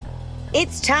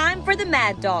It's time for the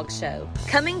Mad Dawg Show,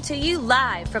 coming to you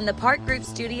live from the Park Group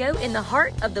studio in the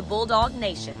heart of the Bulldog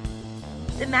Nation.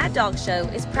 The Mad Dawg Show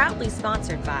is proudly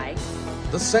sponsored by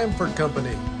The Sanford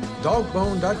Company,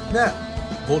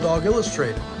 Dogbone.net, Bulldog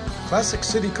Illustrated, Classic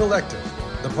City Collective,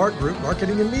 The Park Group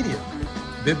Marketing and Media,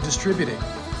 Bib Distributing,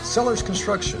 Sellers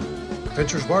Construction,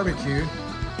 Ventures Barbecue,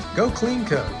 Go Clean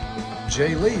Co.,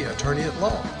 Jay Lee, Attorney at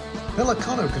Law,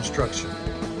 Pelicano Construction,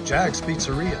 Jags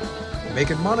Pizzeria,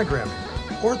 Macon Monogramming,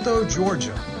 Ortho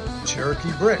Georgia,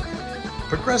 Cherokee Brick,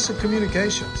 Progressive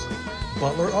Communications,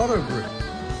 Butler Auto Group,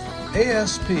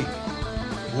 ASP,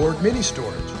 Ward Mini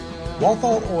Storage,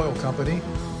 Walthall Oil Company,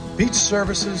 Beach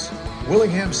Services,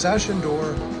 Willingham Sash and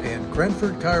Door, and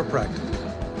Cranford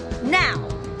Chiropractic. Now,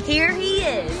 here he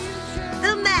is,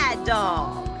 the Mad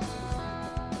Dawg.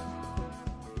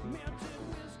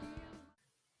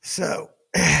 So,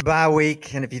 bye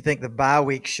week, and if you think the bye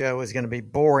week show is going to be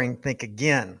boring, think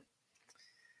again.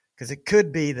 Because it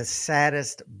could be the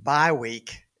saddest bye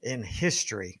week in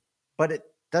history, but it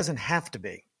doesn't have to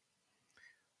be.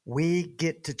 We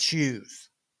get to choose.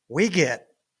 We get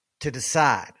to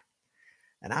decide.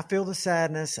 And I feel the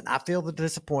sadness, and I feel the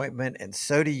disappointment, and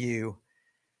so do you.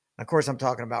 Of course, I'm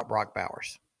talking about Brock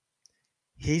Bowers.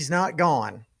 He's not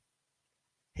gone.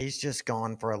 He's just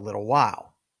gone for a little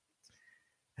while.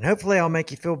 And hopefully I'll make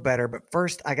you feel better. But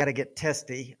first, I got to get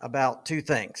testy about two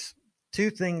things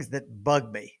that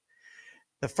bug me.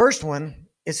 The first one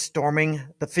is storming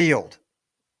the field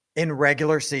in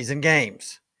regular season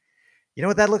games. You know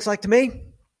what that looks like to me?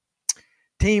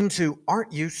 Teams who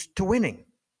aren't used to winning.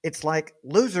 It's like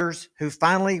losers who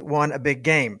finally won a big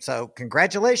game. So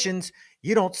congratulations,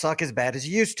 you don't suck as bad as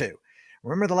you used to.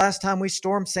 Remember the last time we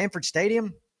stormed Sanford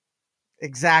Stadium?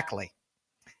 Exactly.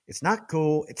 It's not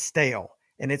cool. It's stale.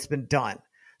 And it's been done.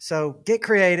 So get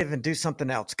creative and do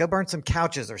something else. Go burn some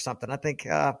couches or something. I think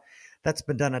that's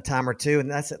been done a time or two, and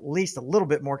that's at least a little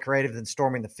bit more creative than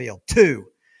storming the field. 2,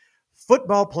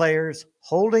 football players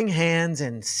holding hands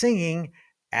and singing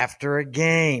after a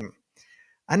game.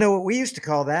 I know what we used to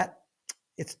call that.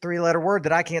 It's a 3-letter word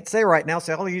that I can't say right now,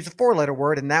 so I'll use a 4-letter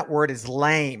word, and that word is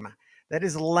lame. That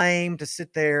is lame to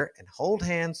sit there and hold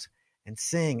hands and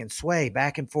sing and sway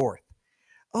back and forth.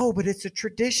 Oh, but it's a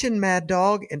tradition, Mad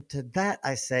Dawg. And to that,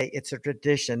 I say it's a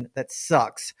tradition that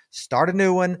sucks. Start a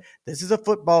new one. This is a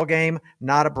football game,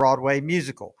 not a Broadway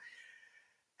musical.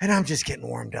 And I'm just getting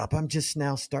warmed up. I'm just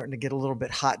now starting to get a little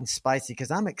bit hot and spicy because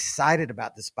I'm excited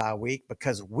about this bye week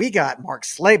because we got Mark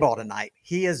Schlabach tonight.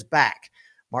 He is back.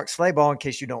 Mark Schlabach, in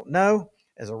case you don't know,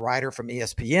 is a writer from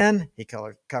ESPN. He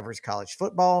covers college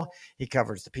football. He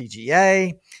covers the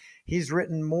PGA. He's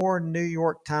written more New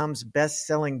York Times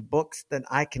best-selling books than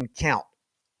I can count.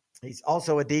 He's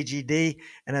also a DGD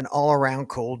and an all-around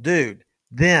cool dude.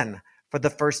 Then, for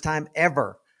the first time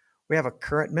ever, we have a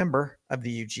current member of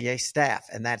the UGA staff,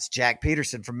 and that's Jack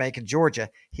Peterson from Macon, Georgia.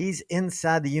 He's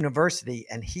inside the university,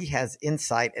 and he has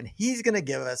insight, and he's going to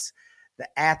give us the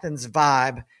Athens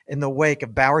vibe in the wake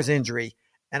of Bowers' injury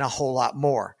and a whole lot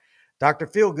more. Dr.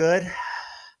 Feelgood,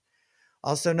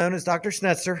 also known as Dr.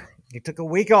 Schnetzer, he took a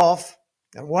week off,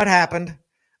 and what happened?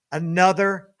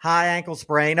 Another high ankle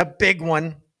sprain, a big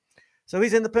one. So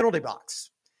he's in the penalty box,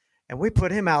 and we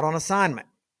put him out on assignment.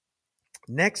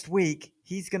 Next week,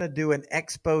 he's going to do an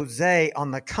expose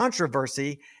on the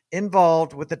controversy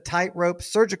involved with the tightrope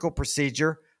surgical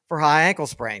procedure for high ankle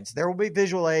sprains. There will be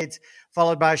visual aids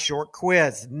followed by a short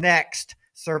quiz. Next,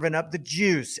 serving up the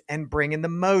juice and bringing the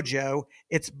mojo,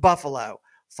 it's Buffalo,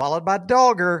 followed by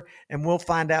Dogger, and we'll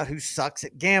find out who sucks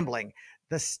at gambling.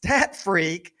 The stat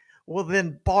freak will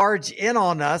then barge in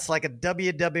on us like a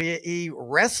WWE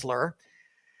wrestler.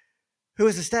 Who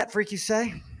is the stat freak, you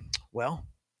say? Well,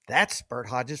 that's Bert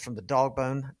Hodges from the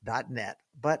Dogbone.net.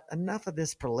 But enough of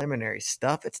this preliminary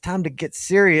stuff. It's time to get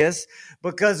serious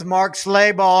because Mark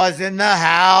Schlabach is in the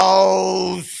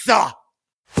house.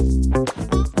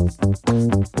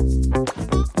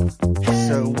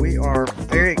 So we are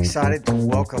very excited to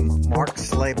welcome Mark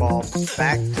Schlabach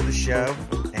back to the show.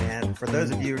 And for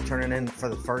those of you who are turning in for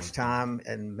the first time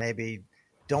and maybe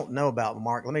don't know about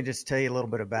Mark, let me just tell you a little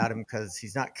bit about him because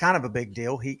he's not kind of a big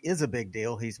deal. He is a big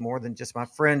deal. He's more than just my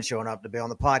friend showing up to be on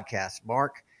the podcast.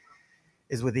 Mark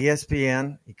is with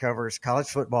ESPN. He covers college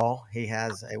football. He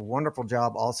has a wonderful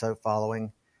job also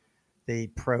following the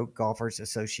Pro Golfers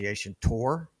Association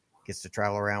Tour. Gets to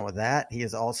travel around with that. He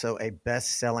is also a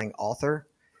best-selling author,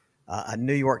 a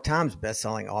New York Times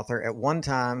best-selling author. At one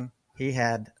time, he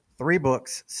had 3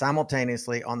 books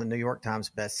simultaneously on the New York Times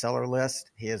bestseller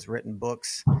list. He has written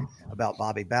books about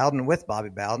Bobby Bowden with Bobby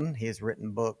Bowden. He has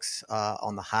written books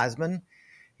on the Heisman.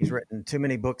 He's written too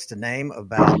many books to name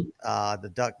about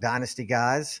the Duck Dynasty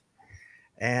guys.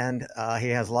 And he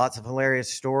has lots of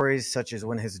hilarious stories, such as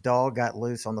when his dog got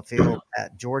loose on the field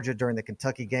at Georgia during the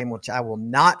Kentucky game, which I will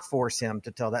not force him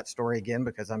to tell that story again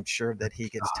because I'm sure that he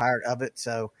gets tired of it.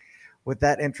 So with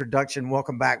that introduction,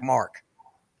 welcome back, Mark.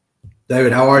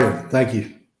 David, how are you? Thank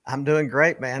you. I'm doing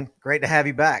great, man. Great to have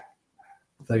you back.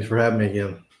 Thanks for having me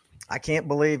again. I can't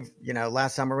believe,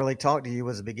 last time I really talked to you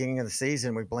was the beginning of the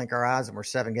season. We blink our eyes and we're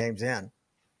 7 games in.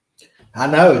 I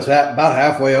know it's about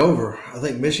halfway over. I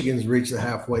think Michigan's reached the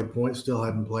halfway point. Still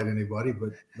haven't played anybody,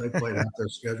 but they played half their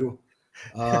schedule.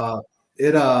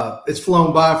 It's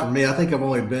flown by for me. I think I've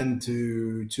only been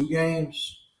to 2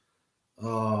 games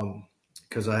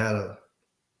because I had a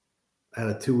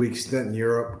 2-week stint in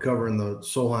Europe covering the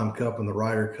Solheim Cup and the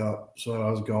Ryder Cup, so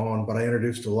I was gone. But I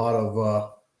introduced a lot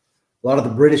of the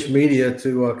British media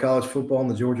to college football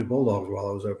and the Georgia Bulldogs while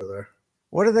I was over there.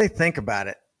 What do they think about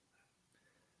it?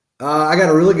 I got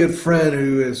a really good friend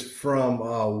who is from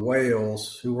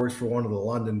Wales who works for one of the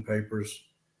London papers,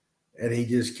 and he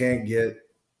just can't get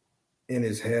in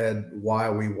his head why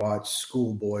we watch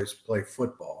schoolboys play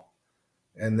football.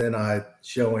 And then I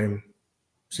show him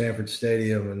Sanford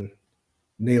Stadium and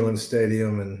Neyland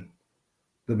Stadium and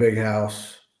the Big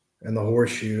House and the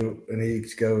Horseshoe, and he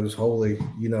goes, holy,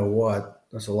 you know what?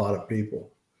 That's a lot of people.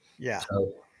 Yeah.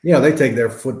 So, they take their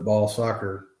football,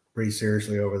 soccer pretty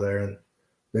seriously over there, and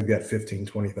they've got 15,000,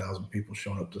 20,000 people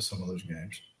showing up to some of those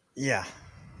games. Yeah.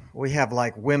 We have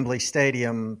like Wembley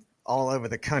Stadium all over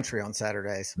the country on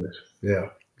Saturdays. Yeah,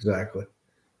 exactly.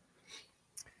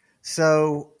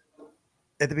 So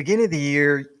at the beginning of the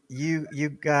year, you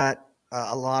got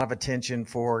a lot of attention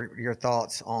for your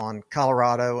thoughts on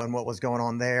Colorado and what was going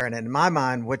on there. And in my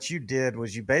mind, what you did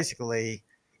was you basically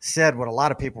said what a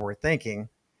lot of people were thinking,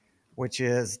 which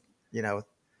is,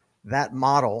 that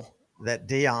model that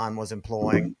Dion was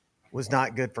employing was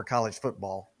not good for college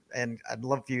football. And I'd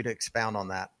love for you to expound on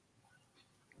that.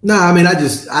 No, I mean, I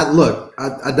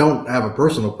don't have a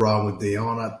personal problem with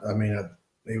Dion.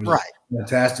 He was a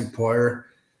fantastic player.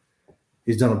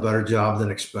 He's done a better job than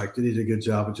expected. He did a good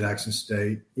job at Jackson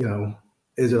State.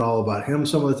 Is it all about him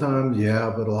some of the time?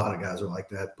 Yeah, but a lot of guys are like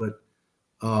that. But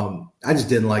I just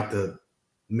didn't like the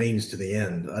means to the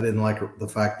end. I didn't like the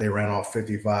fact they ran off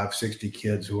 55, 60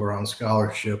 kids who were on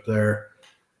scholarship there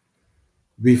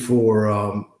before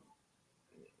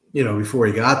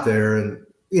he got there. And,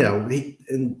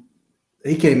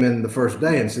 he came in the first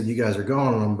day and said, you guys are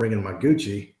gone and I'm bringing my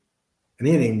Gucci. And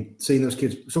he hadn't even seen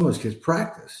some of those kids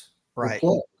practice. Right.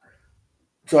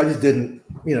 So I just didn't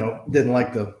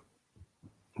like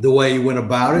the way he went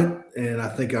about it. And I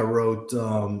think I wrote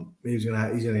he's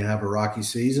gonna have a rocky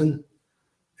season,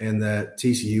 and that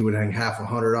TCU would hang half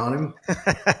 100 on him.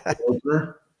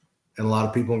 And a lot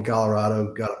of people in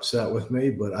Colorado got upset with me,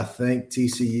 but I think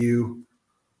TCU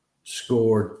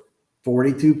scored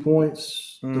 42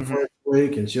 points the first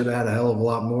week and should have had a hell of a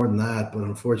lot more than that. But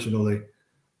unfortunately,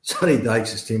 Sonny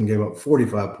Dykes' team gave up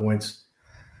 45 points.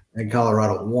 And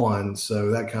Colorado won,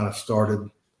 so that kind of started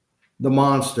the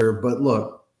monster. But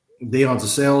look, Dion's a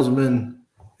salesman.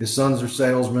 His sons are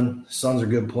salesmen. His sons are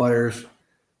good players.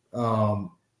 He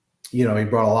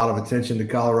brought a lot of attention to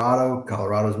Colorado.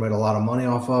 Colorado's made a lot of money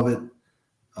off of it.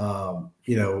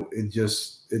 It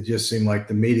just seemed like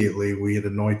immediately we had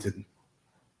anointed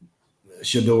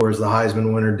Shador as the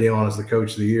Heisman winner, Dion as the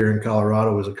coach of the year, and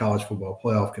Colorado was a college football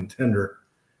playoff contender.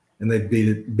 And they'd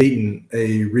beaten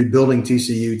a rebuilding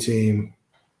TCU team,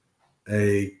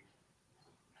 a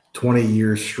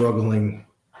 20-year struggling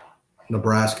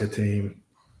Nebraska team,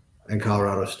 and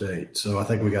Colorado State. So I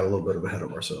think we got a little bit ahead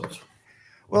of ourselves.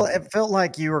 Well, it felt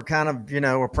like you were kind of,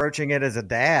 approaching it as a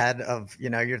dad of,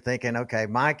 you're thinking, okay,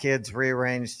 my kid's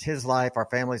rearranged his life, our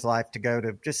family's life to go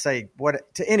to just say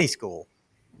to any school.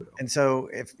 And so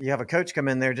if you have a coach come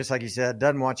in there, just like you said,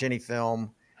 doesn't watch any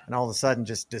film, and all of a sudden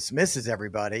just dismisses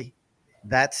everybody,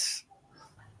 that's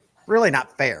really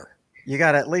not fair. You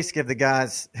got to at least give the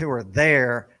guys who are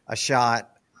there a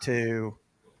shot to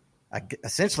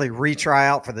essentially retry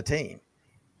out for the team.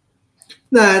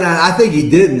 No, I think he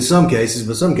did in some cases,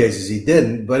 but some cases he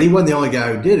didn't. But he wasn't the only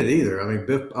guy who did it either. I mean,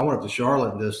 I went up to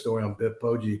Charlotte and did a story on Biff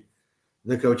Poggi,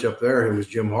 the coach up there, who was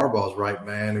Jim Harbaugh's right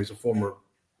man, who's a former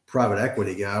private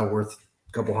equity guy worth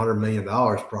a couple $100 million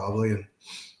probably. And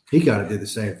he kind of did the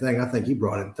same thing. I think he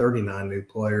brought in 39 new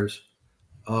players.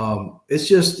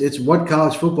 It's what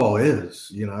college football is.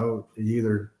 You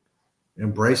either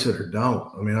embrace it or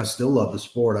don't. I mean, I still love the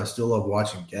sport. I still love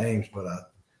watching games, but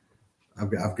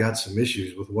I've got some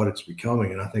issues with what it's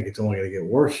becoming, and I think it's only going to get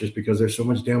worse just because there's so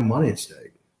much damn money at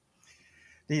stake.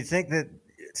 Do you think that,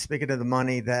 speaking of the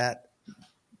money, that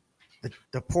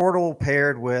the portal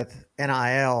paired with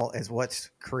NIL is what's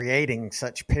creating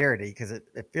such parity, because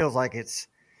it feels like it's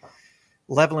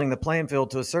leveling the playing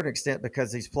field to a certain extent,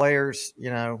 because these players,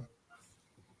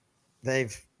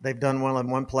 they've done well in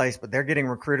one place, but they're getting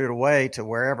recruited away to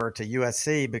wherever, to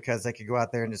USC, because they could go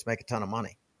out there and just make a ton of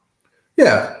money.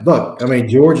 Yeah, look, I mean,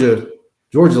 Georgia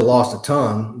lost a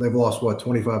ton. They've lost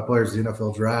 25 players in the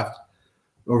NFL draft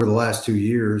over the last 2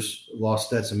 years. Lost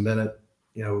Stetson Bennett,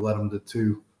 led them to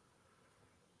 2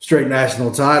 straight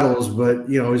national titles. But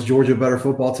is Georgia a better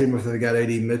football team if they got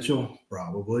A.D. Mitchell?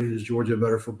 Probably. Is Georgia a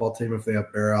better football team if they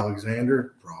have Bear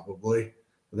Alexander? Probably.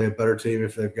 Are they a better team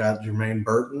if they've got Jermaine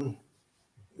Burton?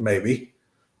 Maybe.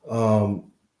 I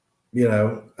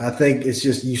think it's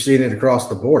just, you've seen it across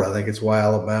the board. I think it's why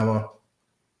Alabama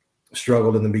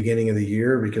struggled in the beginning of the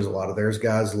year, because a lot of theirs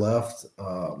guys left.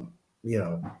 I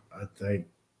think,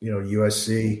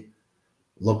 USC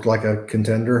looked like a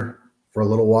contender for a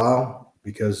little while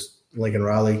because Lincoln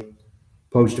Riley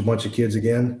poached a bunch of kids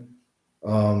again.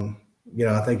 I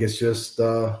think it's just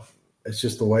the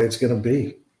way it's going to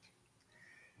be.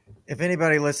 If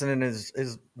anybody listening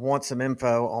wants some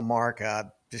info on Mark,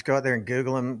 just go out there and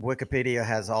Google him. Wikipedia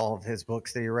has all of his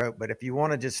books that he wrote. But if you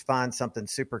want to just find something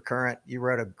super current, you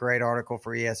wrote a great article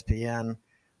for ESPN.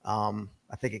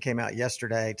 I think it came out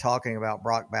yesterday, talking about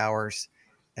Brock Bowers.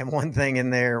 And one thing in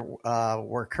there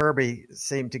where Kirby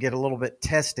seemed to get a little bit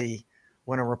testy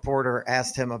when a reporter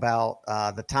asked him about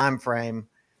the time frame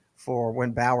for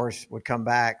when Bowers would come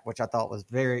back, which I thought was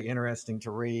very interesting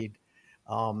to read.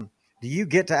 Do you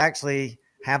get to actually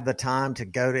have the time to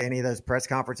go to any of those press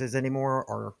conferences anymore?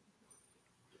 Or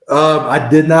I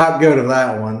did not go to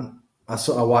that one. I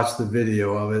watched the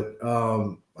video of it.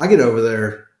 I get over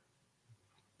there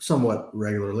somewhat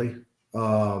regularly.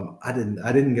 I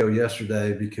didn't go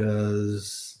yesterday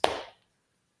because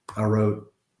I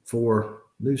wrote 4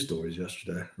 news stories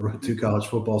yesterday. I wrote 2 college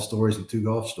football stories and 2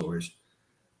 golf stories.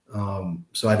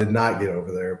 So I did not get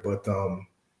over there, but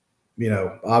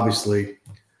obviously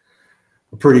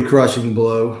a pretty crushing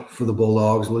blow for the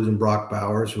Bulldogs, losing Brock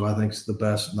Bowers, who I think is the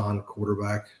best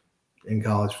non-quarterback in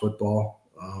college football,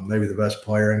 maybe the best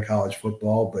player in college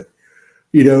football. But,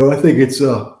 I think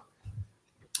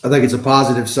it's a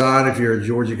positive sign if you're a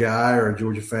Georgia guy or a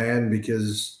Georgia fan,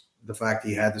 because the fact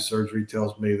he had the surgery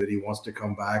tells me that he wants to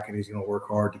come back and he's going to work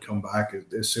hard to come back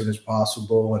as soon as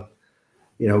possible. And,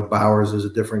 Bowers is a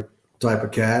different type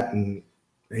of cat, and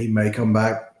he may come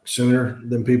back sooner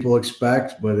than people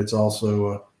expect, but it's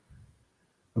also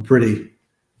a pretty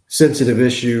sensitive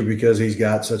issue because he's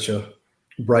got such a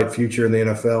bright future in the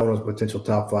NFL and was a potential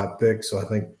top 5 pick. So I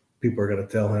think people are going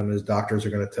to tell him, his doctors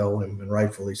are going to tell him, and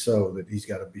rightfully so, that he's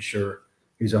got to be sure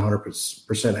he's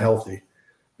 100% healthy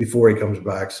before he comes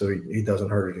back so he doesn't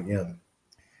hurt it again.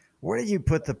 Where do you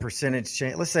put the percentage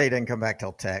chance? Let's say he doesn't come back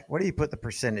till Tech. What do you put the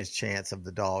percentage chance of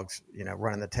the Dogs,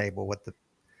 running the table with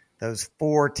those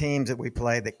 4 teams that we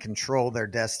play that control their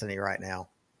destiny right now?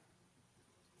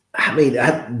 I mean,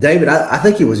 David, I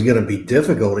think it was going to be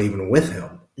difficult even with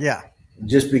him. Yeah.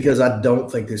 Just because I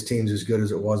don't think this team's as good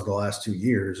as it was the last 2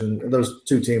 years. And those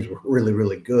 2 teams were really,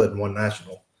 really good and won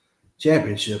national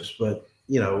championships. But,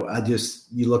 you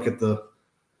look at the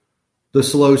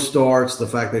slow starts, the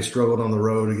fact they struggled on the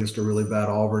road against a really bad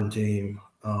Auburn team.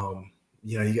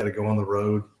 You got to go on the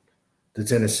road to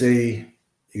Tennessee.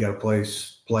 You got to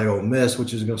play Ole Miss,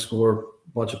 which is going to score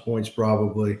a bunch of points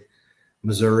probably.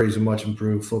 Missouri's a much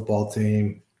improved football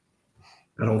team.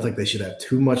 I don't think they should have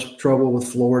too much trouble with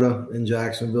Florida in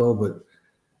Jacksonville, but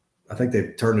I think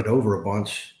they've turned it over a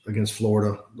bunch against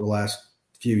Florida the last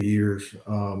few years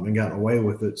and gotten away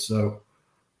with it. So,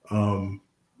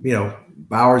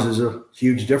 Bowers is a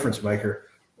huge difference maker.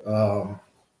 I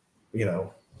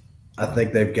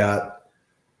think they've got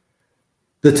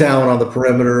the talent on the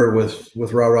perimeter with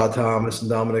Ra Thomas and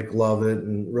Dominic Lovett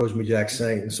and Rosemy Jack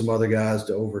Saint and some other guys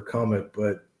to overcome it.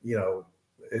 But,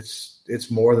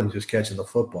 it's more than just catching the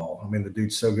football. I mean, the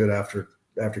dude's so good after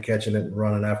catching it and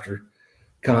running after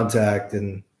contact.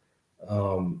 And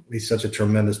he's such a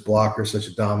tremendous blocker, such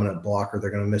a dominant blocker. They're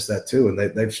going to miss that too. And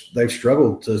they've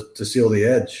struggled to seal the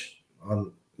edge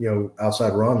on,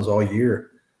 outside runs all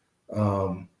year.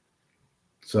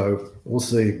 So we'll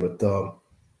see. But,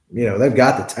 they've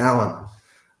got the talent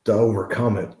to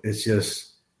overcome it. It's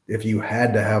just, if you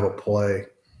had to have a play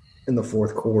in the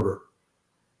fourth quarter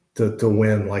to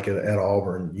win, like at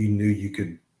Auburn, you knew you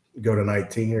could go to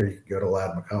 19 or you could go to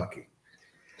Ladd McConkey.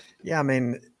 Yeah, I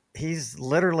mean, he's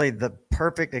literally the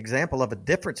perfect example of a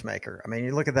difference maker. I mean,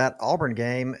 you look at that Auburn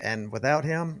game, and without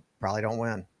him, probably don't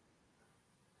win.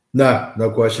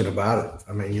 No question about it.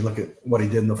 I mean, you look at what he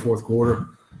did in the fourth quarter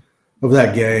of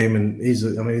that game. And he's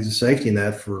a safety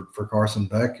net for Carson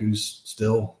Beck, who's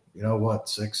still,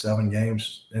 6, 7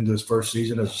 games into his first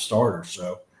season as a starter.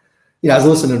 So, I was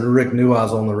listening to Rick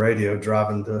Newhouse on the radio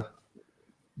driving to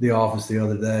the office the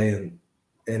other day,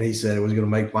 and he said it was going to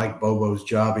make Mike Bobo's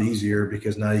job easier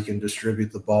because now you can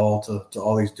distribute the ball to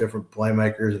all these different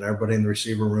playmakers, and everybody in the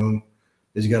receiver room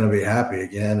is going to be happy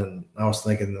again. And I was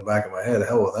thinking in the back of my head,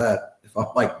 hell with that. If I'm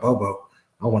Mike Bobo,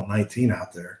 I want 19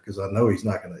 out there because I know he's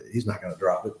not going to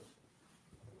drop it.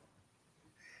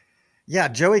 Yeah,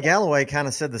 Joey Galloway kind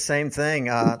of said the same thing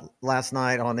last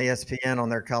night on ESPN on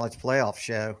their college playoff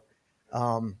show,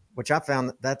 which I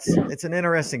found it's an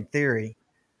interesting theory.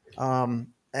 And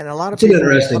a lot of people.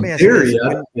 It's an interesting theory.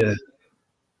 Yeah.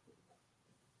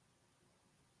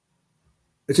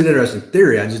 It's an interesting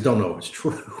theory. I just don't know if it's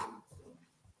true.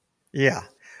 Yeah,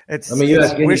 you ask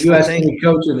any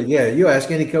coach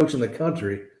in the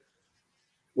country,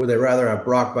 would they rather have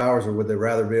Brock Bowers or would they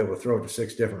rather be able to throw it to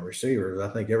 6 different receivers? I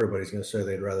think everybody's going to say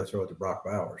they'd rather throw it to Brock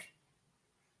Bowers.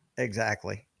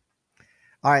 Exactly.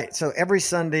 All right, so every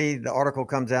Sunday the article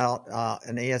comes out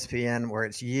in ESPN where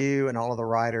it's you and all of the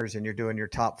writers and you're doing your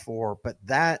top 4. But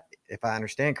that, if I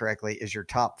understand correctly, is your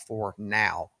top 4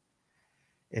 now.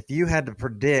 If you had to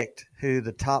predict who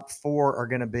the top 4 are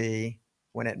going to be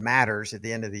when it matters at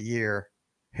the end of the year,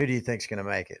 who do you think is going to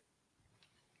make it?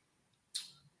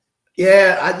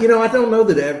 Yeah, I don't know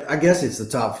that. I guess it's the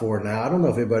top 4 now. I don't know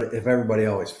if everybody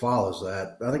always follows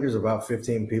that. I think there's about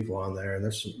 15 people on there, and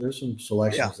there's some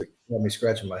selections that got me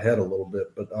scratching my head a little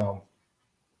bit. But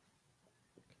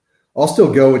I'll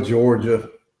still go with Georgia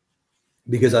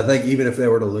because I think even if they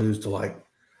were to lose to like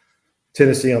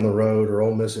Tennessee on the road or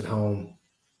Ole Miss at home,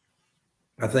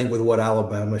 I think with what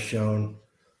Alabama's shown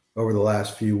over the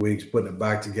last few weeks, putting it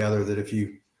back together, that if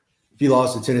you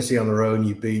lost to Tennessee on the road and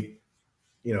you beat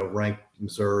ranked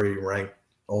Missouri, ranked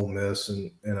Ole Miss,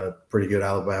 and a pretty good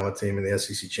Alabama team in the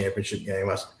SEC championship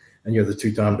game, and you're the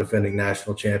 2-time defending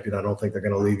national champion, I don't think they're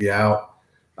going to leave you out.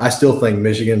 I still think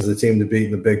Michigan's the team to beat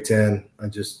in the Big Ten. I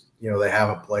just, they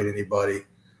haven't played anybody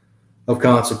of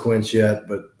consequence yet,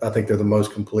 but I think they're the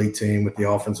most complete team with the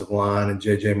offensive line and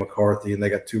J.J. McCarthy, and they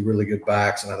got 2 really good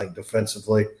backs, and I think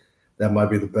defensively that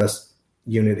might be the best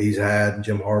unit he's had.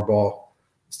 Jim Harbaugh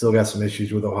still got some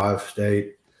issues with Ohio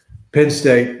State. Penn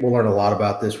State, we'll learn a lot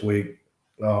about this week.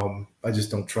 I just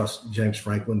don't trust James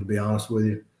Franklin, to be honest with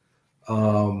you.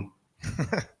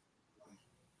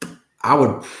 I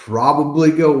would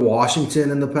probably go Washington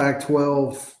in the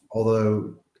Pac-12,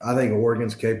 although I think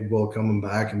Oregon's capable of coming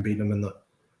back and beating them in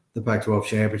the Pac-12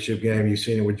 championship game. You've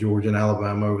seen it with Georgia and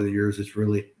Alabama over the years. It's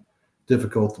really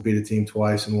difficult to beat a team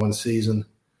twice in one season.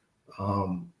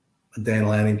 Dan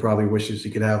Lanning probably wishes he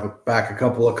could have back a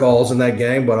couple of calls in that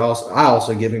game, but I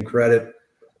also give him credit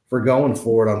for going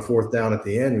for it on 4th down at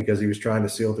the end because he was trying to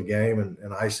seal the game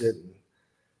and ice it. And,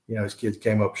 his kids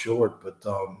came up short. But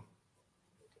so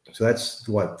that's,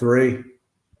 3?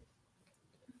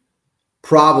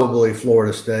 Probably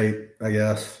Florida State, I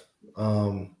guess.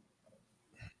 I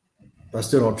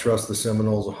still don't trust the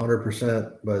Seminoles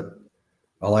 100%, but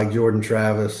I like Jordan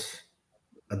Travis.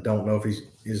 I don't know if he's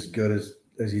as good as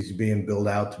he's being billed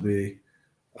out to be.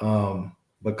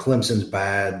 But Clemson's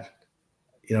bad.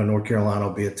 North Carolina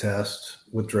will be a test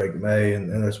with Drake May,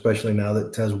 and especially now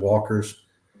that Tez Walker's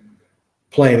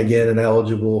playing again and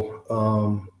eligible.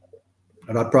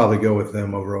 And I'd probably go with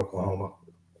them over Oklahoma.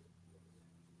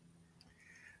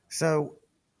 So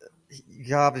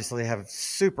you obviously have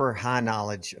super high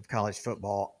knowledge of college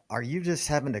football. Are you just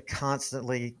having to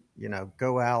constantly,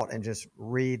 go out and just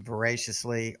read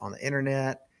voraciously on the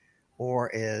internet? Or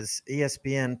is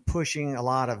ESPN pushing a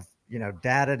lot of,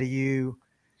 data to you?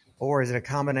 Or is it a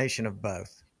combination of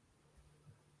both?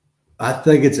 I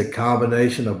think it's a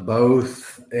combination of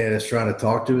both, and it's trying to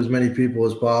talk to as many people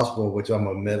as possible, which I'm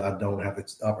admit I don't have the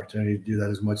opportunity to do that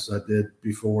as much as I did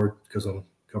before because I'm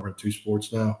covering 2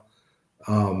 sports now.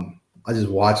 I just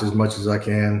watch as much as I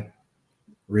can,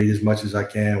 read as much as I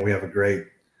can. We have a great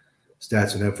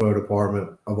stats and info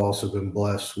department. I've also been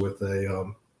blessed with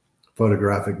a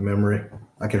photographic memory.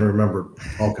 I can remember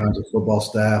all kinds of football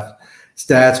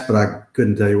stats, but I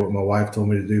couldn't tell you what my wife told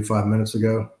me to do 5 minutes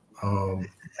ago.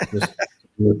 Just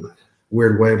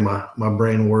weird way my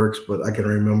brain works, but I can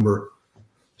remember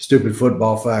stupid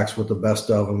football facts with the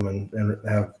best of them and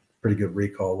have pretty good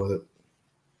recall with it.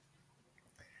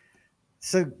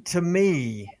 So to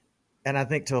me, and I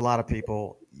think to a lot of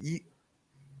people,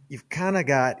 you've kind of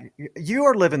you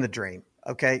are living the dream.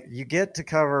 Okay. You get to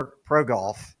cover pro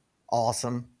golf.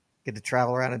 Awesome. Get to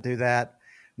travel around and do that.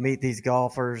 Meet these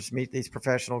golfers, meet these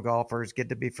professional golfers, get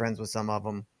to be friends with some of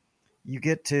them. You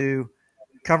get to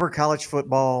cover college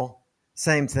football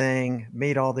same thing.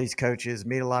 Meet all these coaches,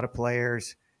 meet a lot of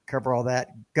players, cover all that.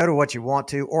 Go to what you want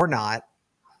to or not.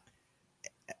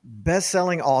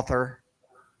 Best-selling author,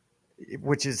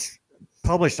 which is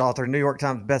published author, New York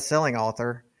Times best-selling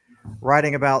author,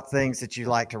 writing about things that you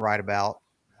like to write about.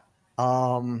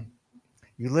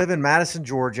 You live in Madison,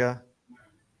 Georgia.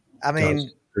 I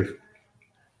mean,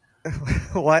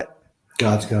 what?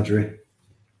 God's country.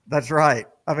 That's right.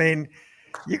 I mean,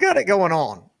 you got it going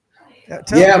on.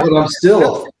 But I'm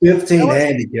still a 15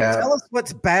 handicap. Tell us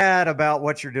what's bad about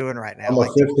what you're doing right now. I'm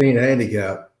a 15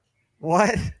 handicap.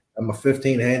 What? I'm a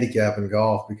 15 handicap in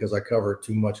golf because I cover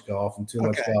too much golf and too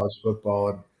much college football.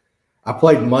 And I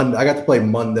played Monday. I got to play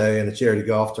Monday in a charity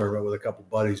golf tournament with a couple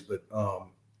buddies, but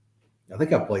I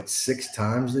think I played 6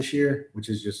 times this year, which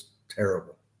is just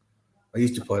terrible. I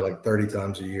used to play like 30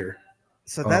 times a year.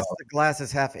 So that's the glass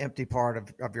is half empty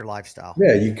part of your lifestyle.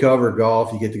 Yeah, you cover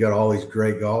golf. You get to go to all these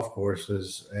great golf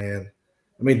courses. And,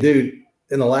 I mean, dude,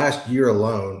 in the last year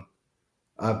alone,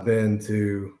 I've been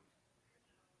to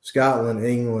Scotland,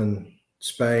 England,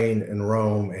 Spain, and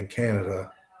Rome, and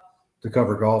Canada to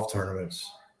cover golf tournaments.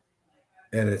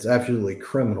 And it's absolutely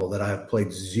criminal that I have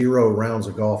played 0 rounds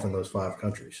of golf in those 5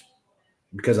 countries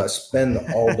because I spend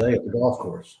all day at the golf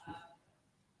course.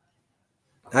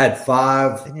 I had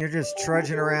 5. And you're just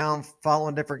trudging around,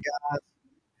 following different guys.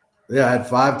 Yeah, I had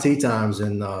 5 tee times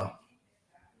in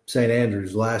St.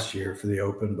 Andrews last year for the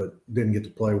Open, but didn't get to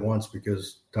play once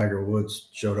because Tiger Woods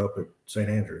showed up at St.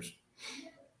 Andrews.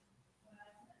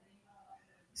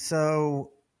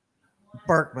 So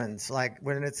Berkman's, like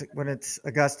when it's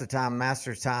Augusta time,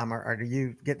 Masters time, or do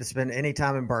you get to spend any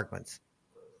time in Berkman's?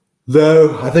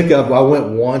 Though I think I went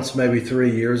once, maybe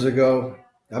 3 years ago.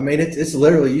 I mean, it's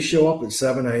literally you show up at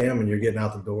 7 a.m. and you're getting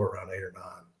out the door around 8 or 9,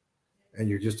 and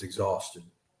you're just exhausted.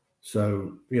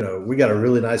 So, we got a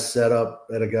really nice setup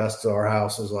at Augusta. Our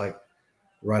house is like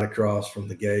right across from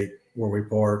the gate where we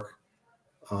park.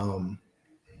 And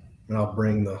I'll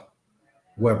bring the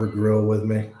Weber grill with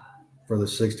me for the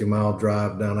 60-mile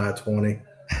drive down I-20.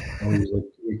 And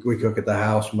we cook at the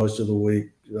house most of the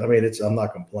week. I mean, I'm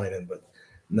not complaining, but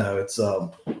no, it's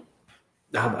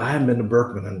I haven't been to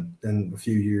Berkman in a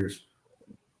few years.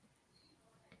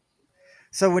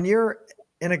 So when you're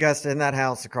in Augusta in that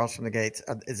house across from the gates,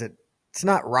 it's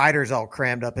not riders all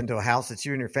crammed up into a house. It's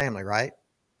you and your family, right?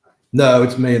 No,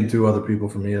 it's me and 2 other people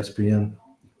from ESPN.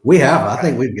 I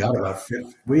think we've got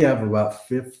about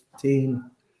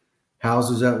 15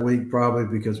 houses that week probably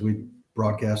because we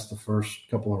broadcast the first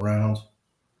couple of rounds.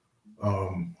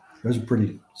 There's a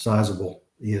pretty sizable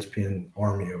ESPN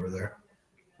army over there.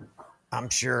 I'm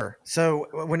sure. So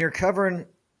when you're covering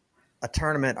a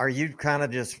tournament, are you kind of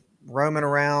just roaming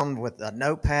around with a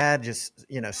notepad, just,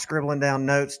 scribbling down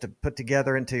notes to put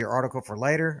together into your article for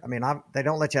later? I mean, they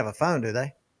don't let you have a phone, do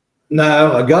they?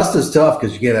 No, Augusta's tough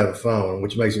because you can't have a phone,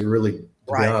 which makes it really, to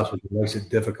Right. be honest with you, makes it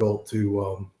difficult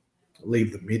to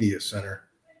leave the media center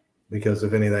because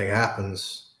if anything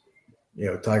happens,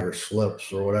 Tiger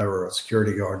slips or whatever, a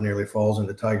security guard nearly falls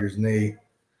into Tiger's knee.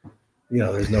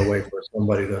 There's no way for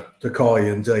somebody to call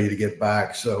you and tell you to get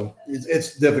back. So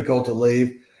it's difficult to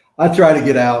leave. I try to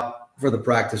get out for the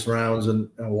practice rounds and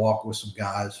walk with some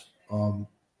guys.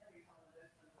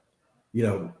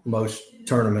 Most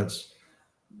tournaments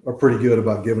are pretty good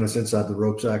about giving us inside the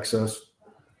ropes access.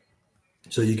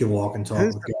 So you can walk and talk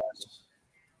with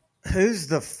guys. Who's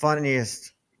the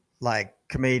funniest,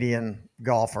 comedian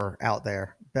golfer out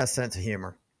there? Best sense of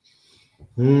humor?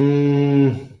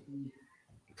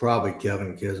 Probably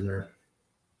Kevin Kisner.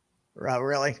 Right,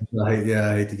 really? I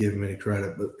hate to give him any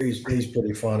credit, but he's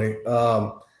pretty funny.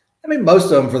 Most of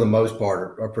them, for the most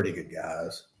part, are pretty good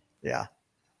guys. Yeah.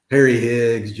 Harry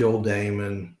Higgs, Joel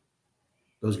Damon,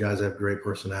 those guys have great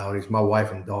personalities. My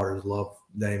wife and daughters love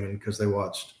Damon because they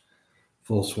watched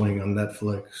Full Swing on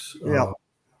Netflix. Yeah.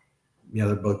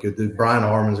 They're both good. Brian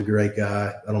Harmon's a great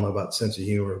guy. I don't know about sense of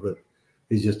humor, but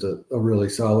he's just a really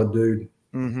solid dude.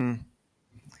 Mm-hmm.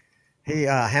 He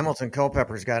Hamilton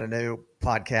Culpepper's got a new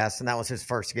podcast, and that was his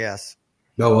first guest.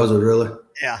 Oh, was it really?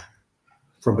 Yeah.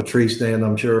 From a tree stand,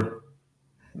 I'm sure.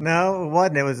 No, it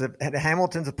wasn't. It was at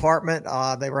Hamilton's apartment.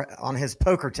 They were on his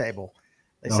poker table.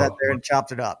 They sat there and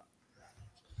chopped it up.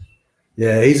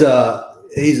 Yeah, he is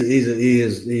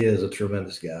a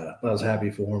tremendous guy. I was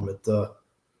happy for him at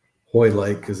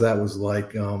Hoylake because that was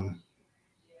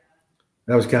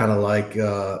kind of like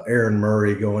Aaron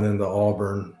Murray going into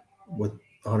Auburn with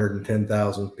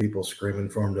 110,000 people screaming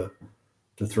for him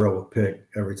to throw a pick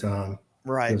every time.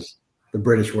 Right. Because the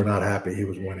British were not happy he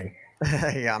was winning.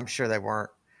 Yeah, I'm sure they weren't.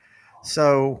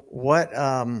 So what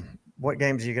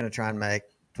games are you going to try and make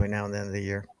between now and the end of the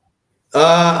year?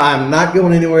 I'm not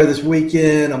going anywhere this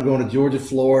weekend. I'm going to Georgia,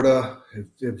 Florida.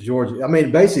 If Georgia, I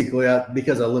mean, basically,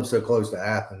 because I live so close to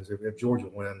Athens, if Georgia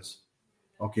wins,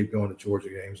 I'll keep going to Georgia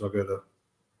games. I'll go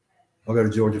to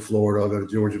Georgia, Florida. I'll go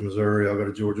to Georgia, Missouri. I'll go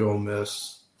to Georgia, Ole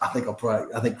Miss. I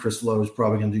think Chris Lowe is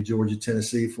probably going to do Georgia,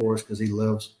 Tennessee for us because he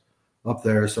lives up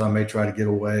there. So I may try to get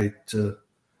away to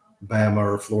Bama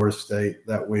or Florida State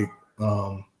that week.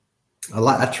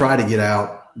 I try to get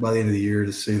out by the end of the year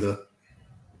to see the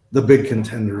big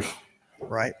contenders,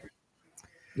 right,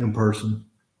 in person.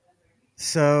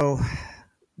 So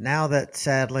now that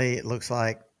sadly it looks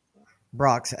like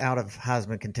Brock's out of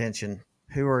Heisman contention,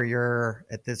 who are your,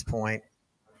 at this point,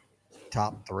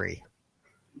 top three?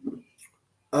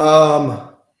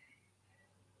 I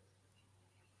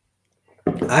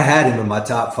had him in my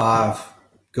top five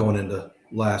going into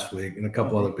last week, and a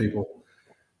couple other people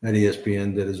at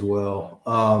ESPN did as well.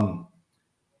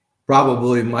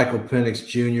 Probably Michael Penix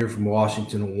Jr. from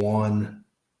Washington, 1.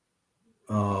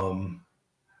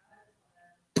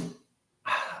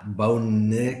 Bo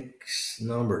Nix,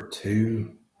 number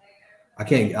 2.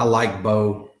 I like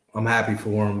Bo. I'm happy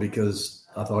for him because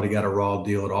I thought he got a raw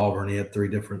deal at Auburn. He had 3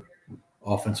 different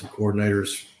offensive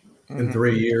coordinators in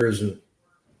 3 years and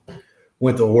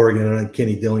went to Oregon, and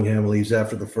Kenny Dillingham leaves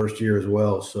after the first year as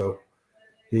well. So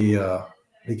he kind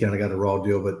of got a raw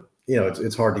deal, but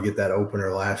it's hard to get that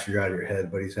opener last year out of your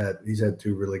head, but he's had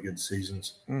 2 really good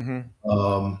seasons.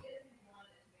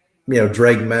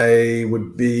 Drake May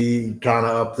would be kind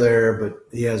of up there, but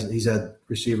he's had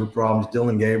receiver problems.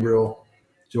 Dylan Gabriel,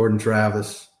 Jordan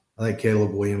Travis. I think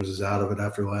Caleb Williams is out of it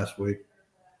after last week.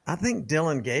 I think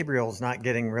Dylan Gabriel's not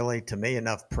getting really, to me,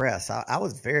 enough press. I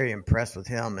was very impressed with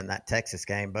him in that Texas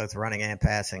game, both running and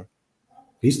passing.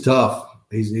 He's tough.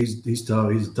 He's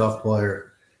tough. He's a tough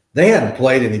player. They hadn't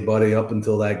played anybody up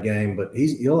until that game, but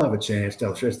he'll have a chance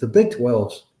down the stretch. The Big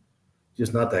 12's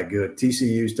just not that good.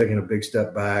 TCU's taking a big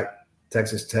step back.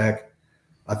 Texas Tech,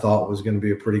 I thought, was going to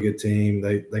be a pretty good team.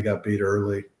 They got beat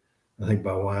early, I think,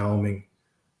 by Wyoming.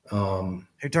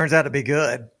 Who turns out to be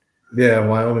good. Yeah,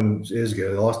 Wyoming is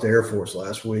good. They lost to Air Force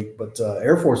last week, but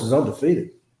Air Force is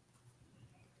undefeated.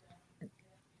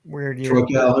 Weird year. Troy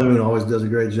Calhoun always does a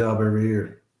great job every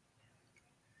year.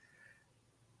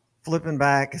 Flipping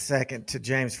back a second to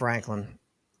James Franklin,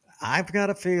 I've got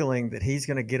a feeling that he's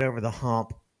going to get over the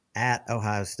hump at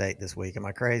Ohio State this week. Am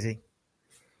I crazy?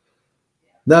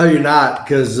 No, you're not,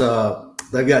 because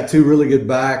they've got 2 really good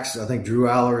backs. I think Drew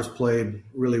Aller has played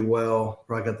really well.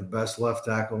 Probably got the best left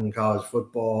tackle in college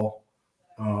football.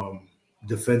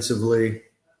 Defensively,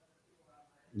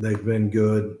 they've been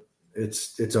good.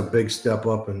 It's a big step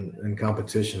up in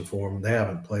competition for them. They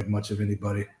haven't played much of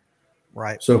anybody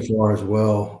so far as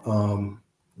well.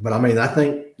 But I mean, I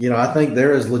think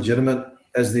they're as legitimate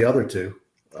as the other 2.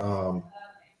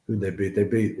 Who'd they beat? They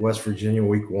beat West Virginia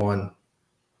week 1.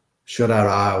 Shut out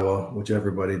Iowa, which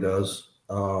everybody does.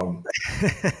 So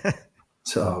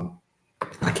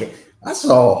I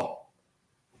saw.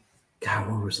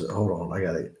 God, what was it? Hold on, I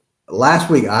got it. Last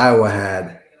week, Iowa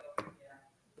had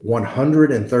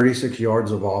 136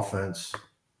 yards of offense.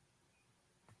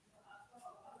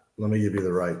 Let me give you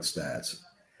the right stats.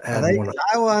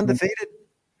 Iowa undefeated?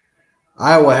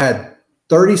 Iowa had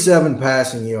 37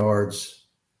 passing yards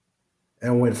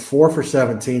and went 4 for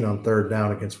 17 on 3rd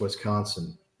down against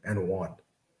Wisconsin and won.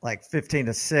 Like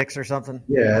 15-6 or something?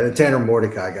 Yeah, Tanner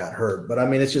Mordecai got hurt. But, I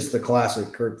mean, it's just the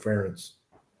classic Kirk Ferentz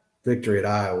victory at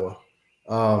Iowa.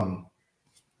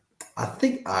 I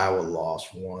think Iowa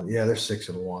lost 1. Yeah, they're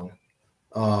 6-1.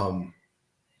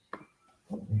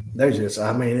 They're just,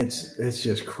 I mean, it's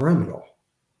just criminal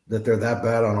that they're that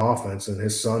bad on offense, and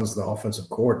his son's the offensive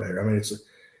coordinator. I mean,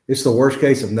 it's the worst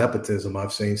case of nepotism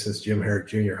I've seen since Jim Herrick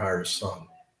Jr. hired his son.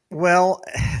 Well,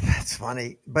 that's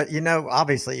funny, but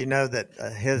obviously, that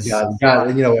his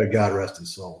God rest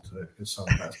his soul. His son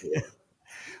passed away.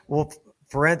 Well,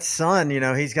 Ferent's son,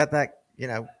 he's got that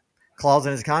clause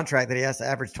in his contract that he has to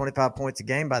average 25 points a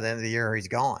game by the end of the year, or he's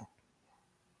gone.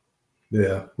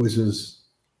 Yeah,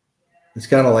 it's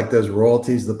kind of like those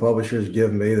royalties the publishers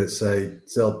give me that say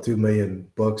sell 2 million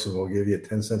books and we'll give you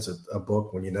 10 cents a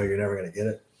book when you know you're never going to get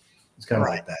it. It's kind of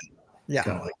like that. Yeah, it's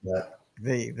kind of like that.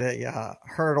 The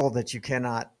hurdle that you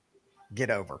cannot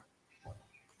get over.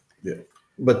 Yeah,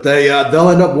 but they'll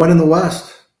end up winning the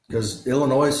West because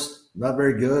Illinois is not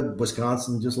very good.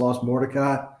 Wisconsin just lost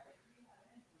Mordecai.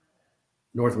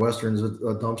 Northwestern's a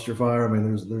dumpster fire. I mean,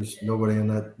 there's nobody in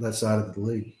that side of the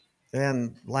league.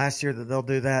 And last year that they'll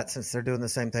do that since they're doing the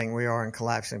same thing we are and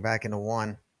collapsing back into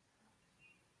 1.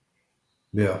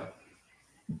 Yeah.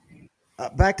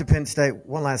 Back to Penn State.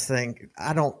 One last thing.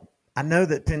 I know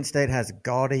that Penn State has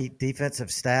gaudy defensive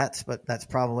stats, but that's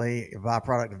probably a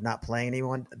byproduct of not playing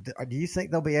anyone. Do you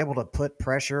think they'll be able to put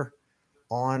pressure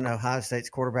on Ohio State's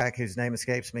quarterback, whose name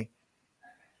escapes me?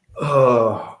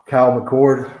 Kyle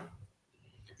McCord.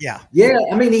 Yeah. Yeah,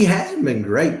 I mean, he hasn't been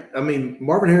great. I mean,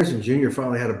 Marvin Harrison Jr.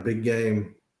 finally had a big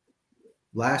game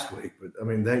last week, but I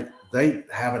mean, they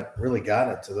haven't really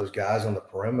gotten it to those guys on the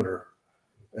perimeter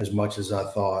as much as I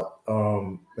thought.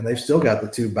 And they've still got the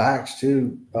two backs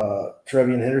too,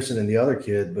 Trevian Henderson and the other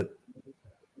kid, but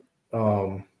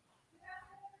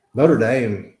Notre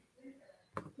Dame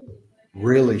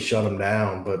really shut them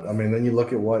down. But I mean, then you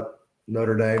look at what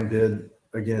Notre Dame did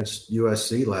against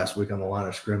USC last week on the line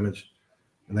of scrimmage,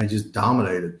 and they just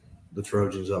dominated the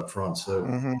Trojans up front. So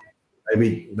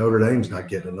maybe Notre Dame's not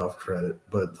getting enough credit,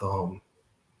 but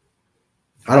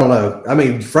I don't know. I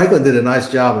mean, Franklin did a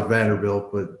nice job at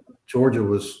Vanderbilt, but Georgia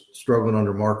was struggling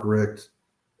under Mark Richt.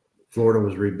 Florida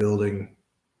was rebuilding.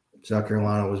 South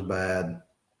Carolina was bad.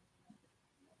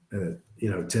 And,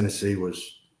 Tennessee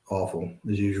was awful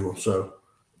as usual. So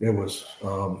it was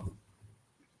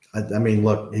I mean,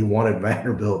 look, he wanted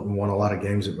Vanderbilt and won a lot of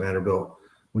games at Vanderbilt,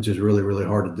 which is really, really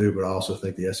hard to do. But I also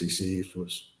think the SEC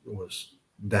was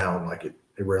down like it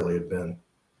rarely had been.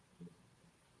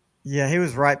 Yeah, he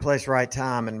was right place, right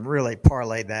time, and really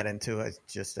parlayed that into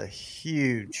just a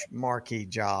huge marquee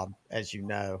job, as you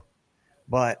know.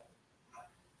 But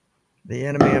the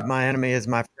enemy of my enemy is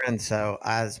my friend. So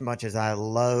as much as I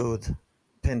loathe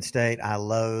Penn State, I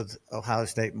loathe Ohio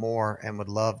State more and would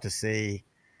love to see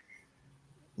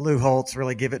Lou Holtz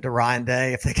really give it to Ryan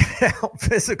Day if they get out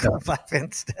physical by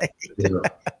Penn State. Yeah.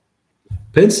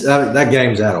 That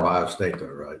game's at Ohio State, though,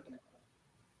 right?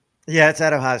 Yeah, it's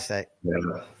at Ohio State. Yeah,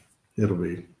 it'll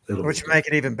be. Which would make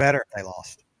it even better if they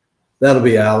lost. That'll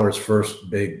be Aller's first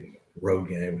big road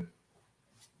game.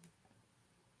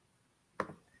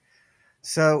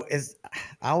 So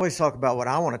I always talk about what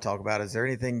I want to talk about. Is there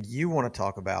anything you want to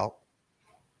talk about?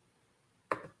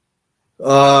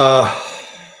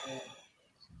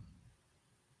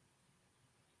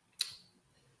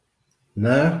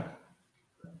 No.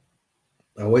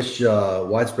 I wish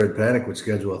Widespread Panic would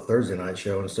schedule a Thursday night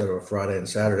show instead of a Friday and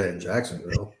Saturday in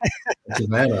Jacksonville.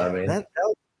 Atlanta,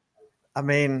 I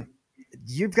mean,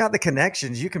 you've got the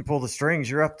connections. You can pull the strings.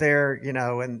 You're up there,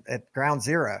 at ground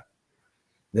zero.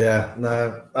 Yeah,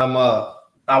 no,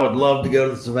 I would love to go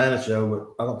to the Savannah show,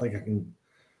 but I don't think I can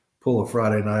pull a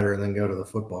Friday nighter and then go to the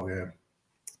football game.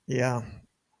 Yeah.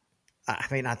 I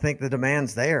mean, I think the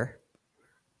demand's there.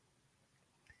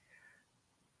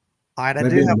 All right,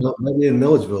 maybe in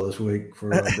Milledgeville this week for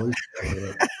Blues.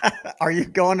 Are you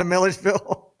going to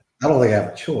Milledgeville? I don't think I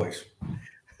have a choice.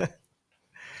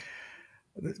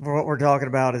 What we're talking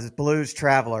about is Blues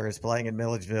Traveler is playing in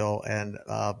Milledgeville, and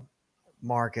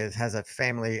Mark has a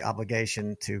family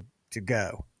obligation to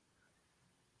go.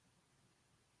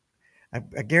 I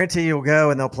guarantee you'll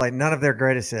go, and they'll play none of their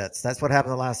greatest hits. That's what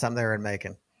happened the last time they were in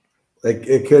Macon.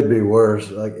 It could be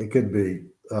worse. Like it could be.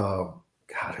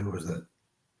 God, who was that?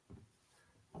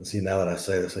 Let's see. Now that I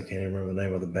say this, I can't even remember the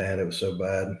name of the band. It was so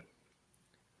bad.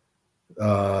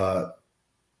 All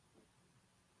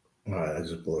right, I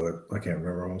just blew it. I can't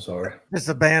remember. I'm sorry. It's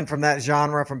a band from that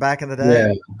genre from back in the day.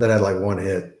 Yeah, that had like one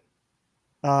hit.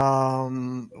 All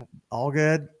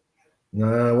Good.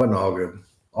 No, it wasn't All Good.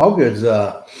 All Good's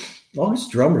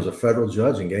drummer's a federal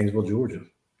judge in Gainesville, Georgia.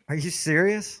 Are you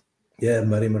serious? Yeah, I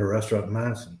met him at a restaurant in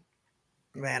Madison.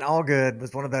 Man, All Good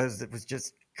was one of those that was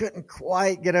just couldn't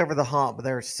quite get over the hump, but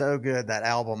they were so good. That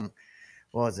album,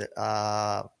 what was it?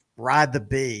 Ride the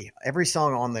Bee. Every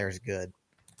song on there is good.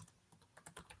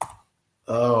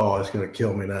 Oh, it's gonna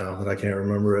kill me now that I can't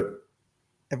remember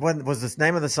it. Was the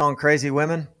name of the song Crazy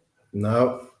Women?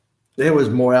 No. It was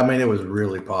more, it was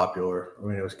really popular.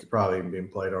 It was probably even being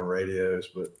played on radios,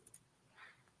 but.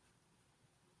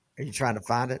 Are you trying to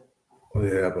find it?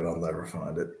 Yeah, but I'll never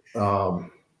find it.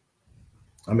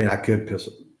 I could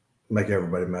make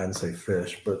everybody mad and say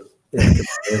Fish, but I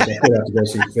could have to go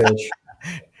see Fish.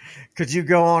 Could you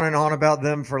go on and on about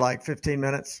them for like 15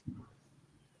 minutes?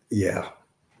 Yeah.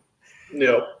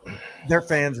 Yep. Their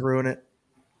fans ruin it.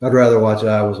 I'd rather watch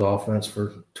Iowa's offense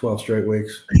for 12 straight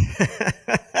weeks.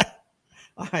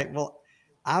 All right. Well,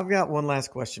 I've got one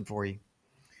last question for you.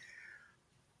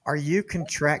 Are you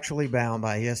contractually bound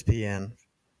by ESPN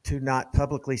to not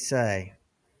publicly say,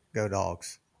 "Go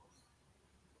Dogs"?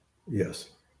 Yes.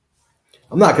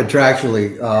 I'm not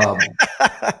contractually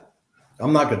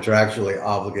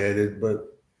obligated,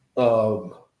 but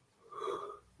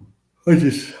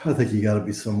I think you got to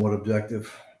be somewhat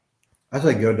objective. I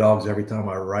say go Dogs every time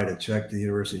I write a check to the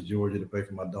University of Georgia to pay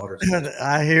for my daughter's.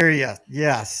 I hear you.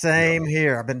 Yeah, same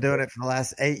here. I've been doing it for the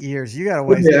last 8 years. You got to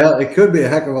waste. It could be a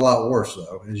heck of a lot worse,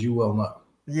 though, as you well know.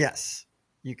 Yes.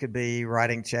 You could be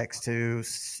writing checks to,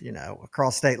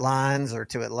 across state lines or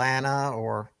to Atlanta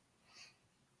or.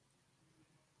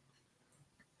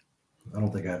 I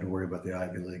don't think I have to worry about the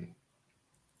Ivy League.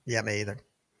 Yeah, me either.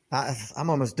 I'm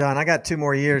almost done. I got 2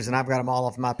 more years, and I've got them all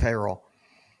off my payroll.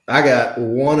 I got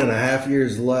 1.5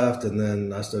 years left, and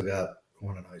then I still got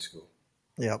 1 in high school.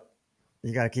 Yep.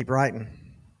 You got to keep writing.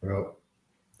 Well,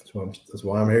 that's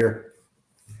why I'm here.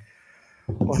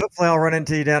 Well, hopefully I'll run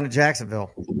into you down in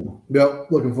Jacksonville. Yep,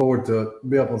 looking forward to it.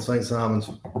 Be up on St. Simon's.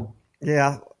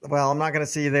 Yeah, well, I'm not going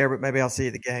to see you there, but maybe I'll see you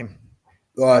at the game.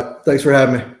 All right, thanks for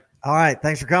having me. All right,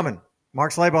 thanks for coming.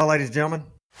 Mark Schlabach, ladies and gentlemen.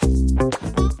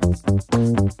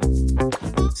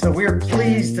 So we're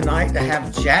pleased tonight to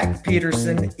have Jack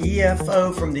Peterson,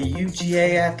 EFO from the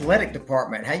UGA Athletic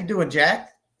Department. How you doing,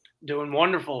 Jack? Doing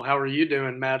wonderful. How are you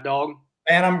doing, Mad Dawg?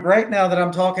 And I'm great now that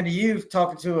I'm talking to you,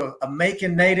 talking to a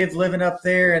Macon native living up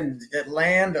there in the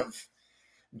land of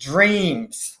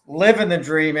dreams, living the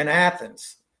dream in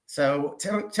Athens. So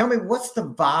tell me, what's the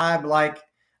vibe like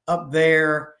up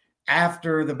there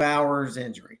after the Bowers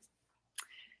injury?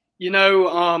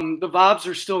 The vibes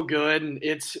are still good.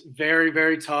 It's very,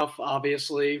 very tough,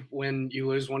 obviously, when you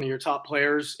lose one of your top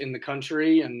players in the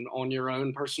country and on your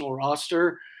own personal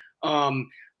roster.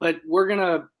 But we're going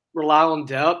to rely on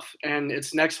depth, and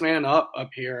it's next man up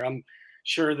here. I'm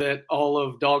sure that all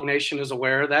of Dog Nation is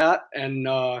aware of that, and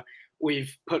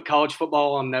we've put college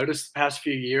football on notice the past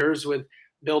few years with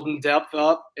building depth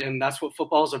up, and that's what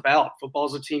football's about.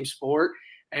 Football's a team sport,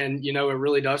 and, it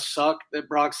really does suck that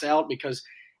Brock's out because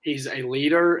he's a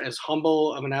leader, as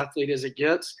humble of an athlete as it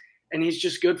gets, and he's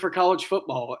just good for college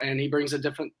football, and he brings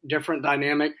a different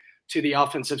dynamic to the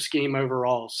offensive scheme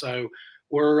overall. So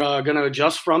we're going to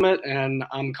adjust from it, and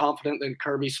I'm confident that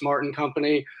Kirby Smart and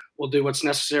company will do what's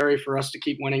necessary for us to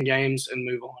keep winning games and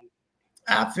move on.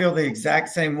 I feel the exact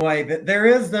same way. But there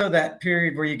is, though, that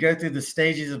period where you go through the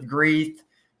stages of grief.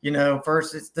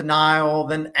 First it's denial,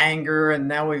 then anger, and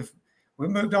now we've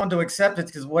moved on to acceptance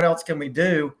because what else can we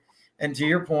do? And to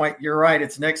your point, you're right.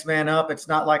 It's next man up. It's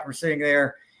not like we're sitting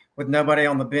there with nobody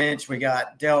on the bench. We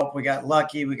got Delp, we got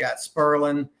Lucky, we got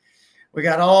Sperlin. We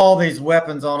got all these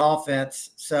weapons on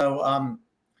offense. So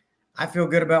I feel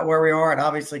good about where we are. And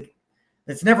obviously,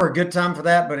 it's never a good time for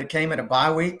that, but it came at a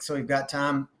bye week. So we've got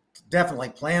time to definitely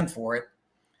plan for it.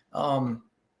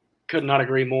 Could not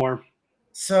agree more.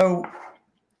 So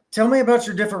tell me about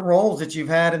your different roles that you've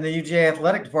had in the UGA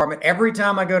Athletic Department. Every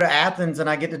time I go to Athens and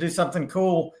I get to do something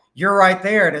cool, you're right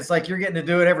there. And it's like you're getting to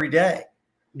do it every day.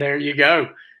 There you go.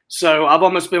 So I've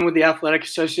almost been with the Athletic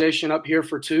Association up here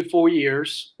for 2 full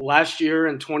years. Last year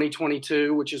in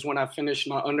 2022, which is when I finished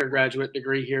my undergraduate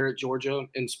degree here at Georgia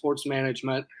in sports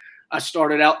management, I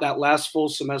started out that last full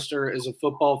semester as a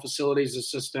football facilities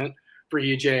assistant for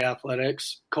UGA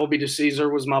Athletics. Colby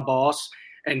DeCesar was my boss,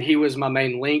 and he was my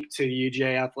main link to the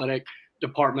UGA Athletic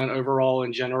Department overall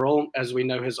in general. As we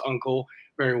know his uncle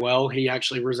very well, he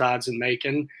actually resides in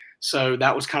Macon. So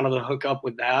that was kind of the hookup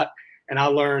with that. And I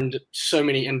learned so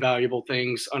many invaluable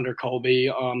things under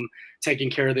Colby, taking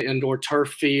care of the indoor turf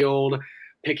field,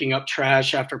 picking up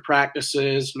trash after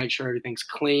practices, make sure everything's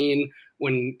clean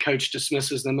when coach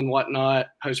dismisses them and whatnot,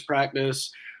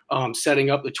 post-practice, setting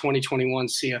up the 2021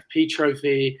 CFP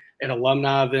trophy at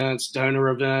alumni events, donor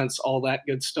events, all that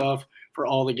good stuff for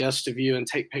all the guests to view and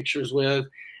take pictures with,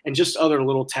 and just other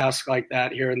little tasks like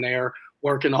that here and there,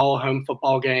 working all home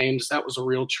football games. That was a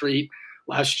real treat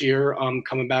last year,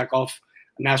 coming back off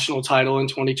a national title in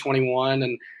 2021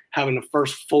 and having the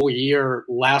first full year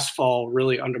last fall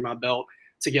really under my belt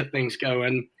to get things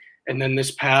going. And then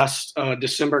this past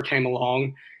December came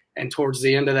along, and towards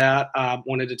the end of that, I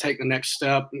wanted to take the next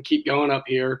step and keep going up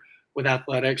here with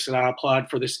athletics, and I applied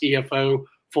for this EFO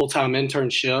full-time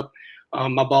internship.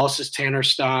 My boss is Tanner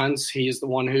Steins. He is the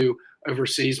one who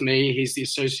oversees me. He's the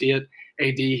associate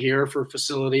AD here for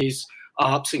facilities,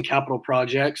 ops, and capital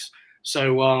projects.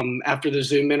 So after the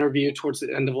Zoom interview towards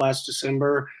the end of last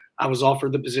December, I was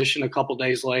offered the position a couple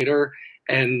days later,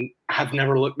 and I've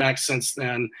never looked back since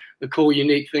then. The cool,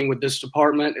 unique thing with this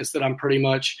department is that I'm pretty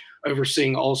much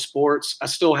overseeing all sports. I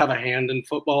still have a hand in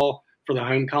football for the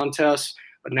home contests,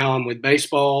 but now I'm with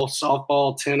baseball,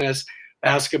 softball, tennis,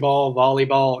 basketball,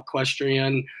 volleyball,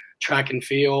 equestrian, track and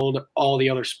field, all the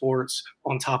other sports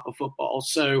on top of football.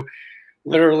 So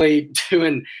literally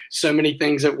doing so many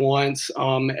things at once.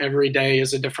 Every day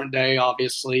is a different day,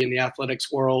 obviously, in the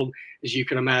athletics world, as you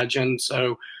can imagine.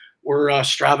 So we're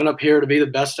striving up here to be the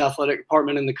best athletic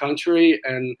department in the country,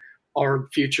 and our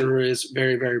future is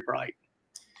very, very bright.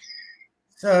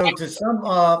 So to sum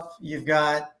up, you've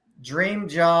got dream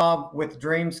job with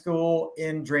dream school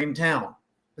in Dreamtown.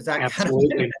 Is that Absolutely.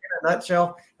 kind of in a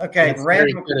nutshell? Okay,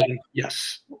 random.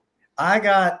 Yes. I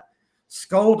got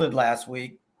scolded last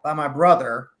week by my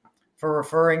brother for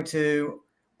referring to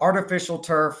artificial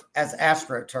turf as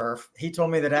AstroTurf. He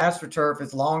told me that AstroTurf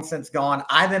is long since gone.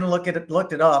 I then looked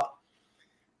it up.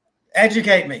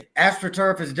 Educate me.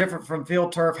 AstroTurf is different from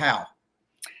field turf. How?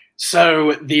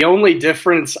 So the only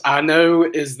difference I know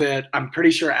is that I'm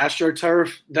pretty sure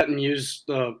AstroTurf doesn't use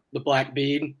the black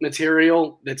bead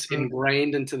material that's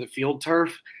ingrained into the field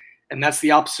turf. And that's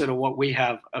the opposite of what we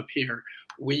have up here.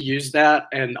 We use that.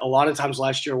 And a lot of times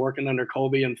last year working under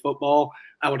Colby in football,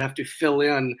 I would have to fill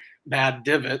in bad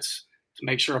divots to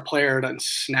make sure a player doesn't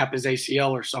snap his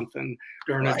ACL or something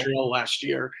during a drill last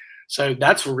year. So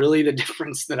that's really the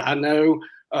difference that I know.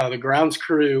 The grounds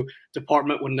crew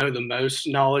department would know the most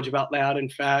knowledge about that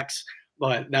and facts,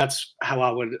 but that's how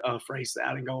I would phrase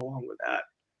that and go along with that.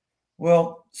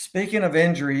 Well, speaking of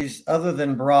injuries, other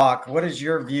than Brock, what is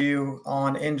your view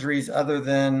on injuries other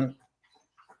than,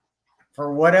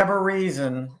 for whatever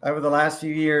reason, over the last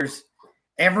few years,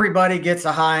 everybody gets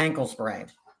a high ankle sprain?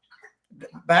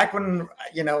 Back when,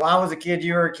 I was a kid,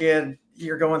 you were a kid,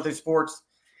 you're going through sports,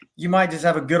 you might just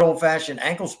have a good old-fashioned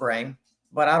ankle sprain,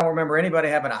 but I don't remember anybody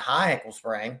having a high ankle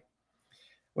sprain.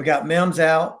 We got Mims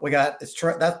out. We got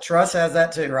Truss has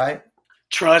that too, right?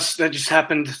 Truss, that just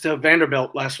happened to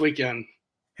Vanderbilt last weekend.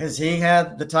 Has he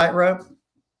had the tightrope?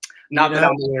 Not that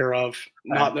I'm aware of.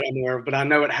 Not that I'm aware of, but I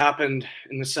know it happened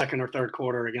in the second or third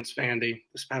quarter against Vandy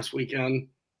this past weekend.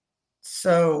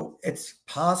 So it's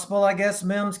possible, I guess,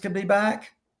 Mims could be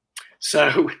back?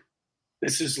 So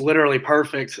this is literally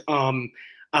perfect.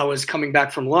 I was coming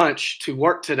back from lunch to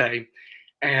work today,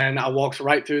 and I walked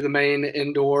right through the main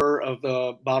indoor of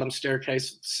the bottom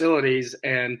staircase facilities,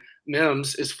 and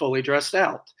Mims is fully dressed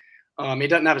out. He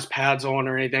doesn't have his pads on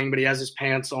or anything, but he has his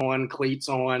pants on, cleats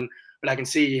on, but I can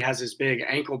see he has his big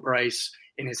ankle brace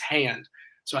in his hand.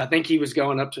 So I think he was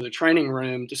going up to the training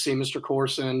room to see Mr.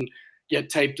 Corson, get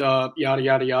taped up, yada,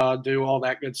 yada, yada, do all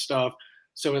that good stuff.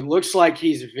 So it looks like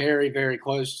he's very, very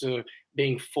close to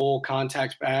being full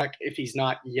contact back. If he's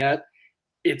not yet,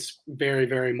 it's very,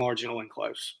 very marginal and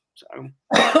close.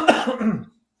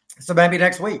 So maybe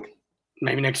next week.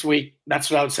 Maybe next week. That's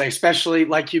what I would say, especially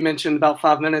like you mentioned about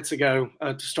 5 minutes ago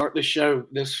to start the show.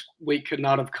 This week could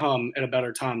not have come at a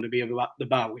better time to be the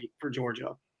bye week for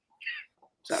Georgia.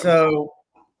 So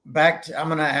back to, I'm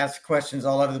going to ask questions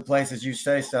all over the place as you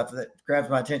say stuff that grabs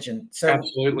my attention. So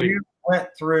absolutely. You went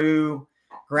through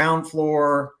ground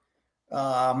floor,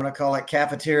 I'm going to call it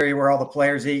cafeteria where all the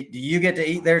players eat. Do you get to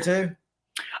eat there too?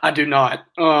 I do not.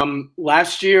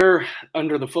 Last year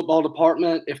under the football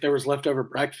department, if there was leftover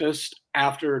breakfast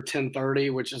after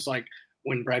 10:30, which is like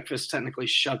when breakfast technically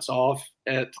shuts off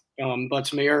at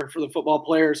Butts-Mehre for the football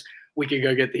players, we could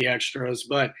go get the extras.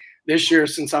 But this year,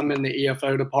 since I'm in the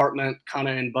EFO department, kind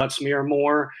of in Butts-Mehre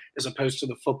more, as opposed to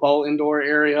the football indoor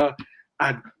area,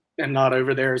 I am not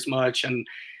over there as much. And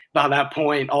by that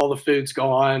point, all the food's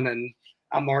gone and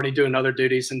I'm already doing other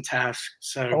duties and tasks.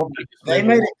 So they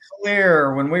made it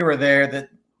clear when we were there that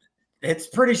it's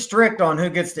pretty strict on who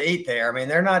gets to eat there. I mean,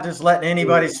 they're not just letting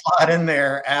anybody slide in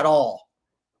there at all.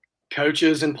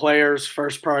 Coaches and players,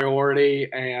 first priority,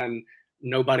 and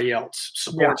nobody else.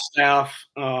 Support staff,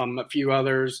 a few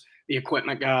others, the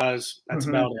equipment guys. That's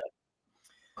about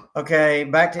it. Okay,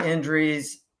 back to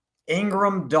injuries.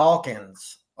 Ingram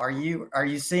Dawkins. Are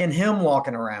you seeing him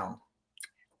walking around?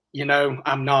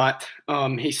 I'm not.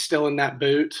 He's still in that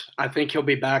boot. I think he'll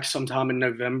be back sometime in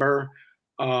November.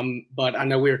 But I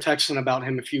know we were texting about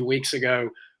him a few weeks ago.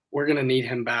 We're going to need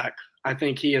him back. I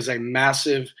think he is a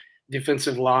massive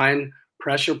defensive line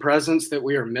pressure presence that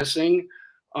we are missing.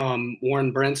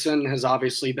 Warren Brinson has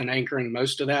obviously been anchoring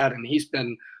most of that, and he's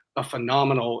been a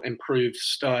phenomenal improved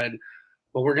stud.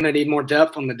 But we're going to need more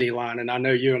depth on the D-line, and I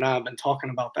know you and I have been talking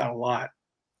about that a lot.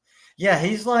 Yeah,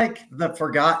 he's like the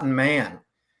forgotten man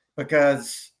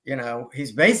because,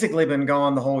 he's basically been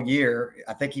gone the whole year.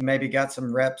 I think he maybe got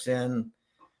some reps in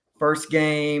first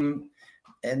game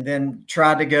and then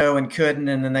tried to go and couldn't,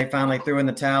 and then they finally threw in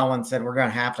the towel and said, we're going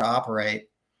to have to operate.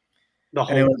 The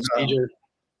whole procedure.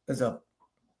 There's a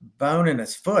bone in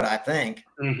his foot, I think.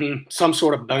 Mm-hmm. Some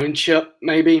sort of bone chip,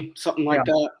 maybe, something like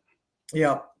that.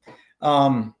 Yeah.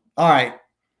 All right.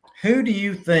 Who do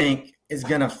you think is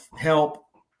going to help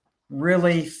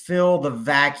really fill the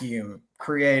vacuum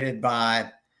created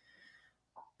by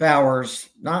Bowers?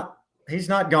 He's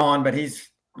not gone, but he's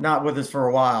not with us for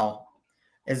a while.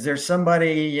 Is there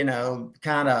somebody,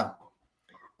 kind of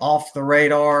off the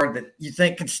radar that you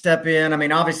think could step in? I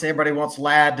mean, obviously everybody wants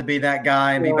Ladd to be that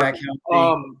guy and be back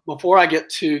healthy. Before I get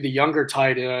to the younger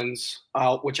tight ends,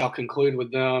 which I'll conclude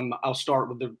with them, I'll start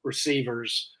with the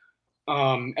receivers.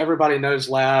 Everybody knows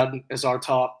Ladd is our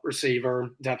top receiver,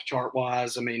 depth chart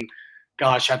wise. I mean,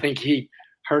 gosh, I think he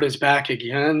hurt his back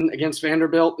again against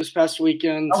Vanderbilt this past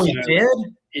weekend. Oh, he did?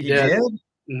 He did.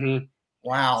 Mm-hmm.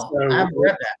 Wow. So, I haven't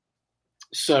read that.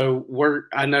 So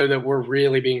I know that we're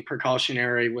really being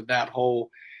precautionary with that whole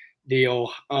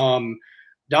deal.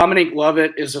 Dominic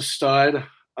Lovett is a stud.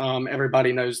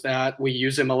 Everybody knows that. We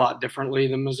use him a lot differently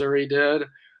than Missouri did.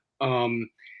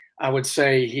 I would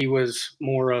say he was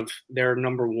more of their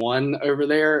number one over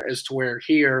there, as to where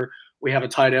here we have a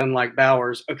tight end like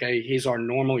Bowers. Okay, he's our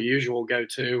normal, usual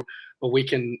go-to, but we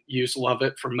can use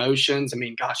Lovett for motions. I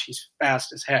mean, gosh, he's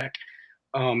fast as heck,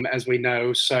 as we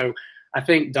know. So I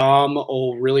think Dom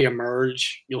will really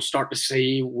emerge. You'll start to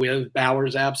see with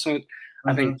Bowers absent. Mm-hmm.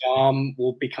 I think Dom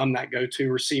will become that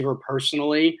go-to receiver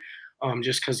personally,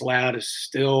 just because Ladd is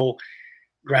still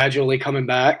gradually coming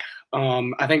back.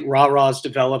 I think Ra-Ra's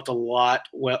developed a lot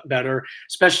better,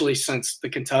 especially since the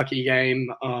Kentucky game.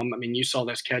 I mean, you saw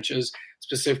those catches,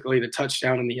 specifically the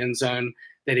touchdown in the end zone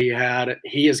that he had.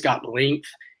 He has got length.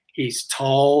 He's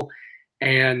tall.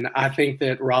 And I think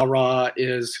that Ra-Ra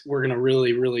we're going to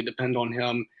really, really depend on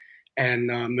him and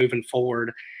moving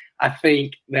forward. I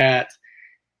think that,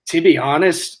 to be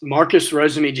honest, Marcus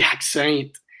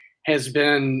Rosemy-Jack-Saint has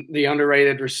been the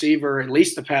underrated receiver at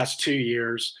least the past 2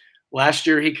 years. Last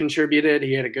year he contributed.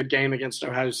 He had a good game against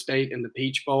Ohio State in the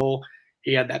Peach Bowl.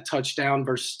 He had that touchdown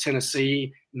versus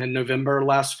Tennessee mid-November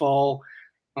last fall.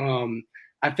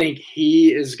 I think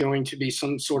he is going to be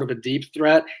some sort of a deep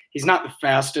threat. He's not the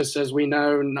fastest, as we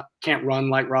know, can't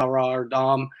run like Ra-Ra or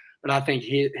Dom, but I think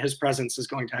his presence is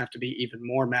going to have to be even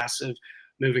more massive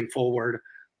moving forward.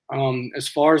 As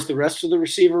far as the rest of the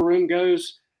receiver room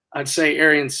goes, I'd say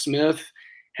Arian Smith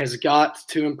has got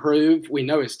to improve. We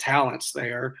know his talent's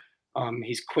there.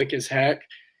 He's quick as heck.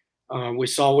 We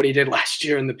saw what he did last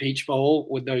year in the Peach Bowl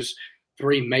with those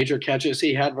 3 major catches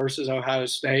he had versus Ohio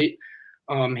State.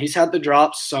 He's had the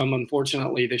drops some,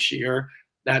 unfortunately, this year.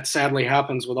 That sadly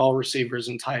happens with all receivers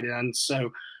and tight ends.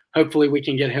 So hopefully we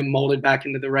can get him molded back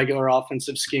into the regular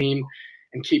offensive scheme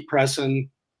and keep pressing.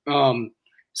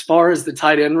 As far as the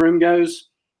tight end room goes,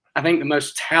 I think the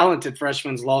most talented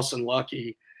freshman is Lawson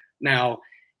Lucky. Now,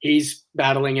 he's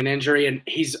battling an injury, and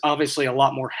he's obviously a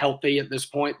lot more healthy at this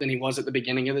point than he was at the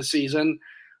beginning of the season.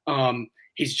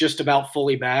 He's just about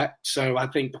fully back, so I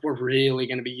think we're really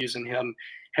going to be using him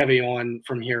heavy on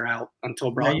from here out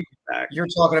until Brock gets back. You're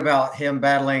talking about him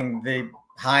battling the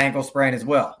high ankle sprain as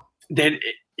well. Then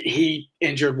he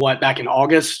injured back in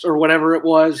August or whatever it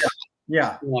was.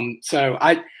 Yeah. So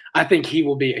I think he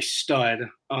will be a stud,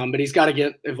 but he's got to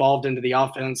get evolved into the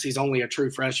offense. He's only a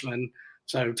true freshman,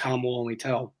 so time will only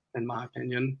tell, in my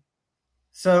opinion.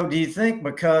 So do you think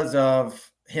because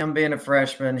of him being a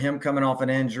freshman, him coming off an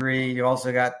injury, you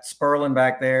also got Sperlin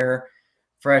back there,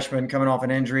 freshman coming off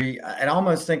an injury, it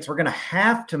almost thinks we're going to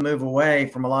have to move away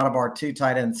from a lot of our 2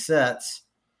 tight end sets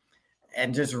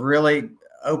and just really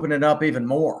open it up even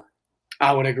more?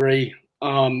 I would agree.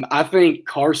 I think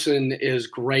Carson is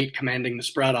great commanding the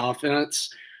spread offense,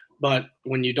 but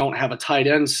when you don't have a tight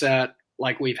end set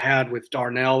like we've had with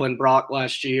Darnell and Brock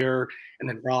last year, and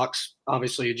then Brock's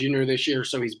obviously a junior this year,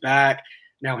 so he's back.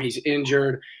 Now he's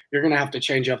injured. You're going to have to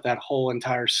change up that whole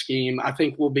entire scheme. I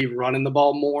think we'll be running the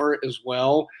ball more as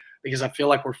well, because I feel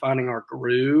like we're finding our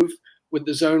groove with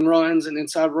the zone runs and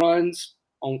inside runs.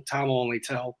 Time will only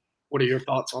tell. What are your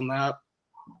thoughts on that?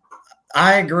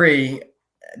 I agree.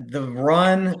 The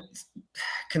run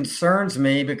concerns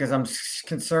me because I'm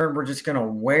concerned we're just going to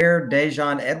wear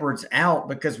Dejon Edwards out,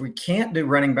 because we can't do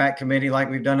running back committee like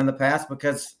we've done in the past,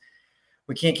 because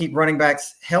we can't keep running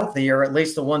backs healthy, or at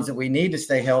least the ones that we need to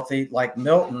stay healthy, like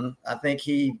Milton. I think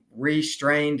he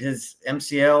restrained his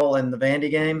MCL in the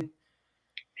Vandy game.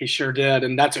 He sure did,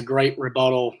 and that's a great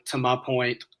rebuttal to my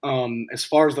point. As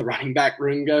far as the running back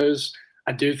room goes,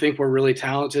 I do think we're really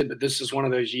talented, but this is one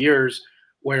of those years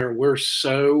where we're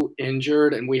so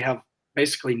injured and we have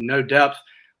basically no depth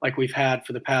like we've had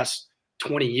for the past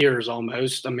 20 years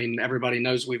almost. I mean, everybody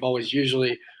knows we've always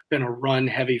usually been a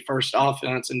run-heavy first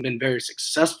offense and been very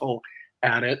successful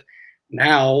at it.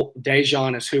 Now,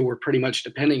 Dejon is who we're pretty much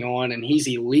depending on, and he's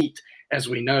elite, as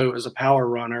we know, as a power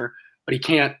runner, but he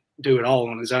can't do it all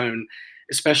on his own,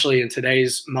 especially in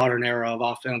today's modern era of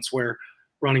offense where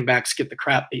running backs get the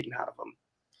crap beaten out of them.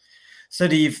 So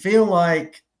do you feel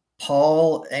like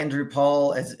Andrew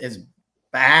Paul is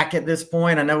back at this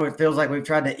point? I know it feels like we've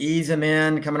tried to ease him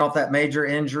in coming off that major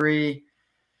injury.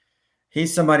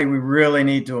 He's somebody we really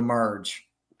need to emerge.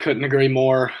 Couldn't agree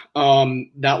more.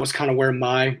 That was kind of where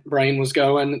my brain was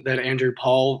going, that Andrew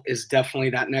Paul is definitely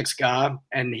that next guy,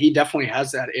 and he definitely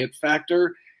has that it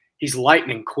factor. He's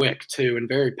lightning quick, too, and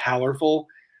very powerful,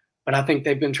 but I think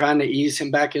they've been trying to ease him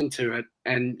back into it.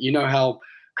 And you know how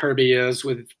Kirby is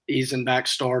with easing back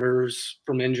starters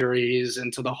from injuries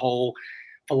into the whole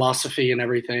philosophy and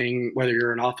everything, whether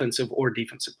you're an offensive or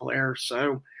defensive player.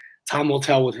 So time will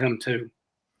tell with him, too.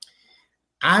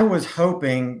 I was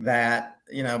hoping that,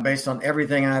 based on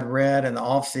everything I'd read in the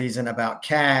offseason about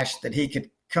Cash, that he could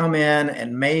come in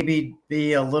and maybe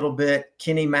be a little bit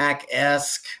Kenny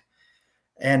Mack-esque.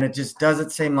 And it just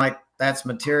doesn't seem like that's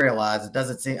materialized. It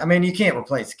doesn't seem – you can't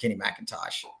replace Kenny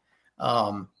McIntosh.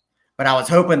 But I was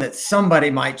hoping that somebody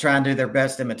might try and do their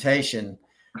best imitation.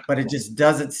 But it just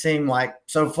doesn't seem like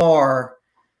so far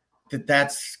that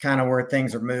that's kind of where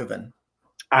things are moving.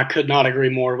 I could not agree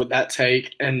more with that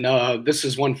take. And this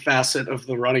is one facet of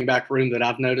the running back room that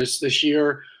I've noticed this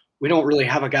year. We don't really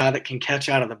have a guy that can catch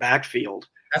out of the backfield.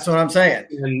 That's what I'm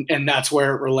saying. And that's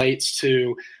where it relates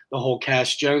to the whole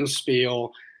Cash Jones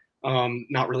spiel,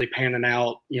 not really panning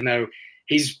out.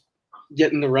 He's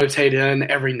getting to rotate in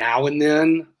every now and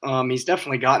then. He's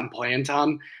definitely gotten playing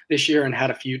time this year and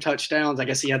had a few touchdowns. I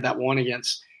guess he had that one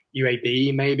against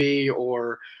UAB maybe,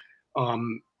 or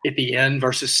at the end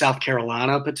versus South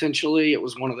Carolina, potentially. It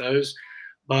was one of those.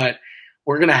 But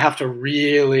we're going to have to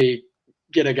really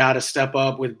get a guy to step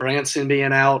up with Branson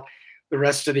being out the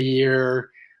rest of the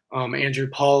year, Andrew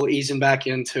Paul easing back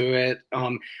into it.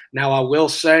 Now, I will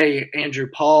say Andrew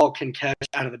Paul can catch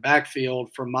out of the backfield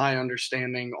from my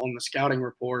understanding on the scouting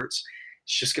reports.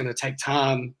 It's just going to take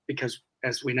time because,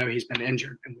 as we know, he's been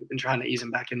injured, and we've been trying to ease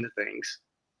him back into things.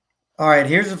 All right,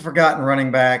 here's a forgotten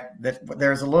running back that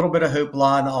there's a little bit of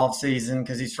hoopla in the offseason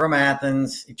because he's from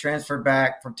Athens. He transferred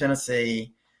back from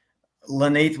Tennessee,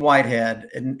 Laneith Whitehead,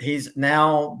 and he's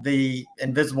now the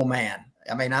invisible man.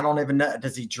 I don't even know.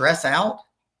 Does he dress out?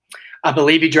 I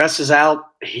believe he dresses out.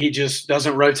 He just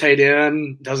doesn't rotate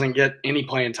in, doesn't get any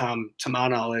playing time to my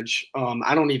knowledge.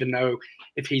 I don't even know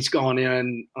if he's gone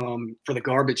in for the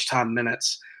garbage time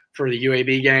minutes for the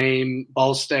UAB game,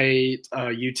 Ball State,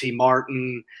 UT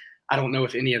Martin. I don't know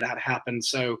if any of that happened.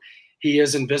 So he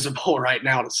is invisible right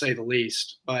now, to say the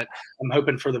least, but I'm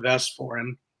hoping for the best for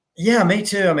him. Yeah, me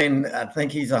too. I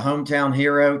think he's a hometown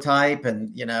hero type.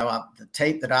 And, the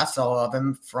tape that I saw of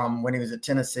him from when he was at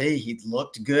Tennessee, he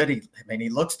looked good. He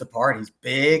looks the part. He's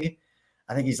big.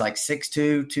 I think he's like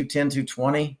 6'2", 210,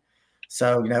 220.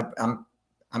 So,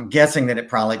 I'm guessing that it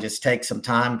probably just takes some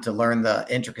time to learn the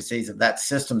intricacies of that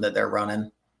system that they're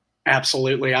running.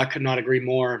 Absolutely. I could not agree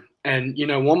more. And,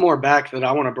 one more back that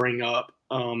I want to bring up.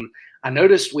 I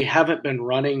noticed we haven't been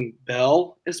running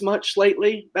Bell as much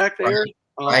lately back there.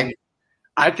 Right.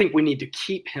 I think we need to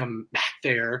keep him back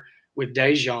there with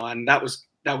Dejan. That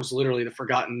was literally the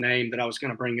forgotten name that I was going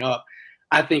to bring up.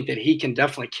 I think that he can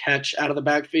definitely catch out of the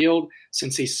backfield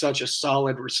since he's such a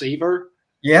solid receiver.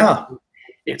 Yeah.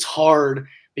 It's hard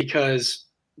because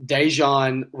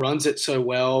Dejan runs it so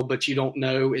well, but you don't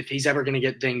know if he's ever going to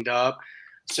get dinged up.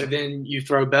 So then you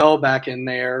throw Bell back in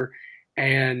there,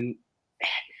 and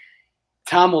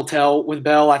time will tell with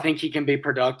Bell. I think he can be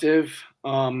productive,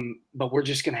 but we're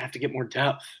just going to have to get more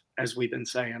depth, as we've been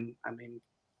saying.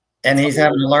 And he's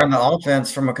having to learn the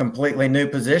offense from a completely new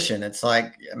position. It's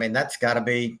like, that's got to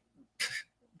be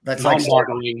 – that's like –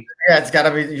 yeah, it's got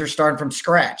to be – you're starting from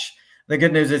scratch. The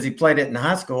good news is he played it in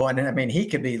high school, and, he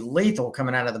could be lethal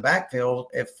coming out of the backfield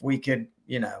if we could,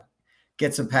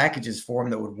 get some packages for him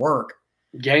that would work.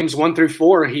 Games 1 through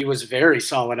 4, he was very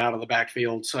solid out of the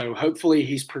backfield. So hopefully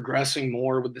he's progressing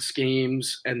more with the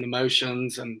schemes and the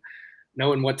motions and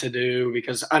knowing what to do,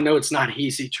 because I know it's not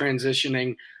easy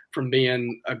transitioning from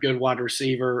being a good wide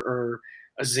receiver or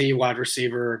a Z wide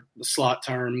receiver, the slot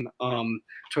term,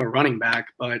 to a running back.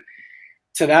 But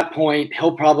to that point,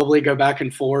 he'll probably go back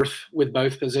and forth with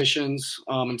both positions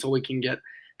until we can get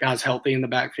guys healthy in the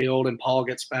backfield and Paul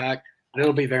gets back. And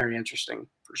it'll be very interesting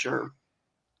for sure.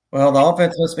 Well, the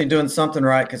offense must be doing something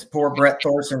right because poor Brett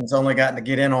Thorson's only gotten to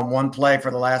get in on one play for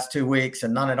the last 2 weeks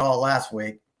and none at all last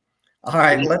week. All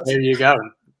right. There you go.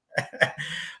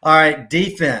 All right.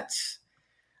 Defense.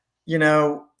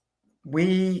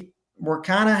 We were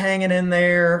kind of hanging in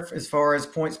there as far as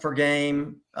points per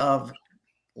game of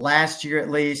last year, at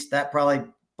least. That probably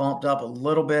bumped up a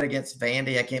little bit against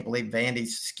Vandy. I can't believe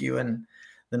Vandy's skewing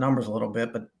the numbers a little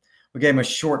bit, but we gave him a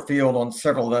short field on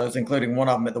several of those, including one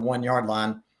of them at the 1 yard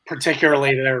line.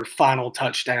 Particularly their final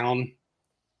touchdown.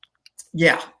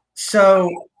 Yeah. So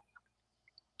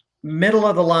middle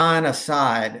of the line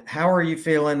aside, how are you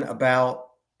feeling about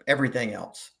everything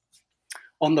else?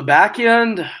 On the back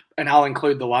end, and I'll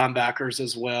include the linebackers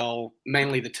as well,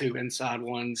 mainly the two inside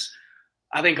ones,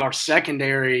 I think our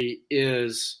secondary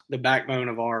is the backbone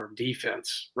of our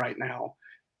defense right now.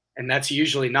 And that's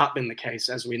usually not been the case.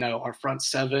 As we know, our front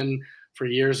seven for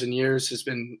years and years has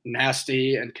been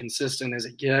nasty and consistent as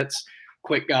it gets.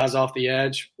 Quick guys off the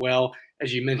edge. Well,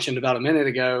 as you mentioned about a minute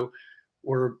ago,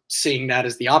 we're seeing that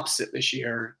as the opposite this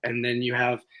year. And then you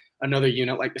have another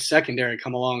unit like the secondary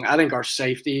come along. I think our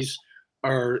safeties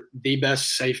are the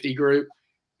best safety group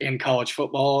in college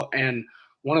football and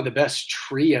one of the best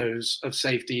trios of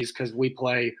safeties because we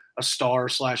play a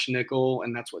star/nickel,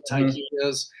 and that's what Tyke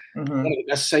is. Mm-hmm. One of the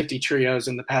best safety trios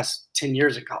in the past 10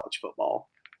 years in college football,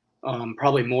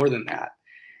 probably more than that.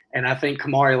 And I think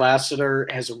Kamari Lassiter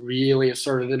has really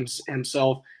asserted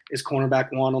himself as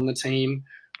cornerback one on the team.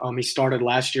 He started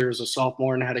last year as a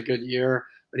sophomore and had a good year,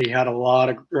 but he had a lot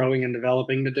of growing and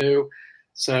developing to do.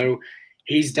 So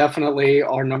he's definitely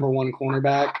our number one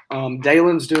cornerback.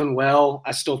 Dalen's doing well.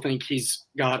 I still think he's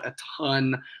got a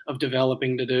ton of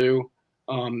developing to do.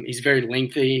 He's very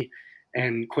lengthy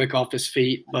and quick off his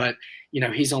feet, but,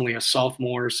 he's only a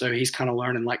sophomore, so he's kind of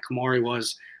learning like Kamari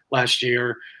was last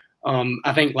year.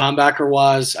 I think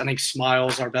linebacker-wise, I think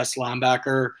Smiles our best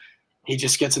linebacker. He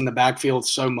just gets in the backfield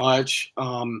so much,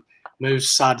 moves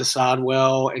side to side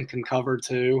well, and can cover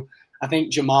too. I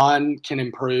think Jamon can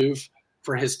improve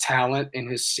for his talent and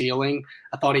his ceiling.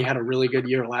 I thought he had a really good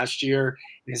year last year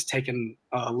and has taken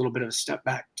a little bit of a step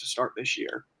back to start this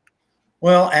year.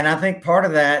 Well, and I think part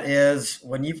of that is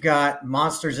when you've got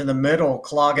monsters in the middle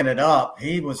clogging it up,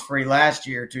 he was free last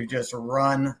year to just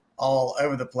run all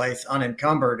over the place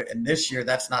unencumbered, and this year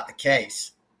that's not the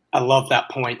case. I love that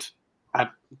point. I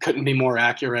couldn't be more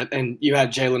accurate. And you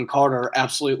had Jalen Carter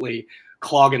absolutely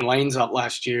clogging lanes up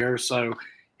last year, so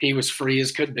he was free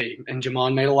as could be. And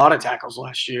Jamon made a lot of tackles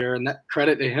last year, and that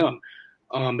credit to him.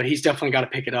 But he's definitely got to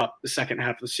pick it up the second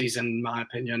half of the season, in my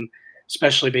opinion,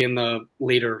 especially being the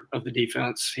leader of the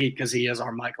defense because he is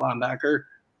our Mike linebacker.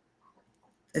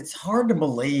 It's hard to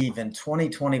believe in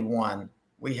 2021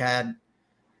 we had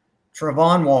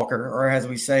Travon Walker, or as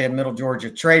we say in Middle Georgia,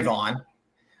 Trayvon.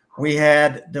 We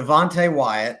had Devontae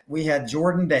Wyatt. We had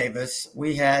Jordan Davis.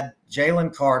 We had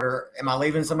Jalen Carter. Am I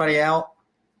leaving somebody out?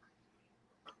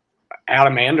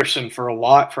 Adam Anderson for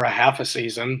a half a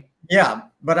season. Yeah,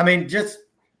 but I mean, just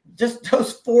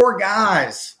those four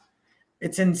guys.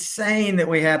 It's insane that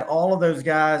we had all of those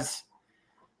guys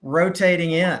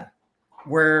rotating in.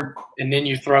 And then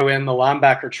you throw in the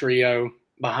linebacker trio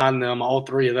behind them. All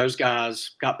three of those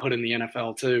guys got put in the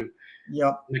NFL too.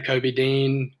 Yep. Nakobe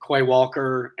Dean, Quay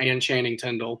Walker, and Channing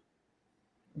Tindall.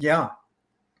 Yeah,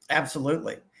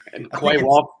 absolutely. And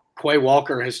Quay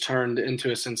Walker has turned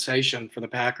into a sensation for the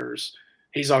Packers.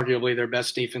 He's arguably their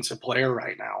best defensive player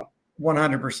right now.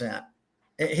 100%.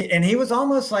 And he was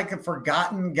almost like a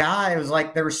forgotten guy. It was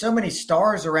like there were so many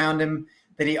stars around him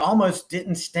that he almost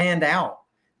didn't stand out,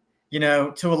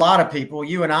 to a lot of people.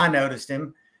 You and I noticed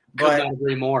him. Could not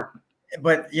agree more.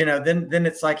 But, then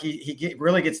it's like he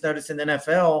really gets noticed in the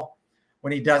NFL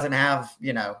when he doesn't have,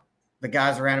 the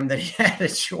guys around him that he had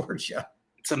at Georgia.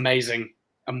 It's amazing.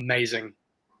 Amazing.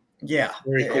 Yeah,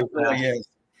 Very cool. It really is.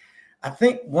 I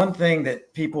think one thing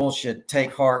that people should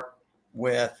take heart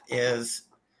with is,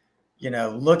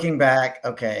 looking back,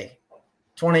 okay,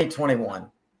 2021,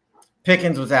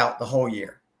 Pickens was out the whole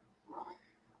year.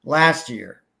 Last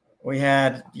year, we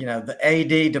had, the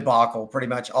AD debacle pretty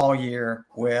much all year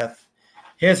with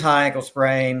his high ankle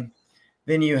sprain.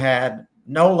 Then you had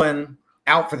Nolan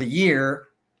out for the year,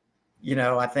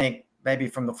 I think maybe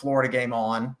from the Florida game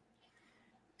on.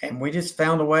 And we just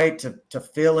found a way to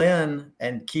fill in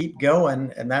and keep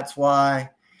going. And that's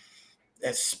why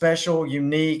a special,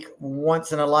 unique,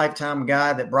 once-in-a-lifetime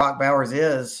guy that Brock Bowers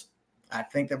is, I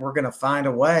think that we're going to find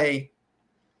a way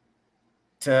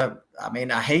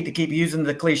I hate to keep using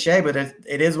the cliche, but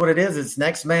it is what it is. It's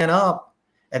next man up.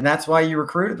 And that's why you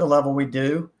recruit at the level we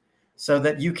do, so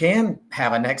that you can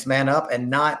have a next man up and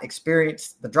not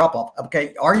experience the drop-off.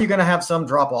 Okay, are you going to have some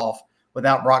drop-off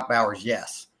without Brock Bowers?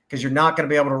 Yes, because you're not going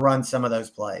to be able to run some of those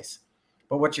plays.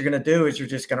 But what you're going to do is you're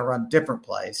just going to run different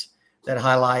plays that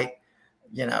highlight,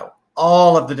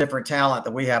 all of the different talent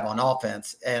that we have on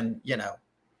offense. And,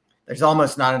 there's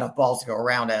almost not enough balls to go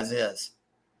around as is.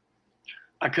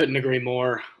 I couldn't agree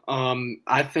more.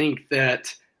 I think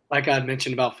that, like I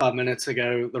mentioned about 5 minutes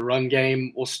ago, the run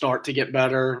game will start to get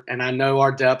better. And I know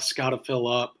our depth's got to fill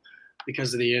up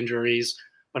because of the injuries.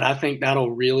 But I think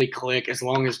that'll really click as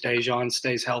long as Dejon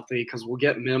stays healthy, because we'll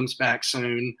get Mims back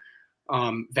soon.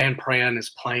 Van Pran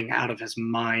is playing out of his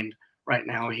mind right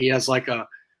now. He has like a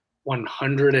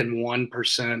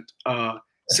 101%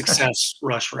 success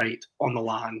rush rate on the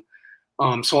line.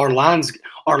 So our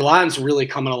line's really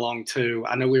coming along too.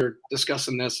 I know we were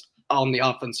discussing this on the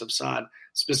offensive side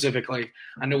specifically.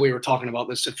 I know we were talking about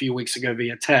this a few weeks ago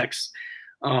via text.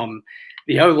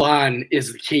 The O-line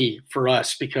is the key for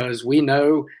us because we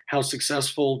know how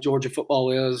successful Georgia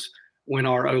football is when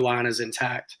our O-line is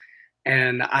intact.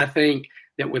 And I think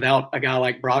that without a guy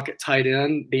like Brock at tight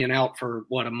end being out for,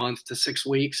 a month to 6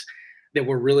 weeks, that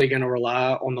we're really going to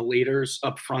rely on the leaders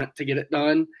up front to get it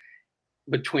done,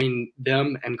 between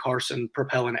them and Carson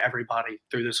propelling everybody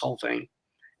through this whole thing.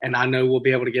 And I know we'll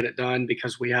be able to get it done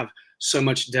because we have so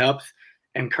much depth,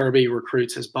 and Kirby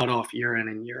recruits his butt off year in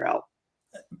and year out.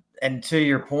 And to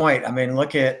your point, I mean,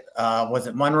 look at, was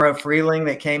it Monroe Freeling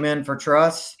that came in for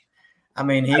Truss? I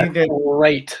mean, he did a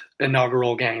great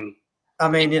inaugural game. I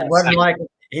mean, it wasn't like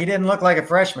he didn't look like a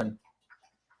freshman.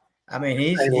 I mean,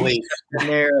 he's in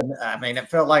there. And, I mean, it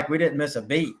felt like we didn't miss a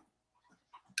beat.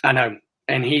 I know.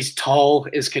 And he's tall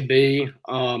as could be.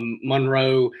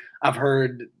 Monroe, I've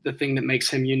heard the thing that makes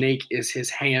him unique is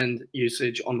his hand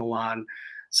usage on the line.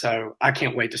 So I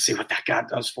can't wait to see what that guy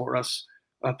does for us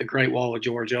at the Great Wall of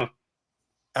Georgia.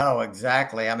 Oh,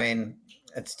 exactly. I mean,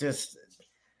 it's just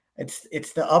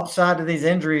it's the upside of these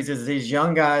injuries is these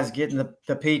young guys getting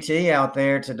the PT out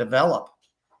there to develop.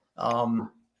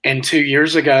 And 2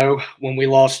 years ago, when we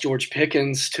lost George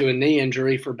Pickens to a knee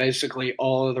injury for basically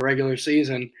all of the regular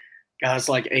season, guys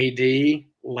like AD,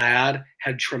 Ladd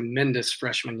had tremendous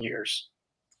freshman years.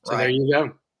 So There you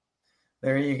go.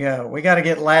 There you go. We got to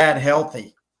get Ladd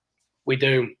healthy. We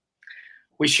do.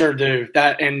 We sure do.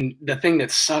 And the thing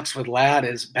that sucks with Ladd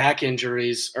is back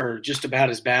injuries are just about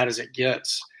as bad as it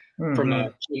gets from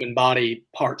a human body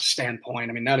parts standpoint.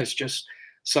 I mean, that is just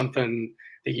something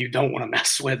that you don't want to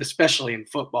mess with, especially in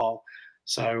football.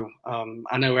 So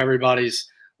I know everybody's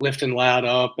lifting Ladd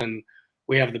up, and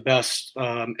we have the best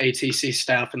ATC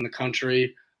staff in the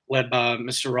country, led by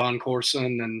Mr. Ron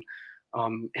Corson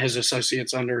and his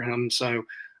associates under him. So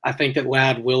I think that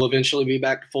Ladd will eventually be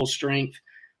back to full strength.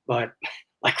 But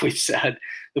like we've said,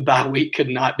 the bye week could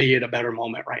not be at a better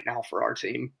moment right now for our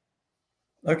team.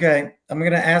 Okay, I'm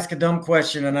going to ask a dumb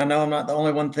question, and I know I'm not the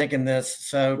only one thinking this.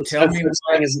 So tell me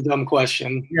what is a dumb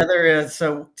question. Yeah, there is.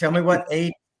 So tell me what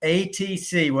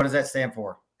ATC, what does that stand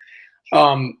for?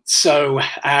 So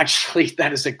actually,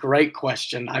 that is a great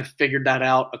question. I figured that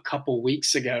out a couple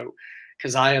weeks ago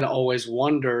because I had always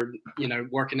wondered,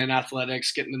 working in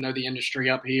athletics, getting to know the industry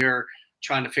up here,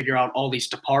 trying to figure out all these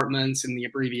departments and the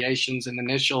abbreviations and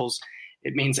initials.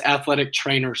 It means athletic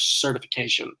trainer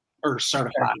certification or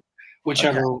certified,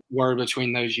 whichever word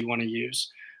between those you want to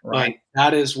use. Right. But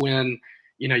that is when,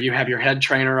 you have your head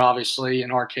trainer, obviously.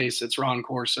 In our case, it's Ron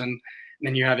Corson. And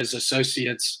then you have his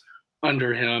associates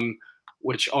under him,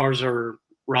 which ours are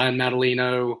Ryan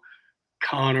Madalino,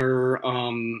 Connor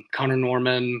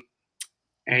Norman,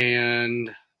 and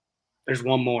there's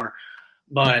one more.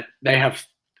 But they have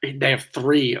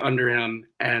 3 under him,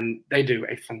 and they do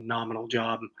a phenomenal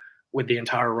job with the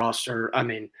entire roster. I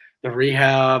mean, the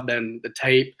rehab and the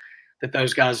tape that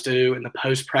those guys do and the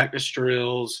post-practice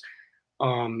drills,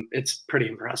 it's pretty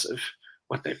impressive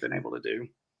what they've been able to do.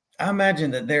 I imagine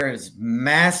that there is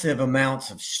massive amounts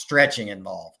of stretching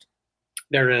involved.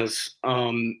 There is.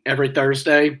 Every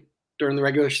Thursday during the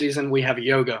regular season, we have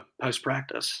yoga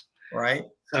post-practice. Right.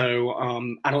 So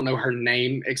I don't know her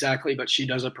name exactly, but she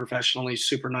does it professionally.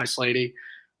 Super nice lady.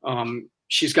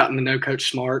 She's gotten to know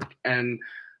Coach Smart and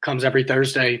comes every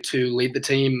Thursday to lead the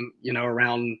team,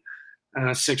 around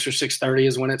 6 or 6:30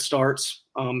 is when it starts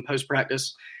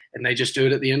post-practice. And they just do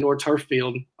it at the indoor turf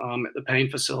field at the Payne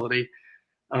facility.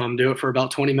 Do it for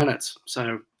about 20 minutes.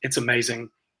 So it's amazing.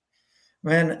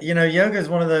 Man, yoga is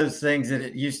one of those things that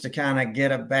it used to kind of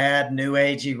get a bad new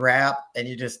agey rap, and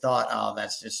you just thought, oh,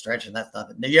 that's just stretching. That's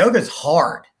nothing. Yoga's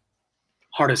hard.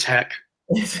 Hard as heck.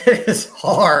 It is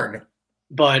hard.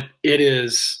 But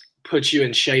it puts you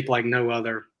in shape like no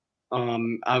other.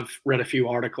 I've read a few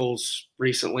articles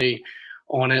recently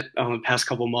on it the past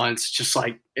couple months, just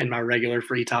like in my regular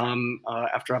free time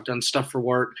after I've done stuff for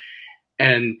work.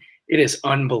 And it is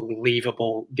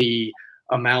unbelievable the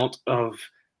amount of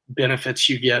benefits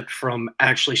you get from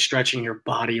actually stretching your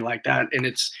body like that. And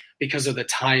it's because of the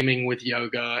timing with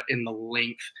yoga and the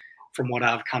length from what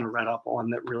I've kind of read up on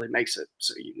that really makes it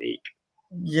so unique.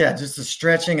 Yeah, just the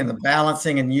stretching and the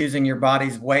balancing and using your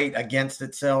body's weight against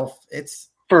itself. It's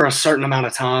for a certain amount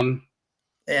of time.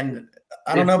 And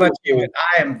I don't know about you, but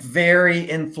I am very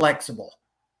inflexible.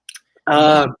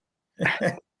 I'm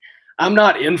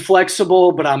not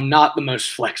inflexible, but I'm not the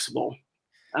most flexible.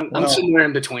 I'm somewhere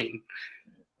in between.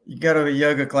 You go to a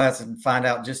yoga class and find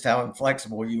out just how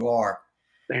inflexible you are.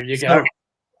 There you go.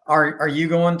 Are you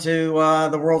going to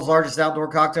the world's largest outdoor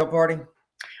cocktail party?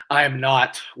 I am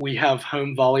not. We have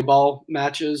home volleyball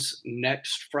matches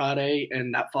next Friday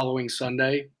and that following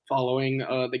Sunday, following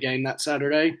the game that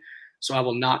Saturday. So I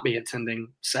will not be attending,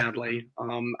 sadly.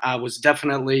 It was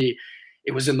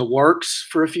in the works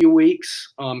for a few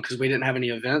weeks because we didn't have any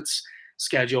events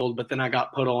scheduled, but then I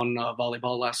got put on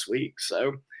volleyball last week.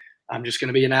 So I'm just going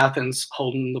to be in Athens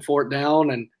holding the fort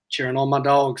down and cheering on my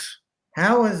dogs.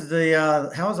 How is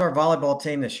our volleyball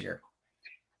team this year?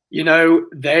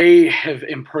 They have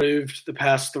improved the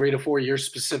past 3 to 4 years,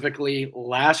 specifically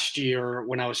last year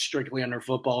when I was strictly under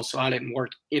football. So I didn't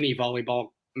work any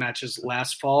volleyball matches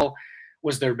last fall,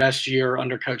 was their best year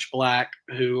under Coach Black,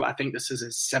 who I think this is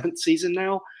his 7th season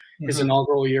now. Mm-hmm. His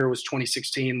inaugural year was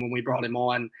 2016 when we brought him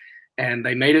on, and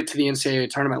they made it to the NCAA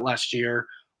tournament last year,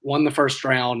 won the first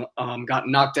round, got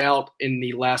knocked out in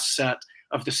the last set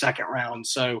of the second round.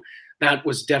 So that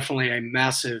was definitely a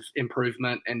massive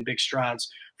improvement and big strides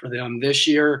for them. This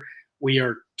year, we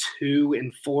are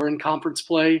 2-4 in conference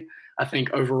play. I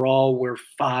think overall we're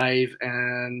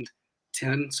 5-10,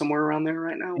 somewhere around there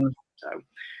right now. Mm-hmm. So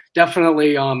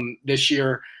definitely this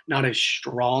year not as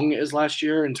strong as last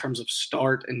year in terms of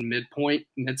start and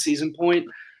mid-season point,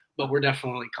 but we're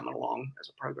definitely coming along as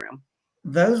a program.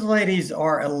 Those ladies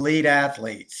are elite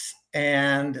athletes,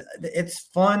 and it's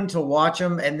fun to watch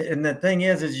them. And the thing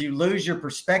is you lose your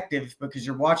perspective because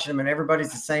you're watching them and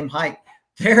everybody's the same height.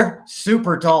 They're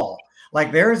super tall.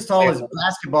 Like they're as tall as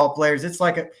basketball players. It's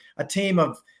like a team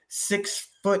of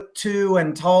 6'2"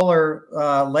 and taller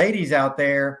ladies out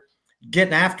there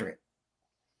getting after it.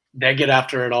 They get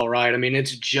after it all right. I mean,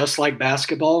 it's just like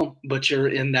basketball, but you're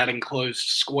in that enclosed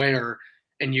square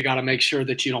and you got to make sure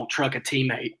that you don't truck a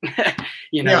teammate.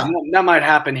 That might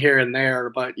happen here and there,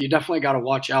 but you definitely got to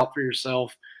watch out for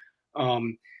yourself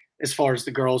as far as the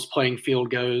girls playing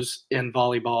field goes in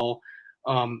volleyball.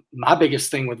 My biggest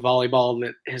thing with volleyball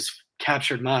that has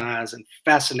captured my eyes and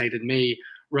fascinated me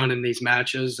running these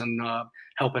matches and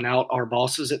helping out our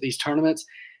bosses at these tournaments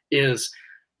is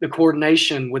the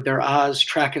coordination with their eyes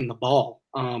tracking the ball.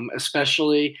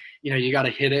 Especially, you got to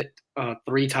hit it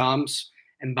 3 times.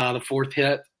 And by the 4th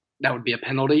hit, that would be a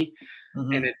penalty,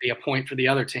 and it'd be a point for the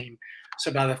other team.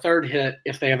 So by the 3rd hit,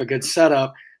 if they have a good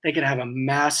setup, they could have a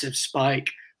massive spike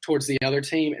towards the other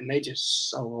team, and they just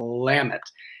slam it.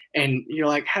 And you're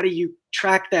like, how do you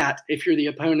track that if you're the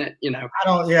opponent?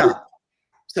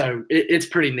 So it's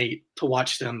pretty neat to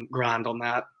watch them grind on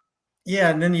that. Yeah,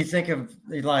 and then you think of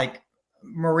like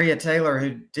Maria Taylor,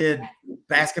 who did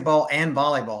basketball and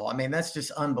volleyball. I mean, that's just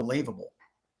unbelievable.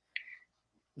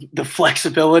 The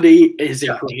flexibility is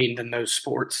ingrained in those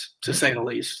sports, to say the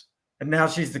least. And now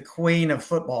she's the queen of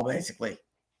football, basically.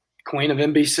 Queen of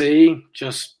NBC,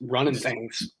 just running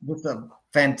things. Just a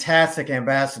fantastic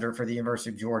ambassador for the University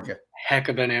of Georgia. Heck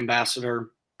of an ambassador.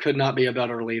 Could not be a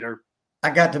better leader.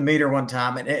 I got to meet her one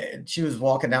time, and she was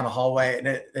walking down the hallway, and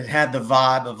it had the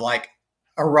vibe of like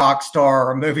a rock star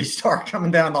or a movie star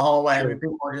coming down the hallway. Sure. I mean,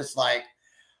 people were just like,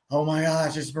 oh my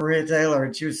gosh, it's Maria Taylor.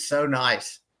 And she was so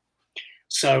nice.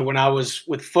 So when I was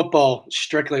with football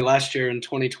strictly last year in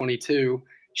 2022,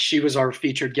 she was our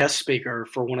featured guest speaker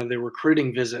for one of the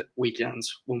recruiting visit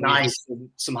weekends when we had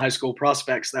some high school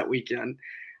prospects that weekend.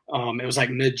 It was like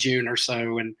mid-June or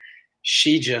so. And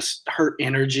her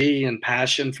energy and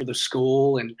passion for the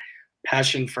school and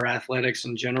passion for athletics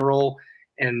in general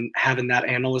and having that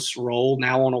analyst role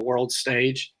now on a world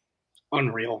stage,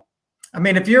 unreal. I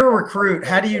mean, if you're a recruit,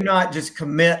 how do you not just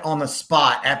commit on the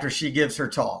spot after she gives her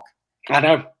talk? I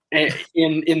know.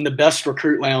 In the best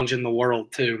recruit lounge in the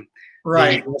world, too.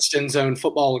 Right. The West End Zone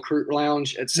Football Recruit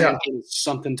Lounge at Sanford is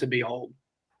something to behold.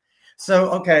 So,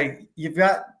 okay, you've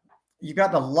got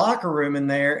the locker room in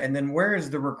there, and then where is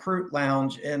the recruit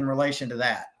lounge in relation to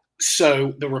that?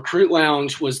 So the recruit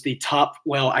lounge was the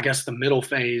the middle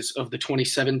phase of the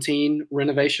 2017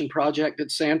 renovation project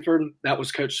at Sanford. That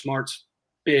was Coach Smart's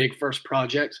big first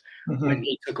project when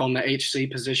he took on the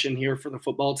HC position here for the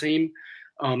football team.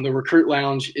 The recruit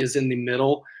lounge is in the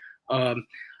middle.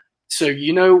 So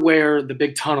you know where the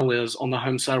big tunnel is on the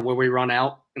home side where we run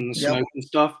out and the smoke and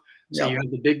stuff? So you have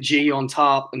the big G on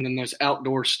top and then those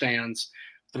outdoor stands.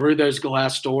 Through those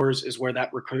glass doors is where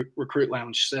that recruit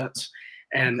lounge sits.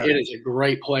 And it is a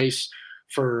great place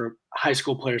for high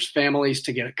school players' families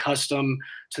to get accustomed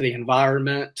to the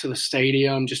environment, to the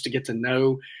stadium, just to get to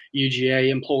know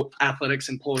UGA athletics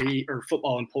employee or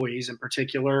football employees in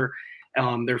particular.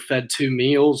 They're fed 2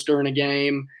 meals during a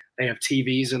game. They have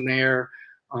TVs in there.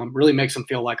 Really makes them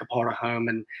feel like a part of home.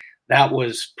 And that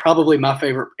was probably my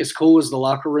favorite. As cool as the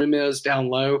locker room is down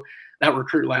low, that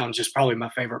recruit lounge is probably my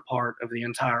favorite part of the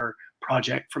entire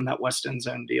project from that West End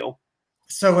Zone deal.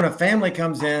 So when a family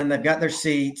comes in, they've got their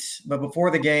seats, but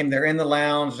before the game, they're in the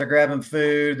lounge, they're grabbing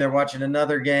food, they're watching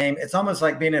another game. It's almost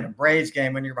like being at a Braves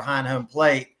game when you're behind home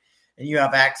plate and you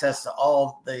have access to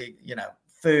all the,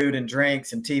 food and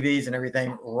drinks and TVs and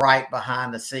everything right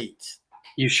behind the seats.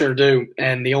 You sure do.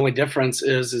 And the only difference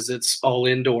is it's all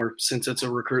indoor since it's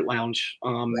a recruit lounge,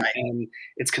 Right. and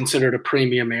it's considered a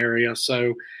premium area.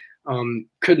 So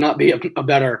could not be a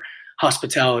better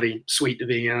hospitality suite to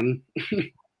be in.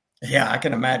 Yeah, I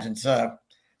can imagine so.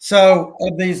 So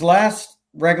of these last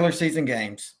regular season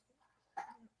games,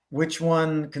 which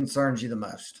one concerns you the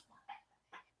most?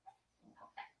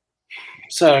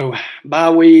 So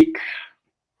bye week,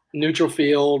 neutral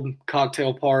field,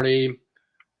 cocktail party,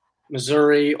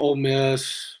 Missouri, Ole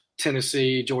Miss,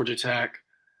 Tennessee, Georgia Tech.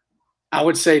 I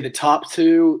would say the top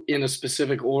two in a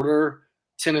specific order.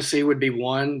 Tennessee would be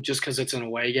one just because it's an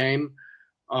away game.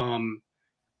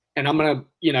 And I'm going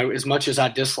to, as much as I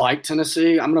dislike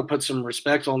Tennessee, I'm going to put some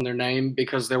respect on their name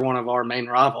because they're one of our main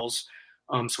rivals.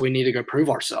 So we need to go prove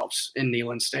ourselves in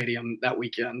Neyland Stadium that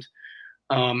weekend.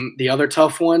 The other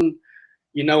tough one,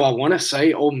 I want to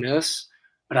say Ole Miss,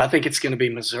 but I think it's going to be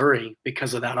Missouri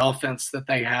because of that offense that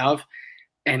they have.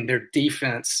 And their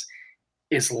defense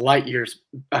is light years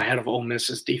ahead of Ole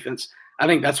Miss's defense. I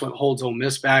think that's what holds Ole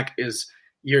Miss back is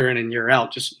year in and year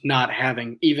out, just not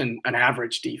having even an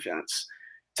average defense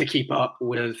to keep up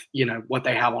with, what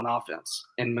they have on offense.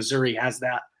 And Missouri has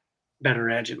that better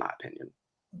edge, in my opinion.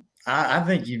 I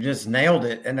think you just nailed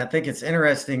it. And I think it's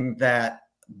interesting that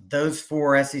those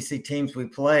four SEC teams we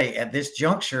play at this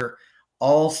juncture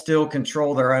all still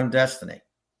control their own destiny.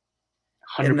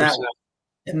 100%.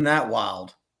 Isn't that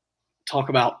wild? Talk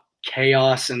about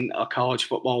chaos in a college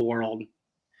football world.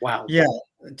 Wow. Yeah,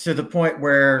 to the point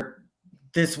where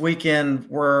this weekend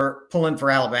we're pulling for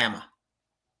Alabama.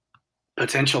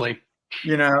 Potentially.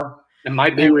 It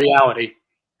might be reality.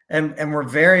 And we're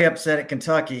very upset at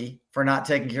Kentucky for not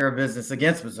taking care of business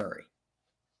against Missouri.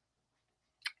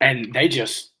 And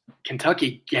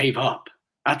Kentucky gave up.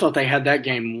 I thought they had that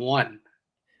game won.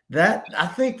 I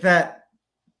think that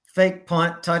fake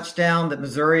punt touchdown that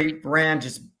Missouri ran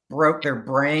just broke their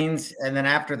brains. And then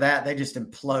after that, they just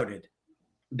imploded.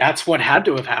 That's what had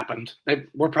to have happened. They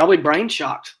were probably brain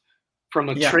shocked from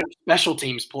a trick special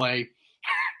teams play.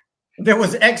 That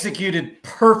was executed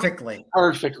perfectly.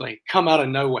 Perfectly. Come out of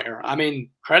nowhere. I mean,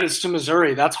 credits to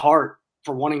Missouri. That's hard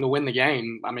for wanting to win the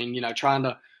game. I mean, trying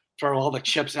to throw all the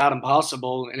chips out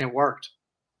impossible, and it worked.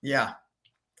 Yeah.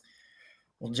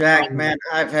 Well, Jack, man,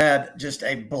 I've had just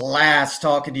a blast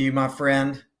talking to you, my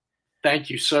friend. Thank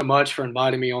you so much for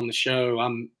inviting me on the show.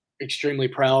 I'm extremely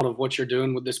proud of what you're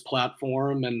doing with this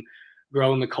platform and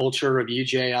growing the culture of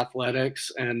UGA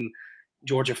athletics and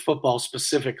Georgia football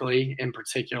specifically in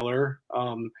particular.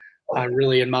 I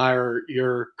really admire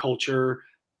your culture,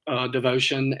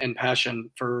 devotion, and passion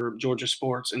for Georgia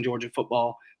sports and Georgia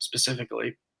football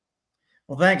specifically.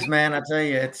 Well, thanks, man. I tell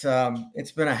you,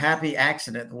 it's been a happy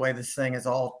accident the way this thing has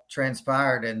all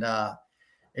transpired, and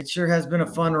it sure has been a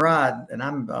fun ride. And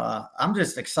I'm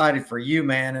just excited for you,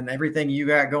 man, and everything you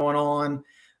got going on,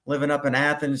 living up in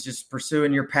Athens, just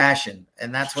pursuing your passion,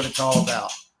 and that's what it's all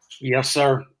about. Yes,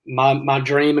 sir. My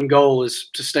dream and goal is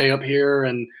to stay up here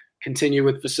and continue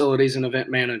with facilities and event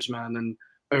management and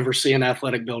oversee an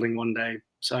athletic building one day.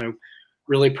 So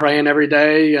really praying every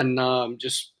day and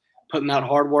just putting that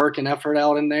hard work and effort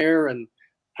out in there, and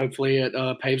hopefully it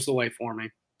paves the way for me.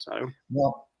 So,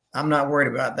 well, I'm not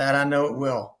worried about that. I know it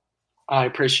will. I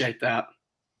appreciate that.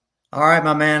 All right,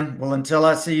 my man. Well, until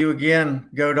I see you again,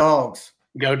 go Dogs.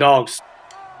 Go Dogs.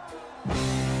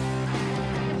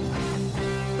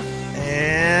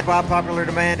 And by popular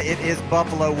demand, it is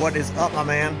Buffalo. What is up, my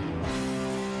man?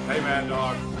 Hey, Mad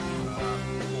Dawg.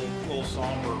 Little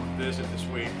somber visit this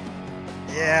week.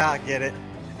 Yeah, I get it.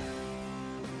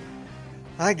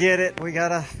 We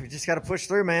just gotta push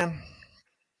through, man.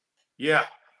 Yeah,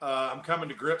 I'm coming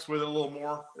to grips with it a little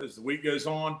more as the week goes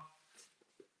on.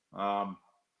 A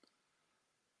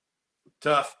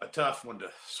tough one to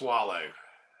swallow.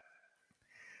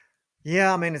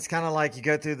 Yeah, I mean, it's kind of like you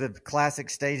go through the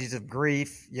classic stages of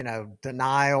grief,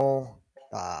 denial,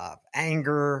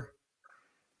 anger,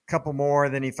 a couple more,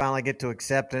 then you finally get to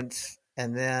acceptance.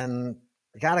 And then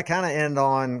you got to kind of end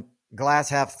on glass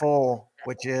half full,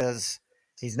 which is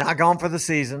he's not gone for the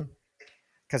season.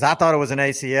 Because I thought it was an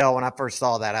ACL when I first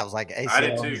saw that. I was like, ACL, I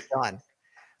did too. He's done.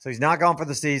 So he's not gone for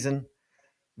the season.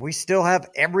 We still have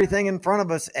everything in front of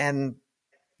us. And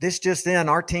this just in,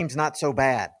 our team's not so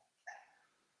bad.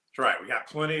 That's right. We got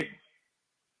plenty of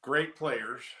great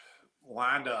players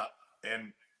lined up.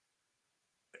 And,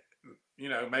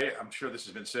 I'm sure this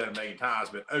has been said a million times,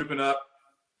 but open up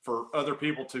for other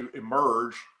people to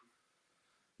emerge,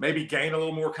 maybe gain a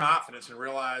little more confidence and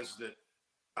realize that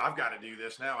I've got to do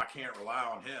this now. I can't rely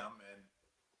on him. And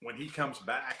when he comes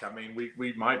back, I mean,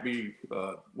 we might be,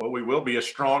 we will be a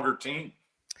stronger team.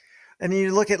 And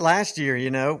you look at last year,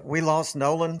 we lost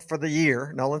Nolan for the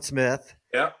year, Nolan Smith.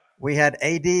 Yep. We had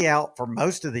AD out for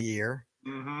most of the year.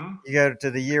 Mm-hmm. You go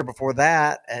to the year before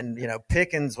that, and,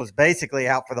 Pickens was basically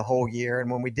out for the whole year.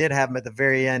 And when we did have him at the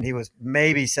very end, he was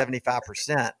maybe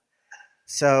 75%.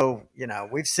 So,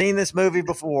 we've seen this movie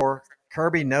before.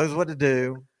 Kirby knows what to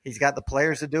do. He's got the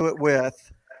players to do it with.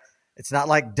 It's not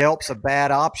like Delp's a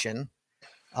bad option.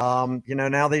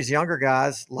 Now these younger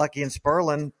guys, Lucky and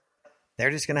Sperlin, they're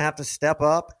just going to have to step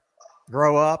up,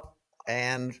 grow up,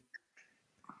 and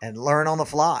learn on the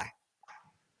fly.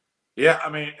 Yeah, I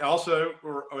mean, also,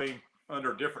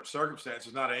 under different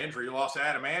circumstances, not an injury, you lost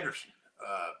Adam Anderson.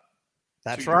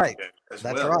 That's right. That's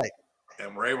well. Right.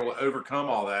 And we're able to overcome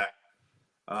all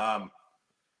that.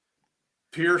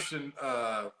 Peterson,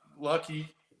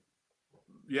 Lucky,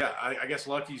 yeah, I guess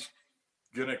Lucky's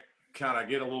going to kind of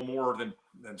get a little more than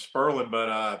Sperlin, but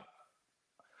I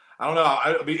don't know.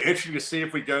 It'll be interesting to see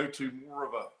if we go to more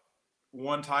of a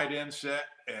one tight end set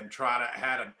and try to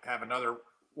have another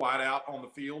wide out on the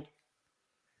field,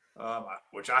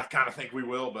 which I kind of think we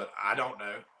will, but I don't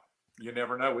know. You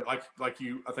never know. I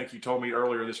think you told me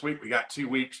earlier this week, we got 2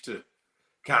 weeks to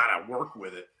kind of work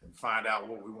with it and find out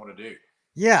what we want to do.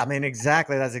 Yeah, I mean,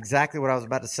 exactly. That's exactly what I was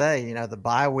about to say. The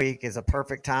bye week is a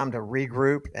perfect time to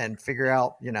regroup and figure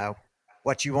out,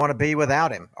 what you want to be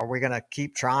without him. Are we going to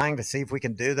keep trying to see if we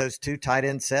can do those 2 tight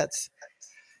end sets?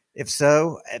 If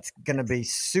so, it's going to be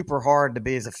super hard to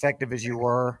be as effective as you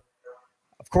were.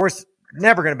 Of course,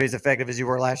 never going to be as effective as you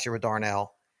were last year with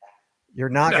Darnell. You're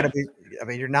not going to be. I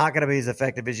mean, you're not going to be as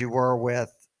effective as you were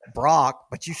with Brock,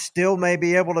 but you still may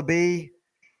be able to be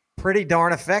pretty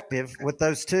darn effective with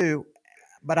those 2.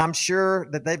 But I'm sure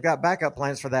that they've got backup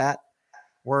plans for that,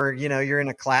 where you're in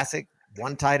a classic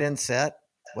one tight end set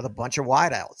with a bunch of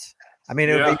wideouts. I mean,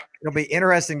 it'll be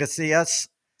interesting to see us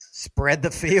spread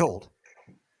the field.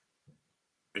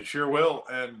 It sure will,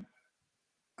 and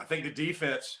I think the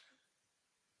defense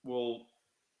will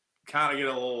kind of get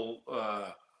a little.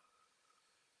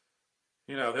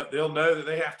 They'll know that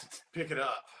they have to pick it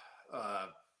up.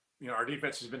 Our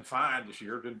defense has been fine this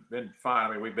year. Been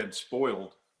fine. I mean, we've been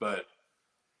spoiled, but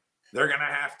they're going to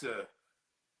have to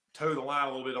toe the line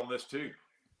a little bit on this too.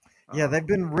 Yeah, they've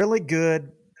been really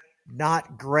good,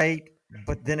 not great,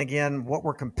 but then again, what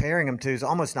we're comparing them to is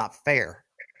almost not fair.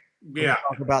 Yeah.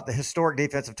 Talk about the historic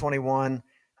defense of 21,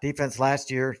 defense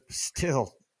last year,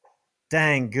 still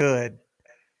dang good.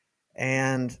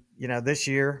 And, this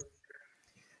year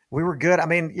we were good. I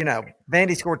mean,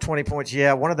 Vandy scored 20 points.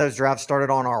 Yeah, one of those drives started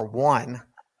on our 1.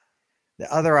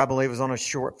 The other, I believe, was on a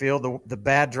short field. The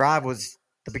bad drive was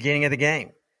the beginning of the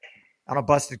game on a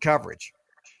busted coverage.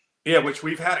 Yeah, which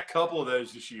we've had a couple of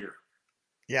those this year.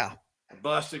 Yeah.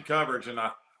 Busted coverage, and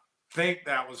I think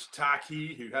that was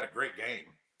Taki, who had a great game.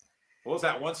 What was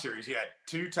that one series? He had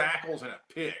 2 tackles and a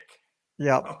pick.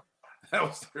 Yep. That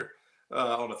was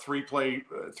on a 3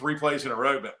 plays in a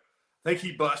row, but I think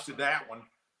he busted that one.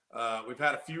 We've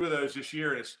had a few of those this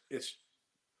year, and it's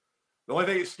the only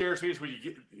thing that scares me is when you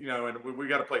get, and we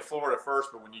got to play Florida first,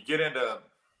 but when you get into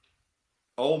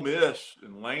Ole Miss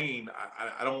and Lane,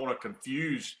 I don't want to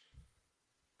confuse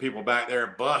people back there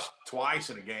and bust twice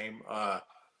in a game. I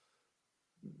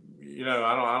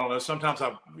don't know. Sometimes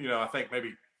I think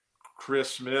maybe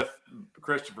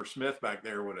Christopher Smith back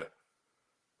there would have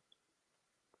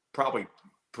probably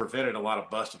prevented a lot of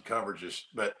busted coverages.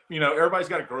 But everybody's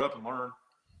got to grow up and learn.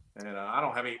 And I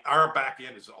don't have any. Our back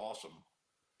end is awesome.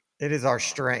 It is our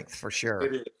strength for sure.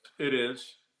 It is. It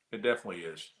is. It definitely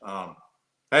is.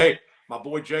 Hey, my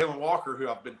boy Jalen Walker, who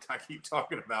I keep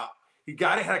talking about, he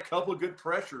had a couple of good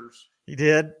pressures. He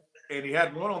did, and he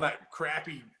had one on that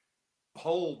crappy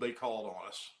hold they called on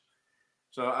us.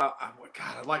 So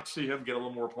I'd like to see him get a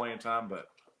little more playing time. But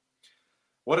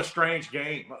what a strange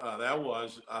game that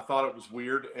was. I thought it was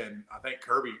weird, and I think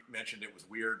Kirby mentioned it was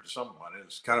weird to someone. It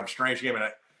was kind of a strange game,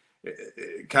 and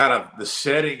it kind of the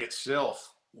setting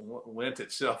itself lent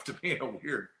itself to being a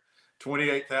weird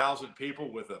 28,000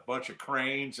 people with a bunch of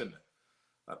cranes and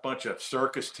a bunch of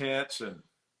circus tents and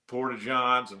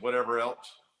porta-johns and whatever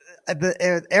else.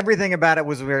 Everything about it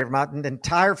was weird. My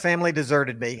entire family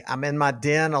deserted me. I'm in my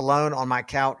den alone on my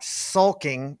couch,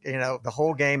 sulking, the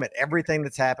whole game at everything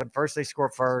that's happened. First, they score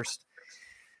first.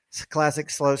 It's a classic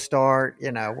slow start.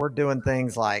 We're doing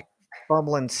things like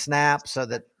fumbling snaps so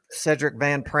that Cedric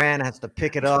Van Pran has to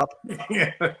pick it up.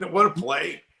 Yeah, what a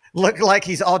play. Looked like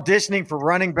he's auditioning for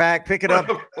running back, pick it up,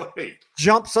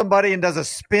 jump somebody and does a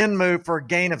spin move for a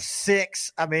gain of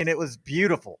 6. I mean, it was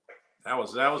beautiful. That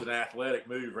was an athletic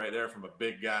move right there from a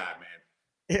big guy, man.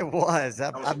 It was.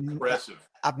 That was impressive.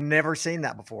 I've never seen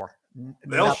that before.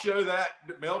 They'll show that.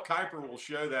 Mel Kiper will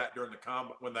show that during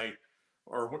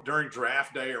or during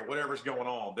draft day or whatever's going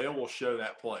on. They will show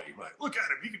that play. Like, look at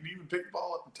him. He can even pick the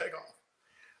ball up and take off.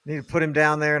 Need to put him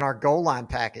down there in our goal line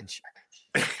package.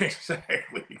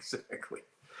 Exactly.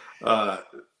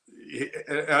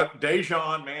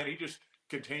 Dejon, man, he just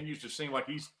continues to seem like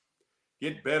he's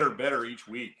getting better each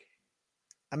week.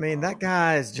 I mean, that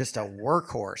guy is just a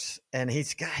workhorse, and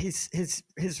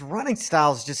his running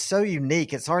style is just so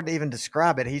unique. It's hard to even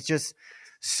describe it. He's just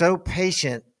so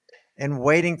patient and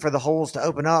waiting for the holes to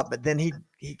open up, but then he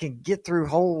can get through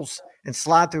holes and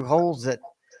slide through holes that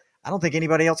I don't think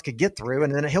anybody else could get through,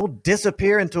 and then he'll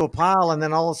disappear into a pile and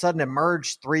then all of a sudden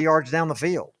emerge 3 yards down the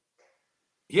field.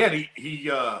 Yeah, he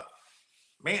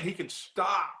can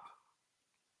stop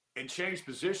and change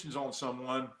positions on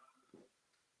someone.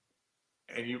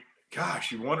 And you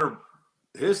wonder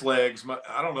his legs.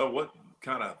 I don't know what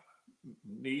kind of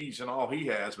knees and all he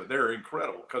has, but they're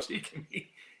incredible because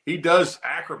he does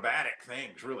acrobatic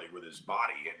things really with his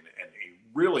body, and he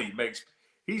really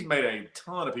he's made a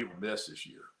ton of people miss this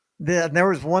year. There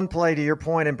was one play, to your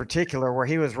point in particular, where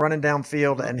he was running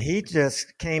downfield and he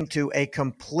just came to a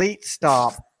complete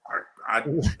stop.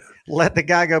 Let the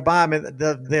guy go by him.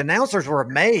 The announcers were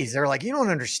amazed. They're like, "You don't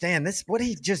understand this. What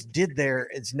he just did there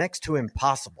is next to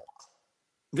impossible."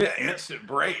 Yeah, instant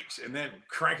brakes and then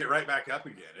crank it right back up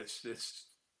again. It's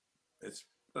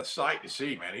a sight to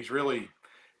see, man. He's really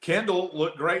Kendall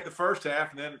looked great the first half,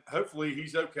 and then hopefully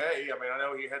he's okay. I mean, I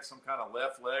know he had some kind of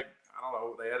left leg. I don't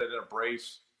know. They had it in a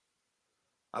brace.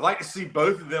 I'd like to see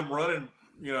both of them running,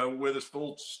 with his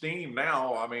full steam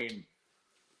now. I mean,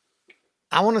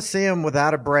 I want to see him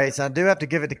without a brace. I do have to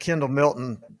give it to Kendall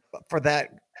Milton for that,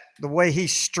 the way he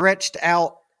stretched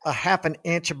out a half an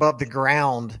inch above the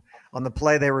ground on the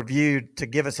play they reviewed to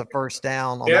give us a first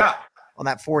down on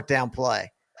that fourth down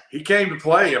play. He came to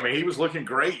play. I mean, he was looking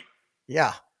great.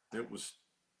 Yeah. It was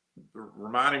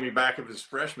reminding me back of his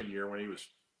freshman year when he was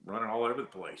running all over the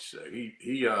place. So he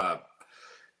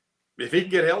if he can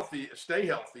get healthy, stay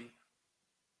healthy.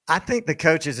 I think the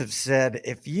coaches have said,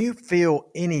 if you feel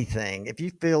anything, if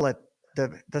you feel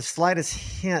the slightest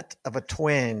hint of a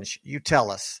twinge, you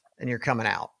tell us and you're coming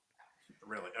out.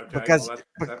 Really? Okay.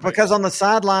 Because on the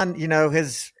sideline,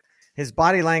 his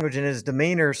body language and his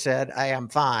demeanor said, "Hey, I'm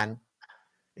fine."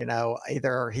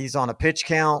 Either he's on a pitch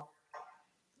count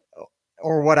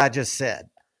or what I just said.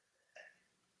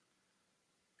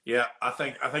 Yeah, I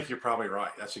think you're probably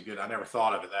right. I never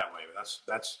thought of it that way, but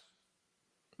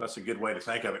that's a good way to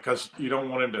think of it, because you don't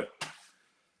want him to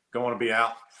be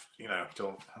out,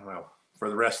 till for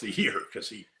the rest of the year, because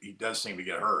he does seem to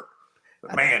get hurt.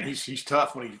 But man, he's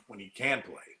tough when he can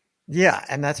play. Yeah,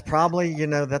 and that's probably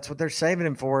that's what they're saving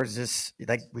him for, is just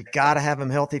like, we got to have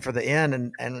him healthy for the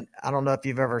end. And I don't know if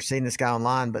you've ever seen this guy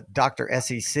online, but Dr.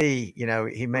 SEC, he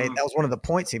made that was one of the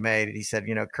points he made. He said,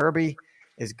 Kirby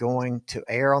is going to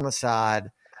err on the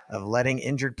side of letting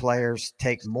injured players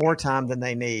take more time than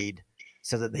they need,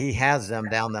 so that he has them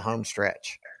down the home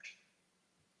stretch.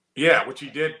 Yeah, which he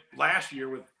did last year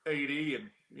with AD, and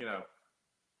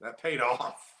that paid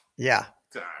off. Yeah,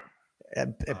 time.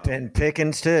 And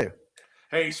Pickens too.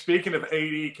 Hey, speaking of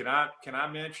AD, can I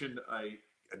mention a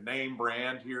name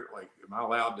brand here? Like, am I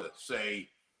allowed to say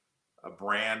a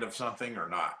brand of something or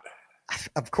not?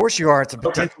 Of course you are. It's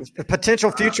a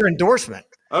potential future endorsement.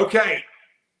 Okay.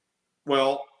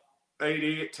 Well, AD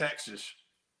at Texas.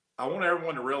 I want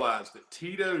everyone to realize that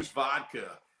Tito's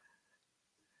Vodka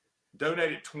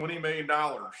donated $20 million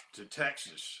to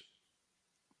Texas,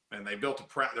 and they're going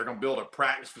to build a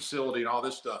practice facility and all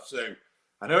this stuff. So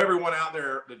I know everyone out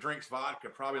there that drinks vodka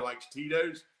probably likes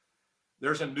Tito's.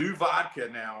 There's a new vodka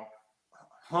now,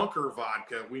 Hunker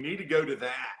Vodka. We need to go to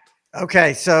that.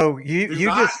 Okay, so you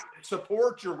just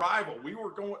support your rival.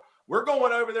 We're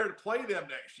going over there to play them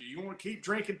next year. You want to keep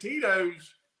drinking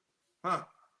Tito's, huh?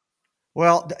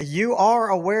 Well, you are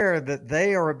aware that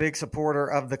they are a big supporter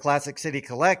of the Classic City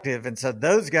Collective, and so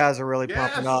those guys are really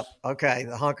pumping up. Okay,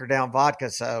 the Hunker Down Vodka.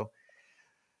 So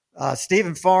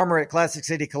Stephen Farmer at Classic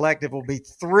City Collective will be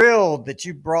thrilled that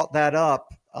you brought that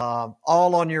up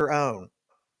all on your own.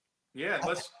 Yeah,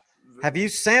 have you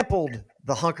sampled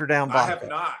the Hunker Down Vodka? I have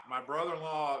not. My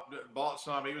brother-in-law bought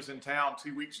some. He was in town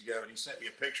 2 weeks ago, and he sent me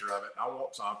a picture of it. I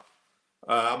want some.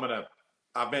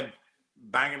 I've been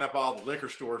banging up all the liquor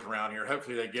stores around here.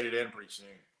 Hopefully they get it in pretty soon.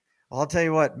 Well, I'll tell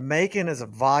you what, Macon is a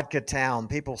vodka town.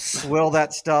 People swill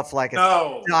that stuff like it's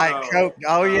No, Diet no, Coke.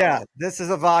 Oh, no. yeah, this is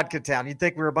a vodka town. You'd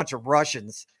think we were a bunch of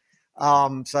Russians.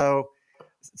 So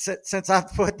since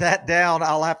I've put that down,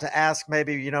 I'll have to ask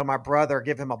maybe, my brother,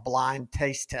 give him a blind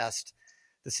taste test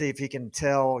to see if he can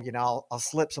tell, I'll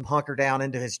slip some Hunker Down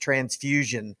into his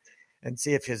transfusion and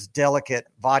see if his delicate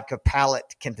vodka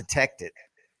palate can detect it.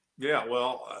 Yeah,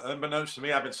 well, unbeknownst to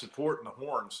me, I've been supporting the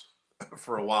Horns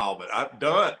for a while, but I'm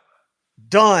done.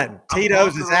 Done.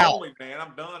 Tito's is out. Only, man.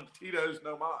 I'm done. Tito's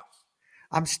no mas.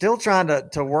 I'm still trying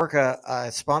to work a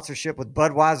sponsorship with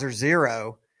Budweiser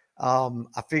Zero.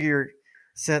 I figured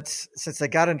since they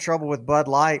got in trouble with Bud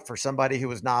Light for somebody who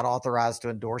was not authorized to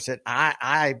endorse it,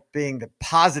 I being the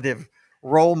positive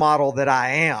role model that I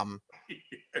am,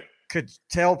 could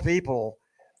tell people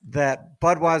that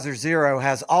Budweiser Zero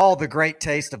has all the great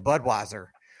taste of Budweiser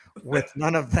with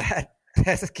none of that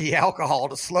pesky alcohol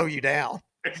to slow you down.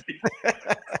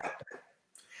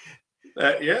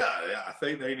 Yeah, I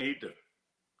think they need to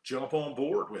jump on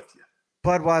board with you.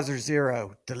 Budweiser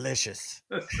Zero, delicious.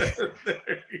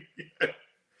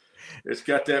 It's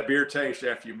got that beer taste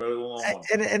after you mow the lawn.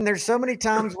 And there's so many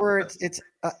times where it's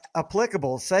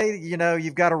applicable. Say,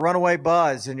 you've got a runaway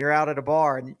buzz and you're out at a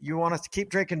bar and you want us to keep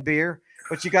drinking beer,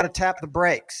 but you got to tap the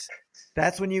brakes.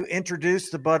 That's when you introduce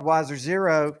the Budweiser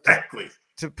Zero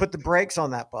to put the brakes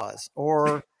on that buzz.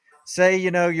 Or say,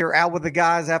 you're out with the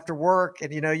guys after work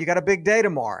and, you got a big day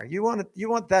tomorrow. You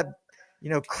want that,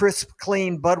 crisp,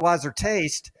 clean Budweiser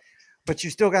taste, but you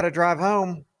still got to drive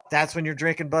home. That's when you're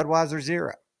drinking Budweiser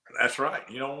Zero. That's right.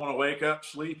 You don't want to wake up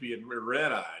sleepy and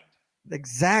red-eyed.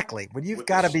 Exactly. When you've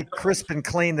got to be crisp and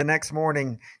clean the next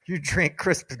morning, you drink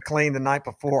crisp and clean the night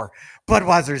before.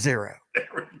 Budweiser Zero.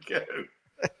 There we go.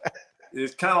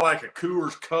 It's kind of like a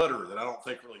Coors Cutter that I don't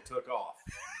think really took off.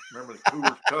 Remember the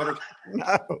Coors Cutter?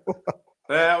 No.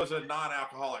 That was a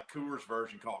non-alcoholic Coors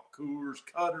version called Coors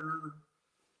Cutter.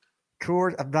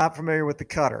 Coors, I'm not familiar with the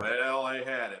Cutter. Well, they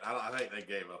had it. I think they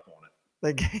gave up on it.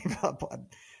 They gave up on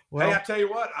it. Well, hey, I tell you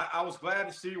what, I was glad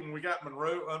to see when we got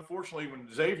Monroe. Unfortunately,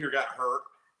 when Xavier got hurt,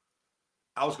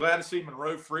 I was glad to see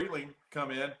Monroe Freeling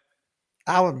come in.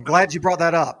 I'm glad you brought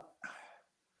that up.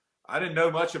 I didn't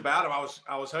know much about him.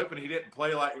 I was hoping he didn't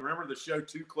play like, remember the show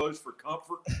Too Close for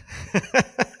Comfort?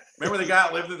 Remember the guy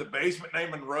that lived in the basement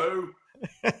named Monroe?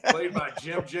 Played by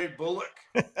Jim J. Bullock.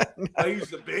 No. He was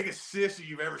the biggest sissy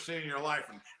you've ever seen in your life.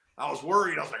 And I was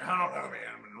worried. I was like, I don't know,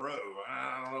 man, Monroe.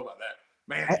 I don't know about that.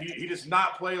 Man, he does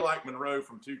not play like Monroe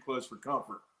from Too Close for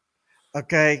Comfort.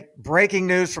 Okay, breaking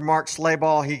news from Mark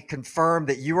Schlabach. He confirmed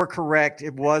that you were correct.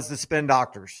 It was the Spin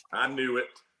Doctors. I knew it.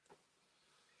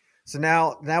 So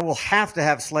now we'll have to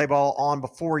have Schlabach on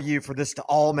before you for this to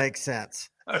all make sense.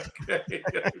 Okay.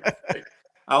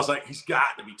 I was like, he's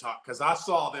got to be talking, because I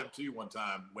saw them too one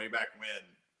time way back when.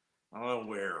 I don't know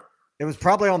where. It was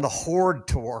probably on the Horde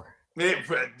tour.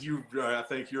 I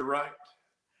think you're right.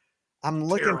 I'm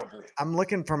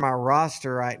looking for my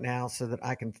roster right now so that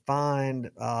I can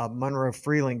find Monroe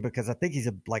Freeling, because I think he's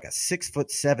like a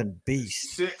 6'7"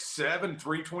 beast. 6'7",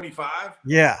 325.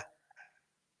 Yeah,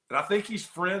 and I think he's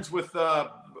friends with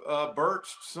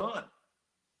Bert's son.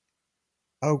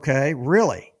 Okay,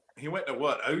 really? He went to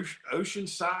what,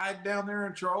 Oceanside down there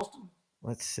in Charleston?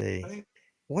 Let's see.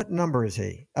 What number is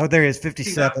he? Oh, there he is,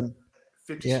 57.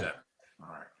 57. Yeah. All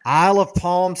right. Isle of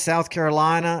Palm, South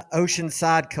Carolina,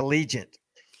 Oceanside Collegiate.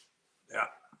 Yeah.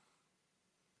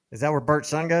 Is that where Bert's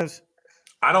son goes?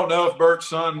 I don't know if Bert's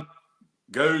son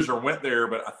goes or went there,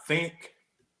 but I think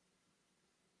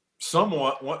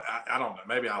someone, I don't know,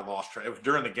 maybe I lost track. It was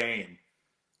during the game,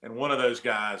 and one of those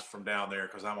guys from down there,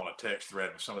 because I'm on a text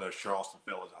thread with some of those Charleston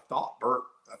fellas, I thought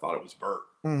it was Bert.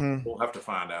 Mm-hmm. We'll have to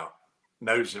find out.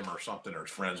 Knows him or something, or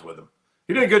is friends with him.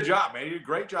 He did a good job, man. He did a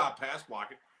great job pass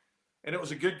blocking. And it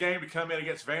was a good game to come in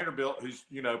against Vanderbilt, who's,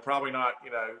 probably not,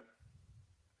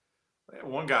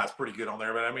 one guy's pretty good on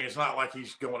there, but I mean, it's not like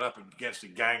he's going up against a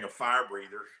gang of fire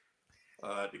breathers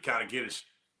to kind of get his,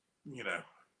 get a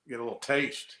little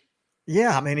taste.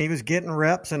 Yeah, I mean, he was getting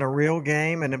reps in a real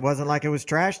game, and it wasn't like it was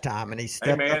trash time, and he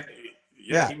stepped up.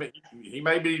 Yeah. He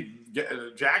may be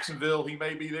Jacksonville. He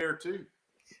may be there too.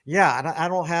 Yeah, I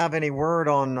don't have any word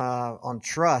on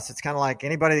Truss. It's kind of like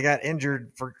anybody that got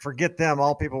injured, forget them.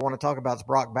 All people want to talk about is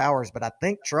Brock Bowers, but I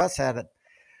think Truss had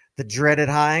the dreaded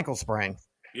high ankle sprain.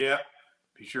 Yeah,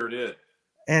 he sure did.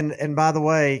 And by the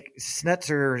way,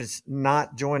 Snetzer is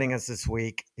not joining us this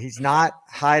week. He's not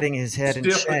hiding his head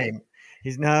in shame.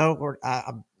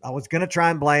 I was going to try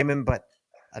and blame him, but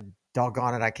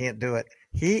doggone it, I can't do it.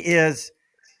 He is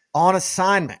on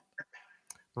assignment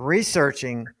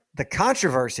researching the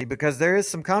controversy, because there is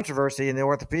some controversy in the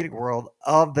orthopedic world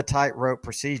of the tightrope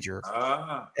procedure,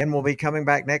 and we'll be coming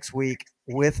back next week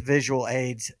with visual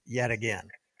aids yet again.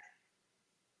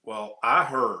 Well, I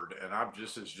heard, and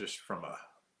this is just from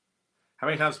how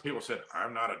many times people said,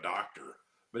 I'm not a doctor.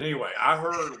 But anyway, I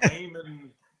heard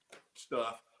layman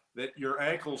stuff that your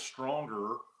ankle's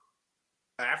stronger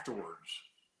afterwards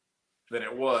than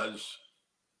it was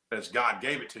as God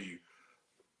gave it to you.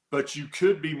 But you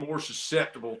could be more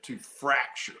susceptible to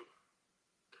fracture.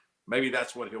 Maybe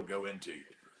that's what he'll go into.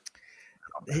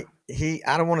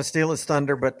 I don't want to steal his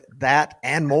thunder, but that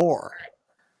and more.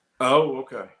 Oh,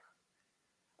 okay.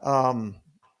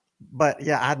 But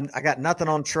yeah, I got nothing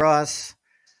on Truss.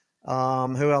 Who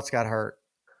else got hurt?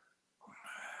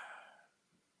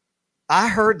 I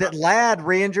heard that Ladd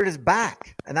re-injured his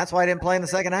back, and that's why he didn't play in the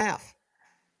second half.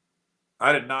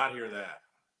 I did not hear that.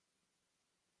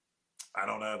 I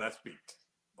don't know. That's be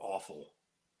awful.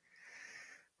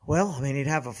 Well, I mean, he'd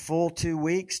have a full 2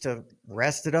 weeks to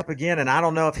rest it up again, and I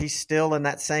don't know if he's still in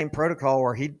that same protocol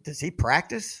where does he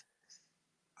practice?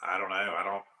 I don't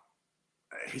know.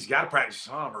 He's got to practice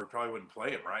some, or he probably wouldn't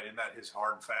play him, right? Isn't that his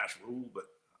hard and fast rule? But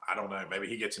I don't know. Maybe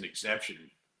he gets an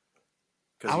exemption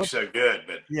because he's so good.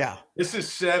 But yeah, this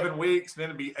is 7 weeks, then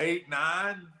it'd be 8,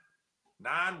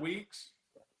 9 weeks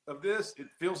of this. It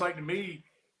feels like to me,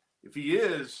 if he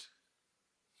is,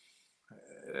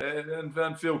 it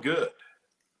doesn't feel good.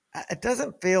 It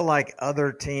doesn't feel like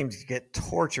other teams get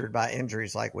tortured by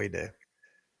injuries like we do.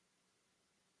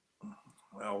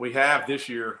 Well, we have this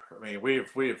year. I mean,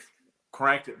 we've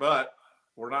cranked it, but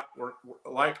we're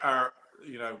like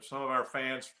some of our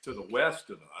fans to the west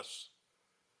of us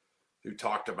who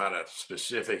talked about a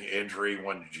specific injury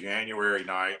one January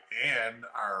night, and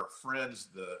our friends,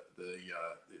 the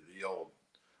old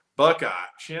Buckeye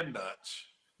chin nuts.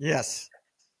 Yes.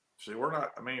 See, we're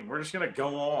not. I mean, we're just going to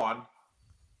go on,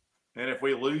 and if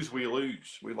we lose, we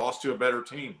lose. We lost to a better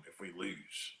team. If we lose,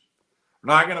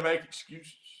 we're not going to make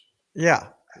excuses. Yeah.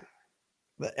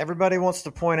 But everybody wants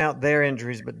to point out their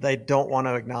injuries, but they don't want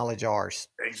to acknowledge ours.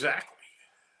 Exactly.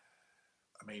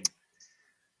 I mean,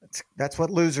 that's what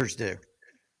losers do.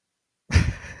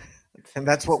 And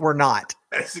that's what we're not.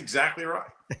 That's exactly right.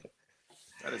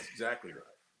 That is exactly right.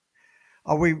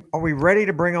 Are we ready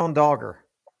to bring on Dogger?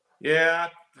 Yeah,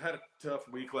 I had a tough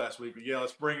week last week, but yeah,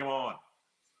 let's bring him on.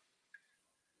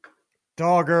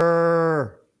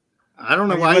 Dogger. I don't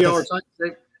know why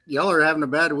y'all are having a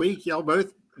bad week. Y'all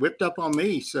both whipped up on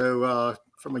me. So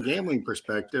from a gambling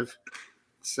perspective,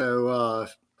 I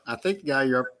think the guy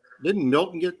didn't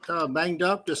Milton get banged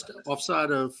up just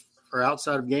outside of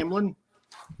gambling?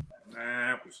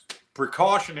 Nah, it was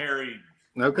precautionary.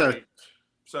 Okay. Rates.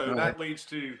 So that leads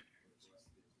to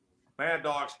Mad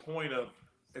Dawg's point of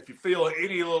if you feel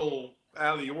any little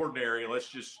out of the ordinary, let's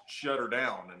just shut her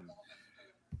down. And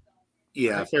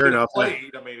yeah, fair enough. I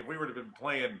mean, if we would have been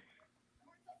playing,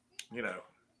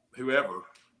 whoever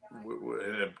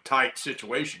in a tight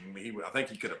situation, I think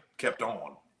he could have kept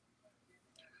on.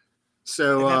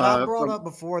 So I brought up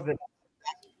before that.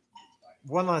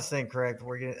 One last thing, Craig.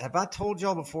 Have I told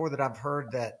y'all before that I've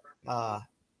heard that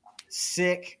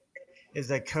sick is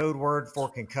a code word for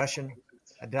concussion?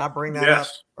 Did I bring that up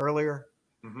earlier?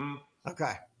 Mm-hmm.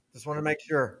 Okay. Just want to make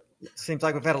sure. It seems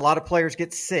like we've had a lot of players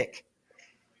get sick.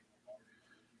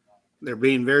 They're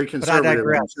being very conservative.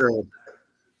 Sure.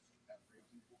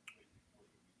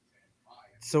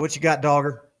 So what you got,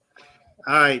 Dogger?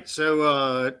 All right.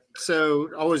 So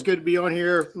always good to be on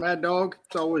here, Mad Dawg.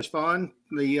 It's always fun.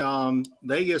 The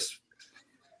Vegas,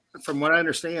 from what I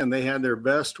understand, they had their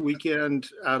best weekend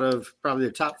out of probably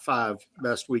the top 5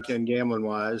 best weekend gambling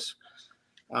wise.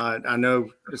 I know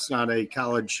it's not a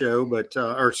college show, but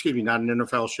not an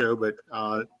NFL show, but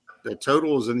the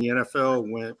totals in the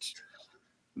NFL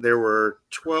there were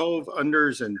 12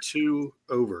 unders and 2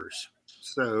 overs.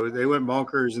 So they went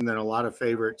bonkers, and then a lot of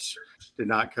favorites did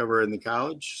not cover in the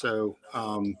college. So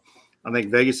I think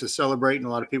Vegas is celebrating. A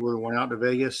lot of people that went out to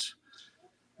Vegas.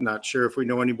 Not sure if we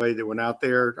know anybody that went out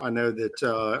there. I know that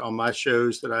on my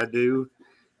shows that I do,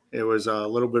 it was a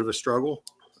little bit of a struggle.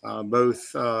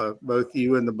 Both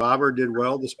you and the Bobber did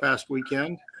well this past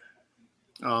weekend.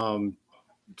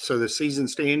 So the season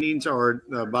standings are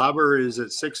the Bobber is at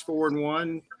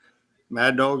 6-4-1,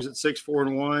 Mad Dawg's at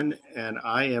 6-4-1, and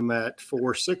I am at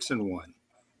 4-6-1.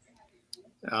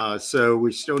 So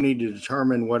we still need to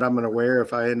determine what I'm going to wear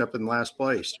if I end up in last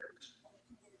place.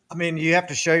 I mean, you have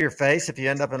to show your face if you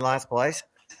end up in last place.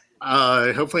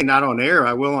 Hopefully not on air.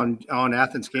 I will on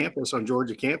Athens campus, on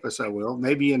Georgia campus. I will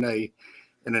maybe in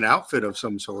an outfit of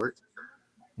some sort.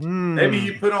 Maybe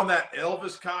you put on that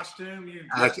Elvis costume you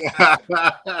just had in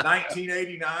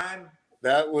 1989.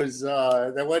 That wasn't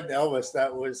Elvis.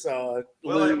 That was I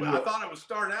thought it was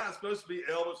starting out supposed to be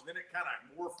Elvis, and then it kind of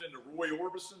morphed into Roy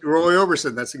Orbison. Roy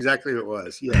Orbison. That's exactly what it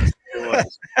was. Yes, it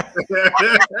was.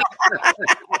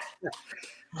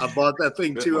 I bought that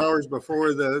thing 2 hours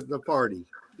before the party.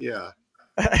 Yeah.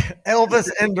 Elvis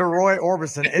into Roy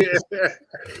Orbison.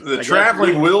 The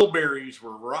traveling Wilburys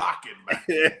were rocking back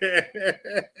then.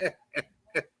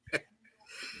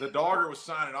 The Dogger was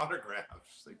signing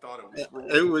autographs. They thought it was Roy.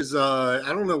 It was I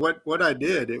don't know what I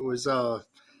did. It was a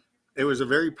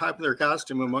very popular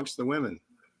costume amongst the women.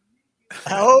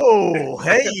 Oh,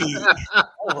 hey.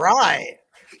 All right.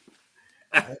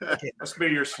 Must be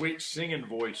your sweet singing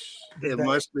voice. It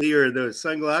must be, or the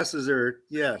sunglasses, or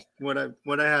what I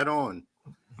had on.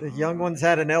 The young ones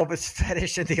had an Elvis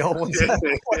fetish, and the old ones had a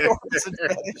Roy Orbison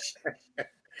fetish.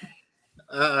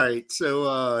 All right,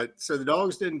 so the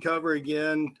Dogs didn't cover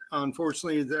again.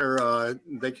 Unfortunately,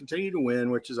 they continue to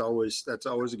win, which is always a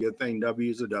good thing. W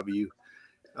is a W.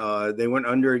 They went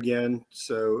under again,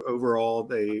 so overall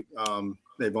they've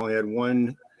only had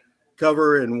one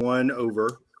cover and one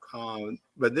over.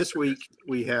 But this week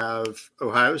we have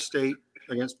Ohio State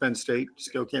against Penn State.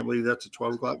 Still can't believe that's a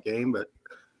 12 o'clock game, but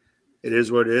it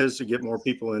is what it is to get more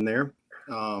people in there.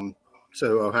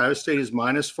 So Ohio State is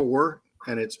 -4,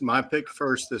 and it's my pick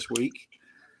first this week.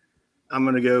 I'm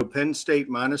going to go Penn State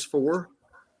 -4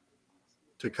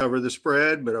 to cover the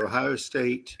spread, but Ohio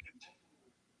State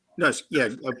 – Penn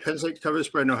State to cover the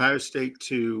spread and Ohio State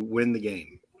to win the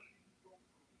game.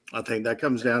 I think that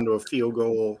comes down to a field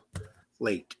goal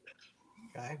late.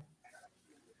 Okay.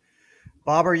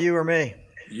 Bob, or you or me?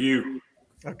 You.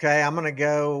 Okay, I'm going to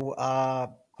go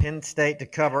Penn State to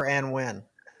cover and win.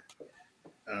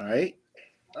 All right.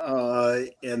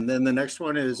 And then the next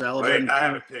one is Alabama. Wait, I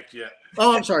haven't picked yet.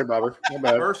 Oh, I'm sorry, Bobber. My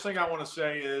bad. First thing I want to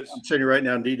say is I'm sitting right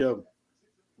now in D-Dub.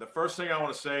 the first thing I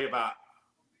want to say about,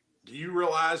 do you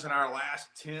realize in our last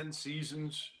 10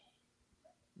 seasons,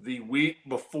 the week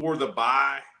before the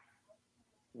bye,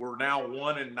 we're now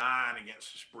 1-9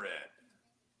 against the spread.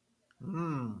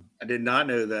 I did not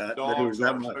know that. That it was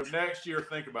that much. So next year,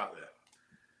 think about that.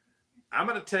 I'm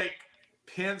going to take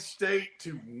Penn State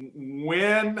to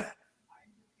win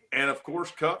and, of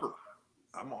course, cover.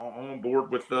 I'm on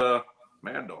board with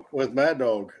Mad Dawg. With Mad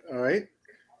Dawg. All right.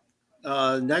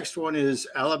 Next one is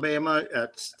Alabama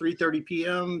at 3:30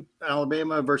 p.m.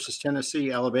 Alabama versus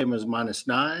Tennessee. Alabama is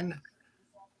 -9.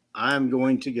 I'm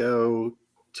going to go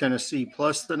Tennessee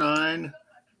plus the 9,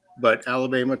 but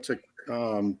Alabama to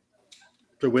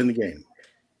win the game.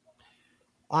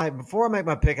 Before I make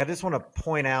my pick, I just want to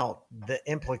point out the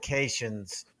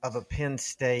implications of a Penn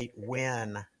State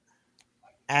win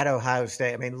at Ohio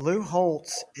State. I mean, Lou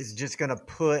Holtz is just going to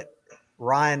put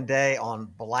Ryan Day on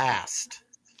blast,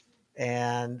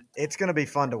 and it's going to be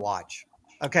fun to watch.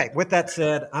 Okay, with that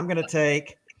said, I'm going to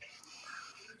take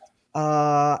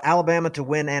Alabama to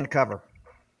win and cover.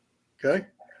 Okay.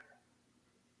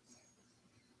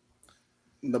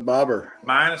 The Bobber.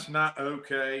 Minus not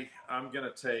okay. I'm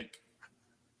going to take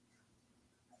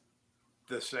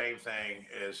the same thing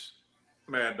as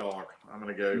Mad Dawg. I'm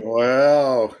going to go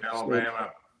Wow.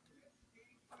 Alabama.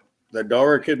 The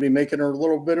Dogger could be making a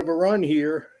little bit of a run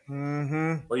here.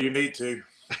 Mm-hmm. Well, you need to.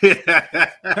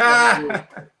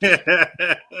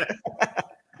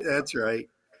 That's right.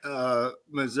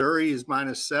 Missouri is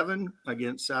 -7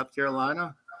 against South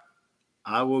Carolina.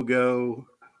 I will go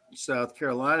South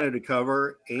Carolina to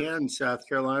cover and South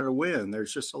Carolina to win.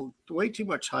 There's just way too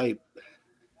much hype.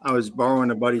 I was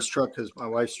borrowing a buddy's truck because my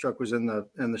wife's truck was in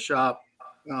the shop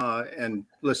and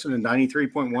listening to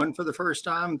 93.1 for the first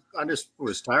time. I just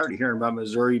was tired of hearing about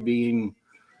Missouri being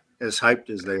as hyped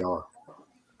as they are.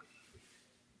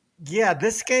 Yeah,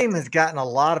 this game has gotten a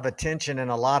lot of attention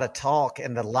and a lot of talk,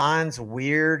 and the line's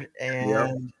weird.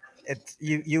 And it's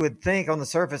you would think on the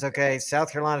surface, okay,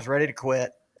 South Carolina's ready to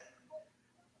quit.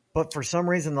 But for some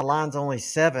reason, the line's only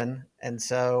 7. And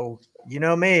so, you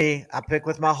know me, I pick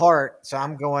with my heart. So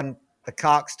I'm going the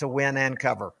Cox to win and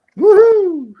cover.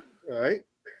 Woohoo! All right.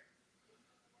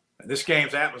 This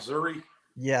game's at Missouri?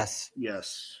 Yes.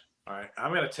 Yes. All right.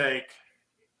 I'm going to take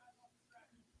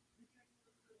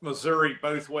Missouri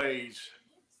both ways.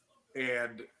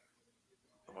 And,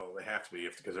 well, they have to be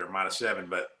because they're -7.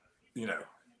 But, you know,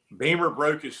 Beamer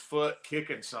broke his foot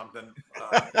kicking something.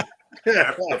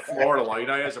 After the Florida law, he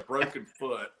has a broken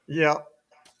foot. Yep.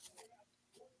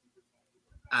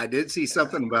 I did see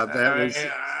something about that.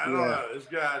 I don't know. This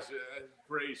guy's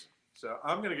crazy. So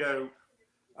I'm gonna go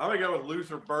with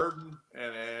Luther Burden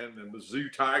and the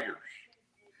Mizzou Tigers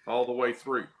all the way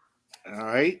through. All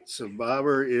right. So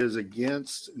Bobber is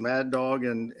against Mad Dog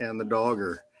and the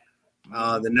Dogger.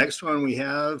 The next one we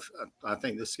have, I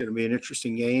think this is going to be an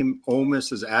interesting game. Ole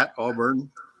Miss is at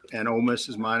Auburn, and Ole Miss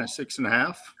is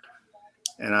 -6.5.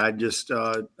 And I just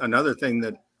another thing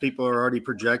that people are already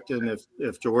projecting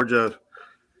if Georgia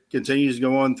continues to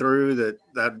go on through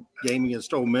that game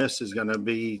against Ole Miss is going to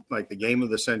be like the game of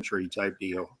the century type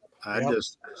deal. I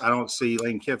don't see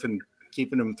Lane Kiffin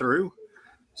keeping them through,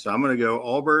 so I'm going to go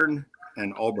Auburn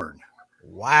and Auburn.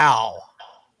 Wow.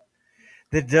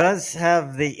 That does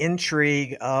have the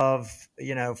intrigue of,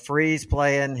 Freeze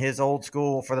playing his old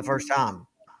school for the first time.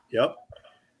 Yep.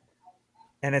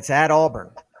 And it's at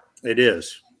Auburn. It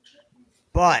is.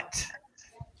 But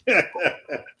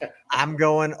I'm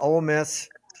going Ole Miss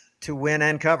to win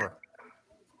and cover.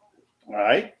 All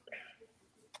right.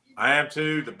 I am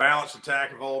too. The balanced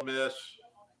attack of Ole Miss.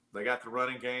 They got the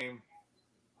running game.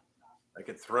 They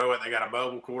can throw it. They got a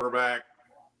mobile quarterback.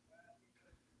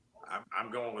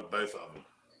 I'm going with both of them.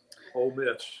 Ole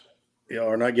Miss. Yeah,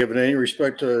 we're not giving any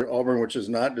respect to Auburn, which is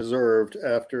not deserved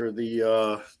after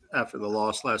the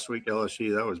loss last week to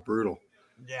LSU. That was brutal.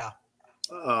 Yeah.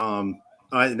 All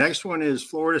right, the next one is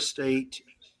Florida State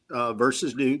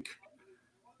versus Duke.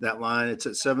 That line, it's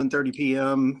at 7:30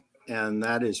 p.m., and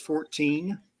that is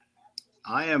 14.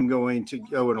 I am going to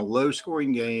go in a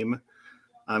low-scoring game.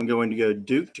 I'm going to go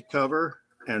Duke to cover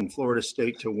and Florida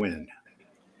State to win.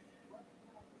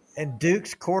 And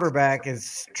Duke's quarterback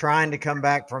is trying to come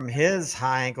back from his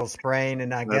high ankle sprain,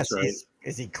 and I guess right.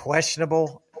 Is he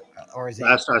questionable, or is he?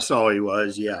 Last I saw, he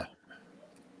was. Yeah.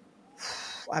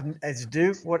 Is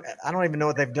Duke what? I don't even know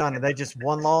what they've done. Are they just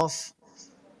one loss?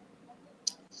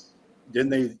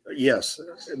 Didn't they? Yes,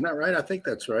 isn't that right? I think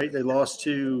that's right. They lost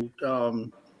to.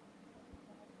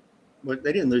 But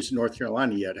they didn't lose to North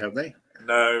Carolina yet, have they?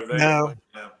 No. No.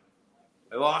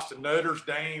 They lost to Notre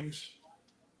Dame's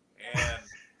and.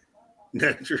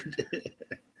 Notre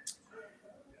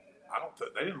I don't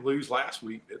think they didn't lose last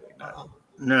week, did they?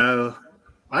 No.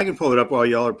 I can pull it up while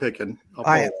y'all are picking. All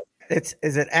right. Is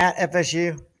it at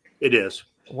FSU? It is.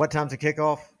 What time's the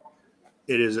kickoff?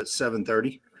 It is at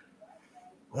 7:30.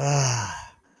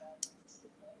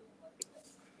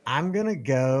 I'm gonna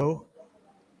go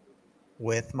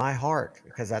with my heart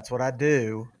because that's what I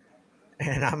do,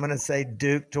 and I'm gonna say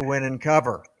Duke to win and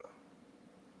cover.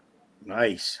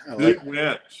 Nice. Duke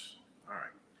wins.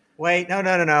 Wait, no,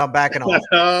 I'm backing off.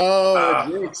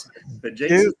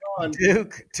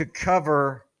 Duke to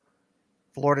cover,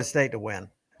 Florida State to win.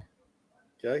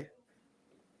 Okay.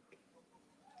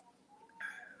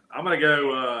 I'm gonna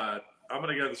go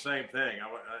the same thing. I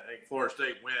think Florida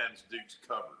State wins. Duke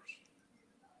covers.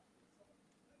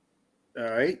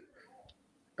 All right.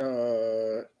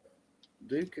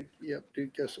 Duke. Yep.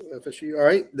 Duke. FSU. All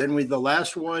right. Then the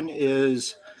last one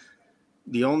is.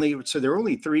 So there were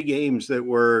only 3 games that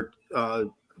were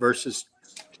versus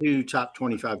 2 top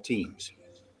 25 teams.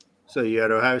 So you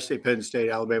had Ohio State, Penn State,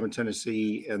 Alabama,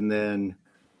 Tennessee, and then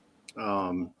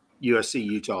USC,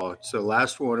 Utah. So the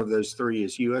last one of those 3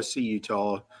 is USC,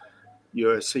 Utah.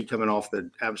 USC coming off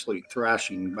the absolute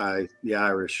thrashing by the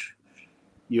Irish.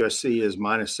 USC is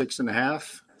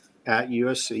 -6.5 at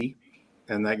USC,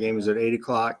 and that game is at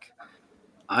 8:00.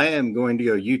 I am going to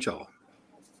go Utah.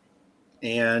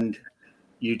 And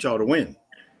Utah to win.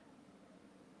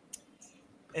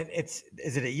 And is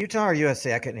it at Utah or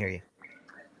USC? I couldn't hear you.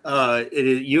 It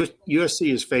is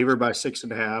USC is favored by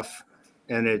 6.5,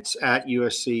 and it's at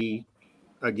USC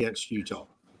against Utah.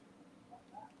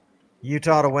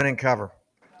 Utah to win and cover.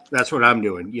 That's what I'm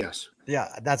doing. Yes. Yeah,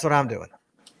 that's what I'm doing.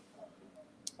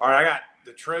 All right, I got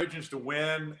the Trojans to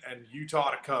win and Utah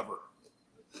to cover.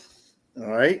 All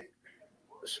right.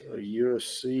 So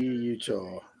USC,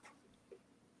 Utah.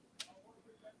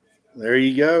 There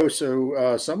you go.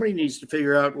 So somebody needs to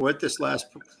figure out what this last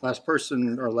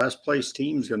person or last place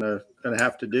team is gonna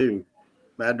have to do.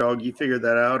 Mad Dog, you figure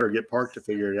that out, or get Park to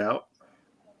figure it out.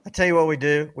 I tell you what we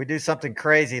do. We do something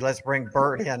crazy. Let's bring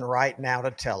Bert in right now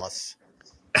to tell us.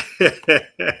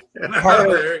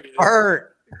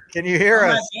 Bert, can you hear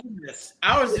us? My goodness.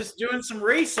 I was just doing some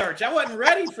research. I wasn't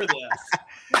ready for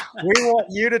this. We want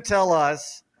you to tell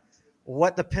us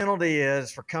what the penalty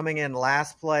is for coming in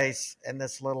last place in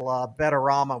this little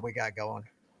betterama we got going.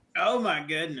 Oh my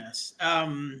goodness.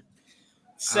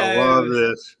 So I love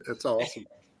this. That's awesome.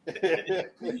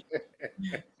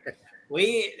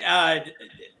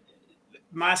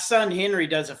 My son Henry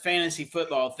does a fantasy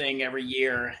football thing every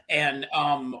year, and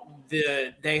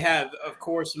they have, of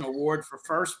course, an award for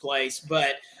first place,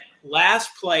 but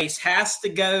last place has to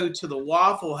go to the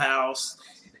Waffle House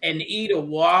and eat a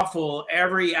waffle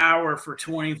every hour for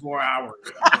 24 hours.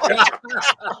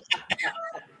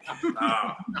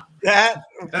 That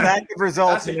could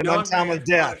result in an untimely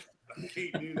death. I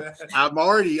can't do that. I'm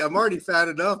already fat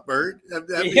enough, Bert. That'd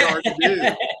be hard to do.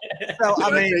 So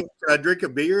I mean, can I drink a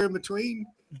beer in between?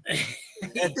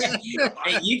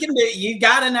 You can do. You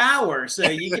got an hour, so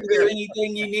you can do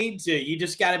anything you need to. You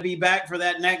just got to be back for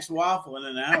that next waffle in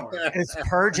an hour. is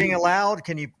purging allowed?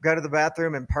 Can you go to the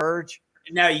bathroom and purge?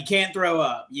 No, you can't throw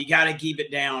up. You got to keep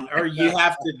it down, or you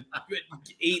have to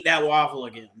eat that waffle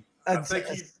again. I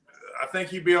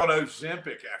think you'd be on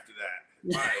Ozempic after that.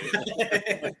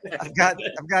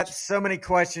 I've got so many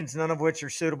questions, none of which are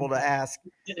suitable to ask.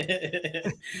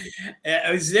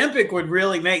 Ozempic would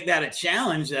really make that a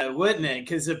challenge, though, wouldn't it?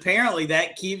 Because apparently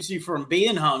that keeps you from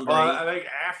being hungry. Well, I think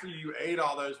after you ate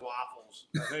all those waffles,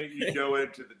 I think you go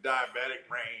into the diabetic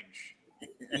range.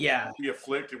 Yeah, Be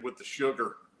afflicted with the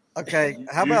sugar. Okay,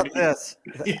 how about this?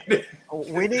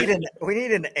 We need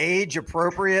an age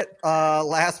appropriate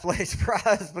last place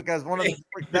prize because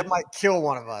that might kill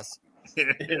one of us.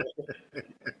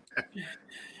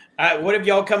 What have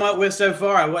y'all come up with so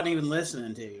far? I wasn't even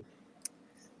listening to you.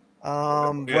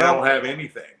 I don't have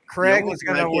anything. Craig was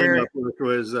going to wear.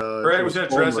 Craig was going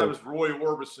to dress up as Roy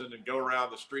Orbison and go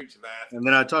around the streets of Athens. And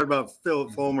then I talked about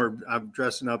Philip Fulmer. I'm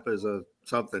dressing up as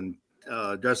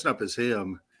dressing up as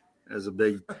him as a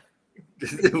big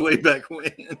way back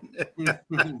when.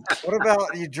 What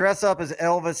about you dress up as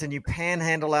Elvis and you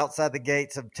panhandle outside the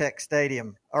gates of Tech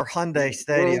Stadium or Hyundai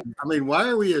Stadium? Well, I mean, why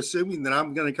are we assuming that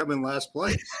I'm going to come in last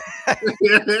place?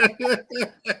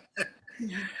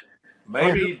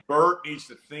 Maybe Bert needs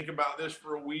to think about this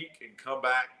for a week and come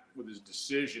back with his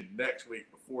decision next week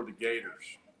before the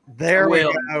Gators. There we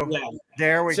go. Yeah.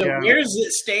 There we go. So where's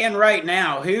it stand right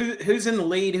now? Who's in the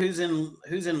lead? Who's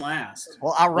in last?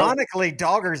 Well, ironically,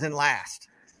 Dogger's in last.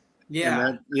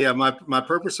 Yeah. My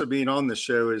purpose of being on the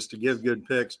show is to give good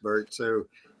picks, Bert. So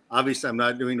obviously I'm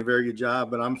not doing a very good job,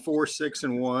 but I'm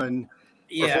 4-6-1.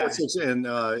 Yeah. 4-6,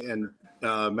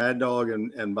 and Mad Dawg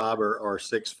and Bob are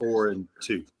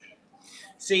 6-4-2.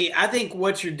 See, I think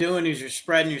what you're doing is you're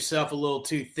spreading yourself a little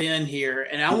too thin here,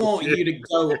 and I want you to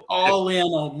go all in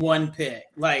on one pick.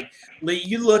 Like,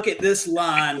 you look at this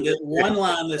line, that one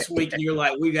line this week, and you're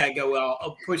like, we got to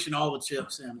go pushing all the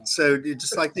chips in. So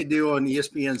just like they do on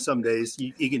ESPN some days,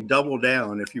 you can double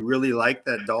down. If you really like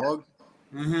that dog,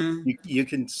 you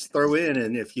can throw in,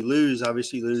 and if you lose,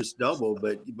 obviously you lose double,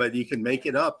 but you can make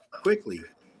it up quickly.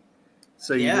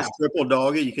 So you just triple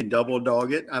dog it, you can double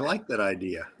dog it. I like that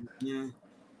idea.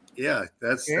 Yeah,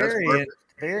 that's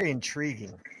very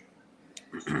intriguing.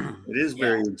 It is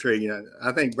very intriguing.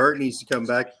 I think Bert needs to come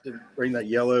back and bring that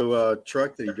yellow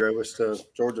truck that he drove us to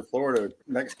Georgia, Florida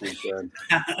next weekend.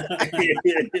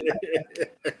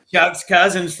 Chuck's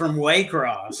cousins from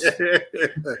Waycross.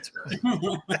 That's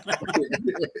right.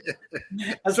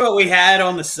 That's what we had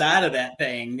on the side of that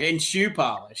thing in shoe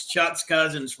polish. Chuck's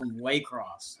cousins from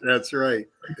Waycross. That's right.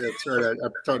 That's right. I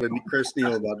talked to Chris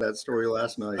Neal about that story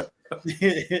last night.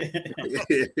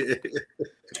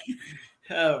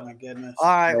 Oh my goodness. All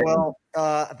right. Well,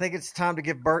 I think it's time to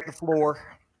give Bert the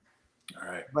floor. All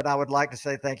right. But I would like to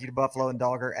say thank you to Buffalo and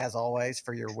Dogger, as always,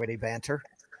 for your witty banter.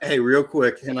 Hey, real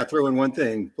quick, can I throw in one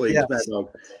thing, please? Yes. Mad Dawg?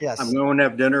 Yes. I'm going to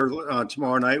have dinner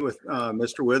tomorrow night with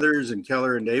Mr. Withers and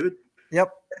Keller and David.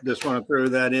 Yep. Just want to throw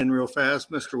that in real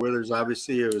fast. Mr. Withers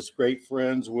obviously is great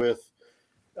friends with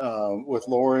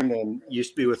Lauren and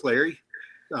used to be with Larry.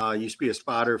 Used to be a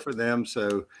spotter for them,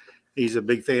 so he's a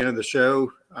big fan of the show.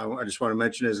 I just want to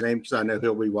mention his name because I know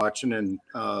he'll be watching and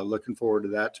looking forward to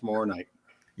that tomorrow night.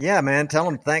 Yeah, man. Tell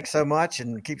him thanks so much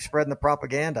and keep spreading the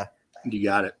propaganda. You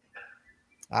got it.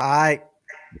 All right.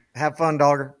 Have fun,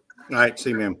 Dogger. All right. See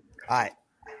you, man. All right.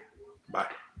 Bye.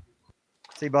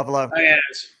 See you, Buffalo. Oh,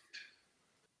 yes.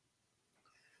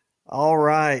 All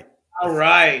right. All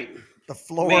right. The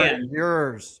floor is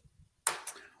yours.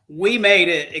 We made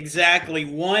it exactly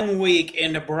 1 week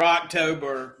into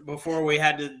Brocktober before we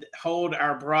had to hold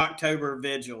our Brocktober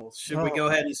vigils. Should we go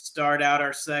ahead and start out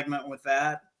our segment with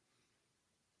that?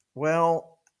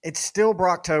 Well, it's still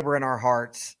Brocktober in our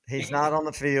hearts. He's not on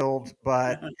the field,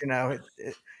 but,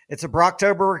 it's a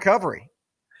Brocktober recovery.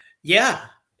 Yeah,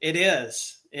 it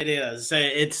is. It is.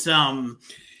 It's,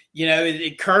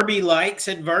 Kirby likes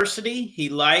adversity. He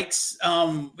likes,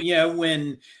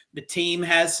 when the team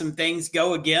has some things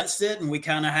go against it, and we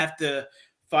kind of have to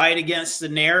fight against the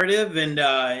narrative, and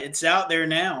it's out there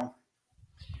now.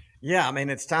 Yeah, I mean,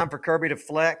 it's time for Kirby to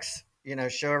flex,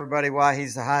 show everybody why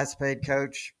he's the highest paid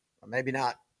coach. Or maybe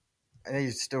not.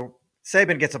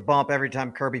 Saban gets a bump every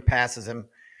time Kirby passes him.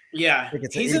 Yeah,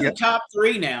 he's in the top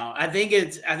 3 now. I think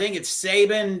it's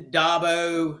Saban,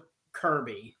 Dabo,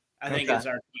 Kirby. I think is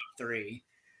our top 3.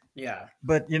 Yeah.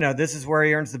 But, this is where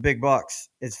he earns the big bucks,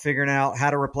 is figuring out how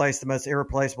to replace the most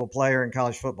irreplaceable player in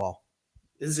college football.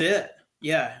 This is it.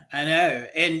 Yeah, I know.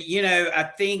 And,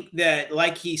 I think that,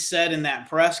 like he said in that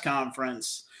press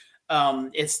conference,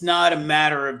 it's not a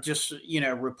matter of just,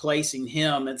 replacing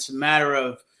him. It's a matter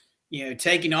of,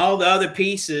 taking all the other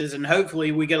pieces, and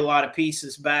hopefully we get a lot of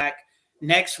pieces back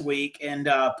next week, and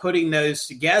putting those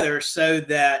together so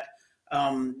that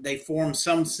they form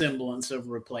some semblance of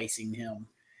replacing him.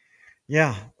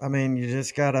 Yeah, I mean, you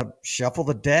just got to shuffle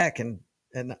the deck, and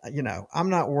I'm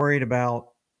not worried about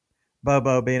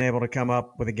Bobo being able to come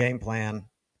up with a game plan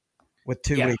with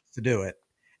 2 weeks to do it.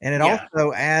 And it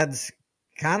also adds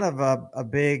kind of a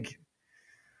big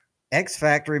X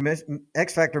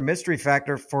factor mystery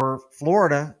factor for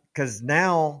Florida, because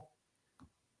now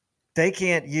they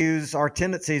can't use our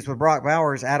tendencies with Brock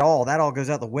Bowers at all. That all goes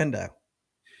out the window.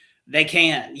 They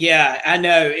can't. Yeah, I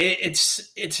know.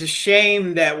 It's a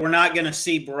shame that we're not going to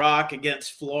see Brock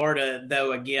against Florida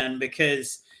though again,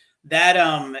 because that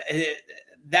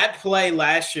that play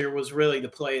last year was really the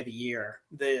play of the year.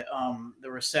 The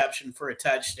reception for a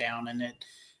touchdown, and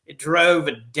it drove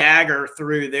a dagger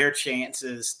through their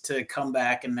chances to come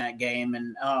back in that game.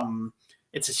 And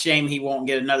it's a shame he won't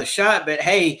get another shot. But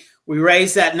hey, we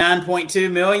raised that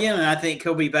 $9.2 million, and I think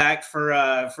he'll be back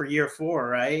for year 4,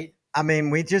 right? I mean,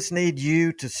 we just need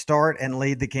you to start and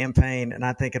lead the campaign, and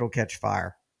I think it'll catch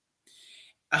fire.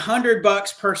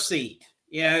 $100 per seat.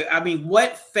 I mean,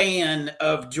 what fan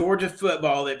of Georgia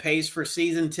football that pays for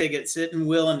season tickets isn't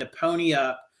willing to pony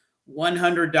up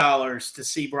 $100 to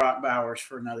see Brock Bowers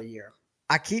for another year?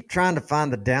 I keep trying to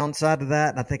find the downside of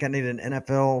that, and I think I need an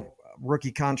NFL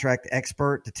rookie contract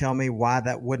expert to tell me why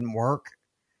that wouldn't work.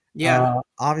 Yeah.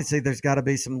 Obviously, there's got to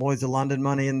be some Lloyd's of London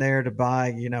money in there to buy,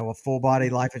 a full body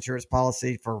life insurance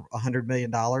policy for $100 million.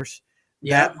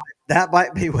 Yeah. That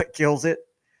might be what kills it,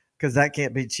 because that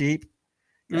can't be cheap.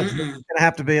 It's going to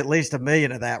have to be at least $1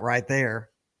 million of that right there.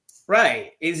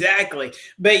 Right. Exactly.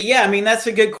 But yeah, I mean, that's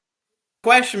a good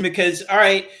question, because, all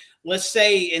right, let's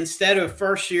say instead of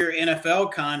first year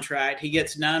NFL contract, he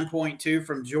gets 9.2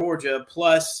 from Georgia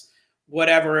plus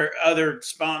whatever other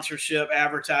sponsorship,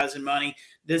 advertising money.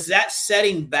 Does that set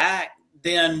him back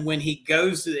then when he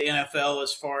goes to the NFL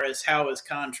as far as how his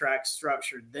contract's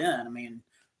structured then? I mean,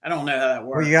 I don't know how that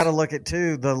works. Well, you got to look at,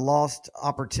 too, the lost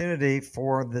opportunity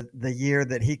for the year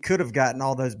that he could have gotten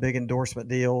all those big endorsement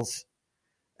deals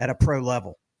at a pro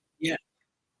level.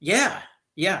 Yeah,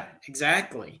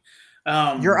 exactly.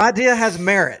 Your idea has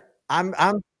merit. I'm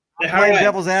playing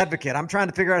devil's advocate. I'm trying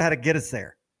to figure out how to get us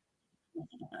there.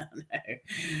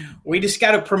 We just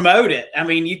got to promote it. I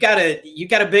mean, you got a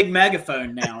big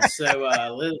megaphone now, so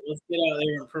let's get out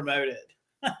there and promote it.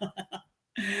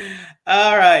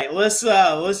 All right, let's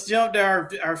jump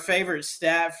to our favorite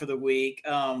stat for the week.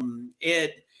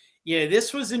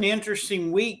 This was an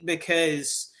interesting week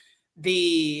because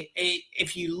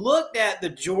if you looked at the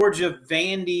Georgia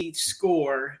Vandy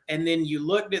score and then you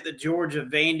looked at the Georgia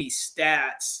Vandy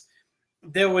stats,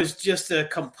 there was just a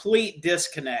complete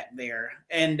disconnect there.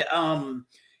 And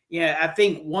I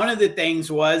think one of the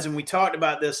things was, and we talked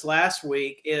about this last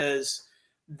week, is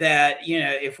that,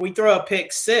 if we throw a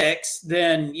pick six,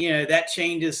 then, that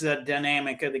changes the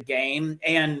dynamic of the game.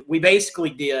 And we basically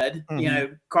did.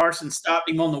 Carson stopped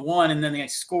him on the one, and then they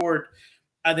scored,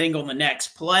 I think, on the next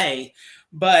play.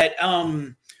 But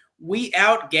we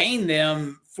outgained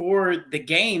them for the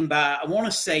game by, I want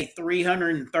to say,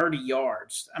 330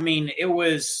 yards. I mean, it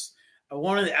was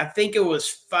I think it was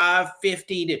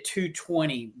 550 to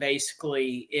 220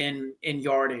 basically in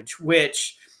yardage,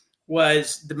 which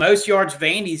was the most yards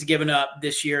Vandy's given up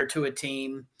this year to a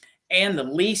team and the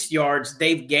least yards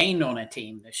they've gained on a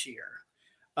team this year.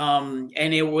 And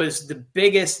it was the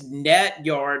biggest net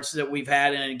yards that we've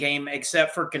had in a game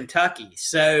except for Kentucky.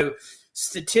 So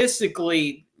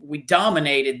statistically, we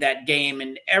dominated that game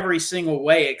in every single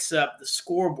way except the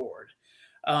scoreboard.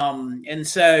 And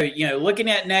so,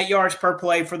 looking at net yards per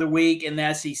play for the week in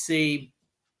the SEC,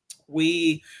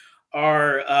 we're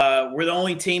the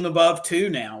only team above 2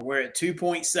 now. We're at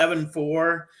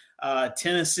 2.74.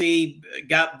 Tennessee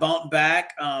got bumped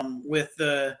back with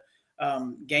the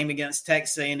game against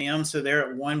Texas A&M, so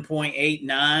they're at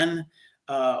 1.89.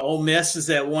 Ole Miss is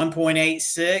at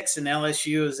 1.86, and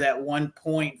LSU is at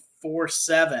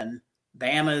 1.47.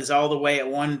 Bama is all the way at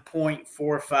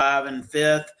 1.45 in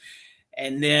fifth.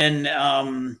 And then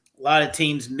a lot of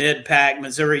teams mid-pack: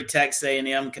 Missouri, Texas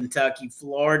A&M, Kentucky,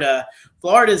 Florida.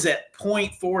 Florida's at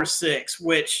 0.46,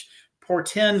 which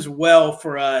portends well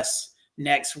for us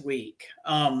next week.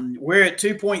 We're at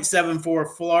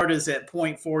 2.74. Florida's at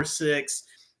 0.46.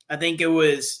 I think it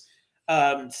was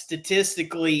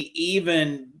statistically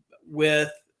even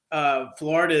with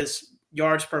Florida's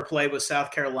yards per play with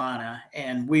South Carolina,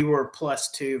 and we were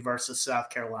 +2 versus South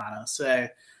Carolina. So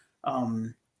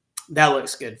that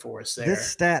looks good for us there. This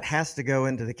stat has to go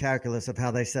into the calculus of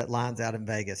how they set lines out in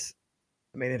Vegas.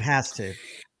 I mean, it has to.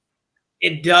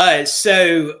 It does.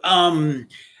 So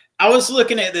I was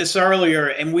looking at this earlier,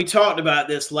 and we talked about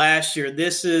this last year.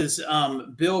 This is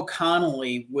Bill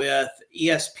Connolly with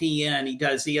ESPN. He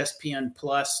does ESPN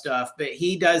Plus stuff, but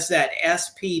he does that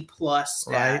SP Plus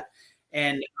stat.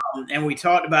 Right. And we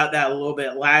talked about that a little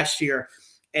bit last year.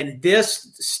 And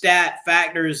this stat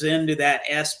factors into that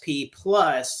SP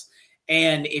Plus.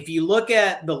 And if you look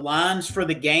at the lines for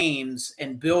the games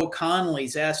and Bill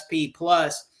Connolly's SP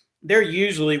Plus, they're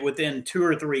usually within 2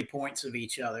 or 3 points of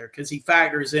each other because he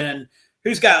factors in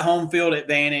who's got home field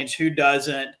advantage, who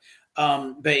doesn't.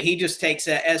 But he just takes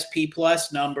that SP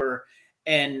Plus number,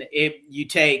 and you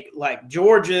take like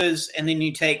Georgia's and then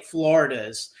you take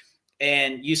Florida's,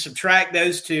 and you subtract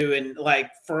those two. And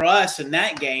like for us in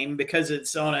that game, because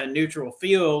it's on a neutral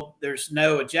field, there's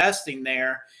no adjusting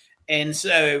there. And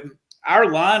so our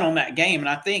line on that game, and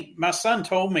I think my son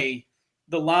told me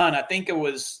the line, I think it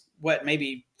was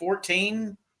maybe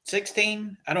 14,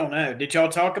 16? I don't know. Did y'all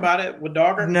talk about it with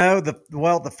Dogger? No.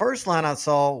 The first line I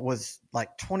saw was like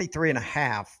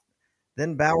 23.5.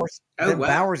 Then Bowers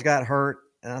Bowers got hurt,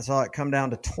 and I saw it come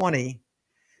down to 20.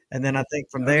 And then I think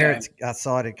from there, I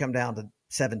saw it had come down to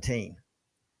 17.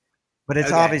 But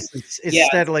it's obviously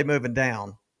steadily moving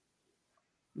down.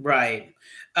 Right.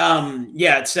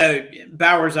 So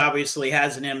Bowers obviously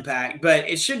has an impact, but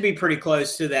it should be pretty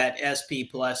close to that SP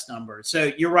Plus number.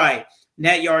 So you're right.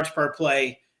 Net yards per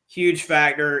play, huge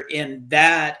factor in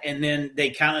that. And then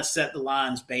they kind of set the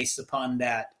lines based upon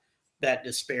that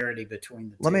disparity between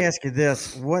the two. Let me ask you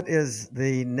this. What is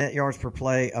the net yards per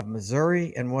play of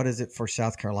Missouri, and what is it for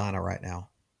South Carolina right now?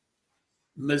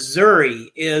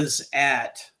 Missouri is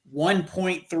at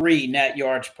 1.3 net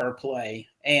yards per play.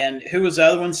 And who was the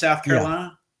other one? South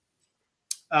Carolina?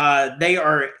 Yeah. They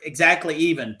are exactly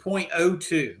even,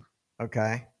 0.02.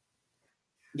 Okay.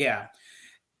 Yeah.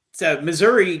 So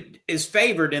Missouri is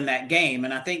favored in that game,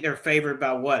 and I think they're favored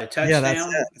by what, a touchdown? Yeah, that's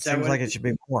it. It seems like it should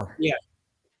be more. Yeah.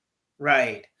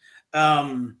 Right. So,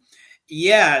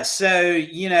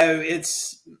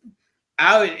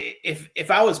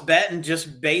 if I was betting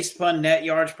just based upon net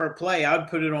yards per play, I would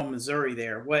put it on Missouri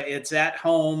there. It's at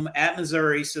home at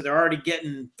Missouri, so they're already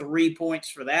getting 3 points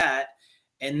for that.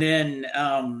 And then,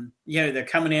 they're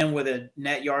coming in with a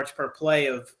net yards per play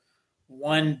of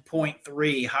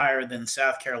 1.3 higher than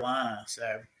South Carolina.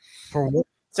 So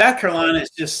South Carolina is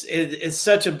just it's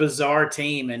such a bizarre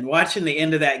team. And watching the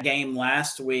end of that game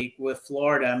last week with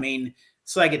Florida, I mean,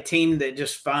 it's like a team that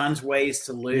just finds ways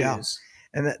to lose. Yeah.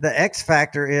 And the X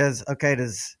factor is, okay,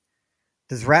 does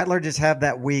Rattler just have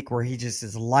that week where he just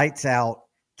is lights out,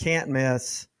 can't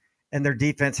miss, and their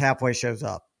defense halfway shows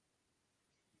up?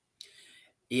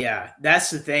 Yeah, that's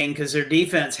the thing, because their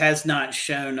defense has not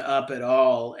shown up at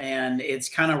all, and it's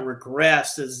kind of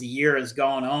regressed as the year has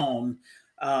gone on.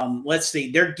 Let's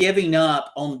see, they're giving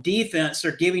up on defense.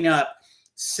 They're giving up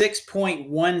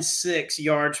 6.16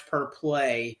 yards per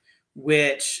play,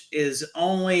 which is the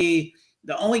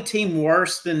only team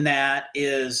worse than that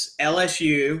is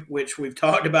LSU, which we've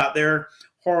talked about their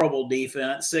horrible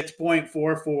defense,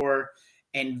 6.44,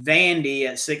 and Vandy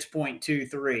at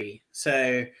 6.23.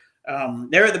 So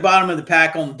they're at the bottom of the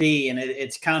pack on D, and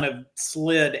it's kind of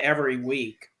slid every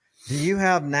week. Do you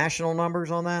have national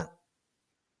numbers on that?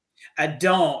 I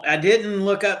don't. I didn't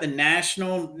look up the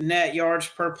national net yards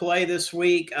per play this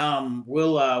week.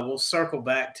 We'll circle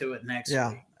back to it next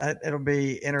week. It'll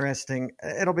be interesting.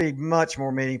 It'll be much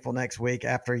more meaningful next week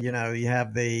after, you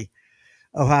have the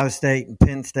Ohio State and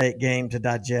Penn State game to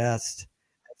digest,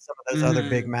 and some of those other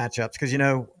big matchups. Because,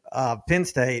 Penn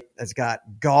State has got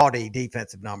gaudy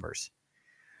defensive numbers.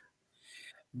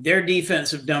 Their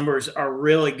defensive numbers are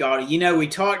really gaudy. We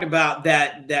talked about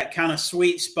that kind of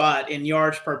sweet spot in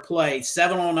yards per play,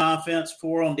 7 on offense,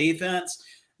 4 on defense.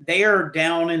 They are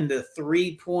down in the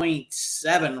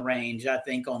 3.7 range, I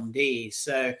think, on D.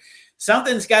 So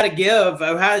something's got to give.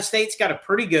 Ohio State's got a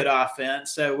pretty good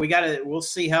offense, so we'll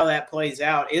see how that plays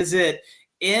out. Is it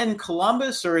in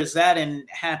Columbus or is that in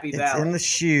Happy Valley? It's in the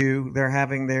shoe. They're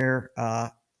having their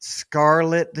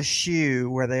Scarlet the Shoe,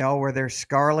 where they all wear their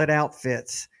scarlet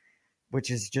outfits,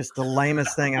 which is just the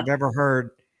lamest thing I've ever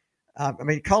heard.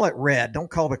 Call it red. Don't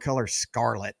call the color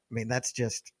scarlet. That's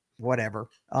just whatever.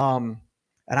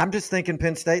 And I'm just thinking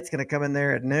Penn State's going to come in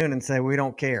there at noon and say, we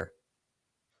don't care.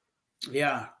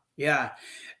 Yeah, yeah.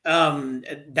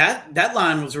 That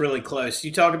line was really close.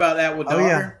 You talk about that with Oh,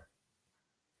 yeah. Dogger?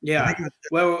 Yeah.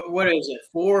 Well, what is it?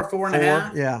 Four and a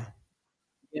half? Yeah.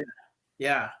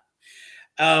 Yeah.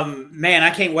 Man, I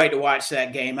can't wait to watch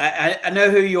that game. I know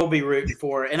who you'll be rooting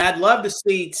for, and I'd love to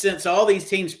see, since all these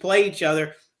teams play each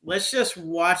other, let's just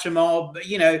watch them all. But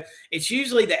it's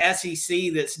usually the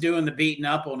SEC that's doing the beating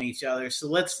up on each other. So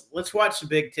let's watch the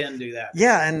Big Ten do that.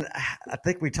 Yeah, and I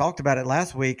think we talked about it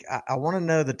last week. I want to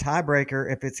know the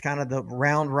tiebreaker, if it's kind of the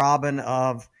round robin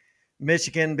of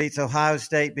Michigan beats Ohio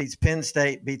State, beats Penn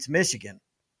State, beats Michigan.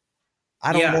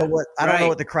 I don't know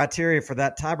what the criteria for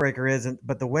that tiebreaker is,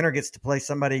 but the winner gets to play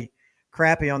somebody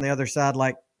crappy on the other side,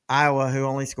 like Iowa, who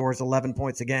only scores 11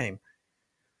 points a game.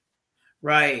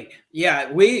 Right.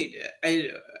 Yeah.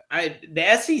 The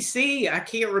SEC, I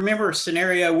can't remember a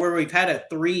scenario where we've had a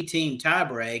 3-team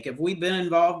tiebreak. Have we been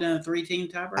involved in a 3-team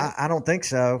tiebreak? I don't think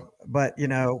so, but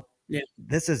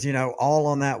this is all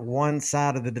on that one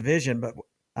side of the division. But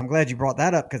I'm glad you brought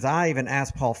that up, because I even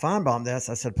asked Paul Feinbaum this.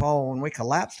 I said, Paul, when we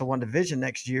collapse to one division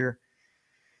next year,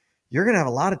 you're going to have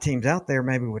a lot of teams out there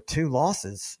maybe with 2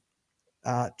 losses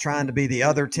trying to be the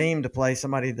other team to play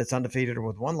somebody that's undefeated or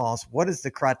with 1 loss. What is the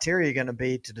criteria going to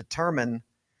be to determine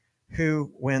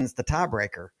who wins the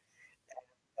tiebreaker?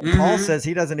 Mm-hmm. Paul says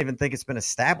he doesn't even think it's been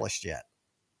established yet.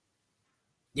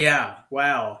 Yeah.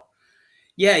 Wow.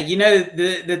 Yeah,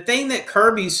 the thing that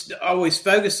Kirby's always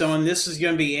focused on, this is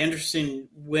going to be interesting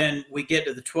when we get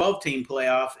to the 12-team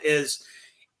playoff, is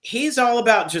he's all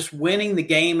about just winning the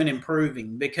game and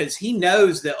improving, because he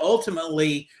knows that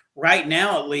ultimately, right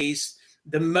now at least,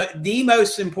 the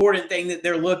most important thing that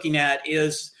they're looking at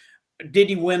is, did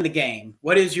you win the game?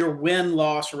 What is your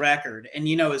win-loss record? And,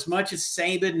 as much as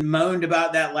Saban moaned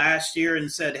about that last year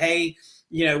and said, hey,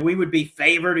 we would be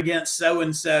favored against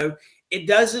so-and-so, it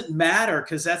doesn't matter,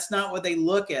 because that's not what they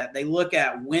look at. They look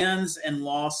at wins and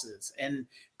losses. And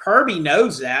Kirby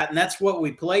knows that, and that's what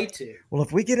we play to. Well,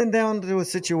 if we get down to a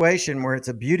situation where it's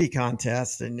a beauty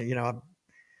contest, and,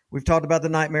 we've talked about the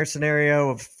nightmare scenario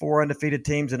of 4 undefeated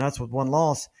teams and us with 1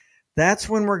 loss, that's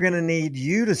when we're going to need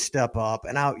you to step up.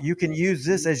 And you can use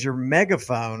this as your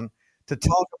megaphone to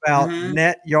talk about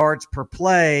net yards per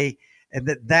play,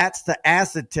 and that's the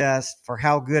acid test for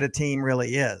how good a team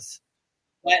really is.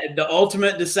 The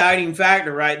ultimate deciding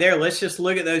factor right there. Let's just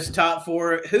look at those top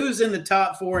 4. Who's in the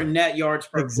top 4 in net yards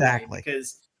per play?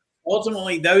 Because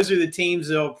ultimately those are the teams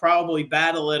that will probably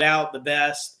battle it out the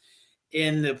best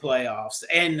in the playoffs.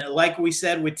 And like we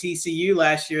said with TCU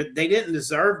last year, they didn't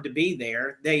deserve to be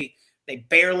there. They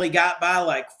barely got by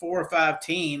like 4 or 5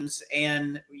 teams,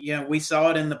 and we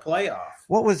saw it in the playoff.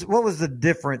 What was the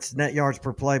difference net yards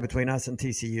per play between us and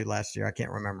TCU last year? I can't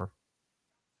remember.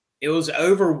 It was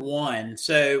over 1.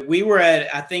 So we were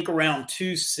at, I think, around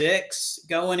 2.6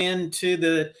 going into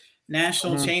the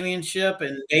national championship,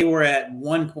 and they were at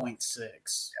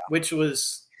 1.6, which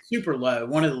was super low,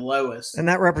 one of the lowest. And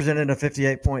that represented a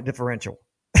 58-point differential.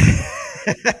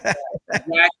 Exactly.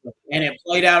 And it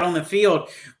played out on the field,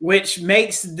 which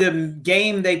makes the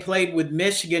game they played with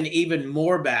Michigan even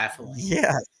more baffling.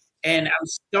 Yeah. And I'm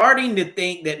starting to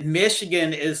think that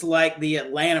Michigan is like the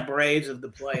Atlanta Braves of the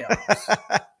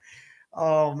playoffs.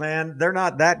 Oh, man, they're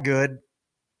not that good.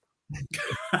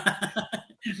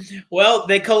 Well,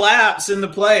 they collapse in the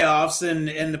playoffs,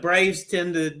 and the Braves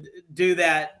tend to do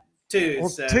that too. Well,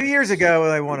 so 2 years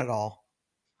ago, they won it all.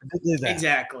 Do that.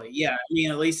 Exactly. Yeah. I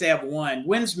mean, at least they have 1.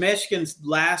 When's Michigan's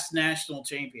last national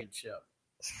championship?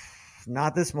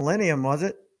 Not this millennium, was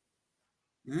it?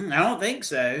 I don't think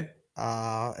so.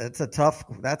 That's a tough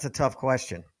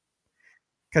question.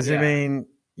 Because, Bo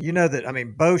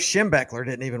Schembechler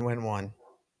didn't even win 1.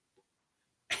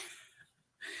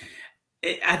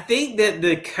 I think that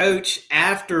the coach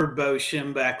after Bo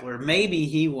Schembechler, maybe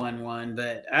he won 1,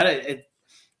 but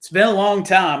it's been a long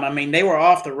time. I mean, they were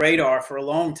off the radar for a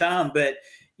long time, but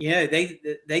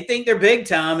they think they're big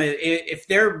time. If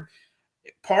they're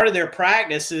part of their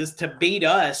practice is to beat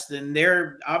us, then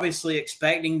they're obviously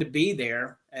expecting to be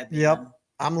there at the end.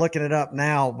 I'm looking it up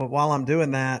now, but while I'm doing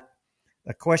that,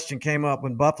 a question came up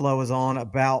when Buffalo was on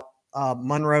about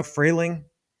Monroe Freeling.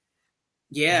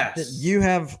 Yes. You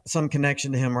have some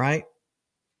connection to him, right?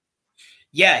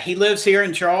 Yeah, he lives here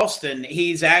in Charleston.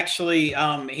 He's actually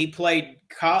he played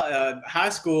high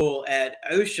school at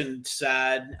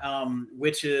Oceanside,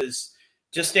 which is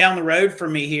just down the road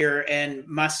from me here. And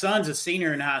my son's a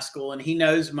senior in high school, and he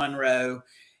knows Monroe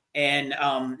and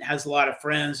has a lot of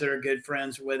friends that are good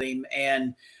friends with him.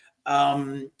 And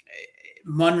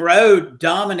Monroe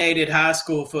dominated high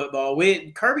school football.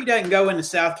 Kirby doesn't go into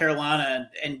South Carolina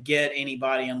and get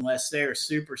anybody unless they're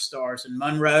superstars. And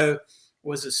Monroe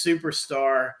was a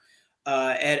superstar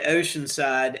at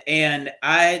Oceanside, and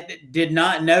I did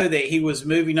not know that he was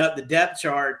moving up the depth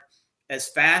chart as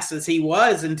fast as he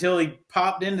was until he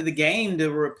popped into the game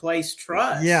to replace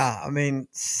Truss. Yeah, I mean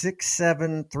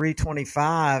 6'7",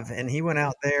 325, and he went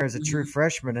out there as a true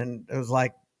freshman, and it was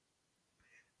like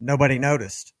nobody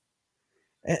noticed.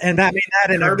 And I mean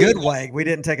that in Kirby, a good way. We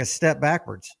didn't take a step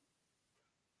backwards.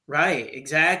 Right,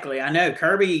 exactly. I know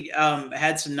Kirby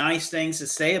had some nice things to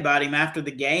say about him after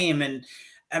the game, and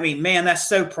I mean, man, that's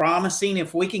so promising.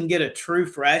 If we can get a true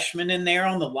freshman in there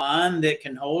on the line that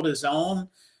can hold his own,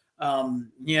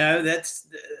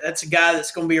 that's a guy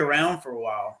that's going to be around for a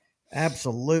while.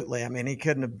 Absolutely. I mean, he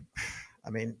couldn't have. I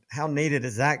mean, how needed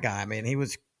is that guy? I mean, he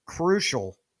was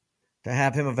crucial to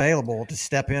have him available to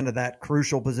step into that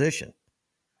crucial position.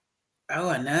 Oh,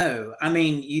 I know. I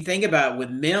mean, you think about it, with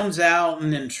Mims out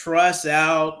and then Truss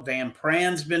out, Van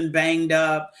Pran's been banged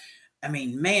up. I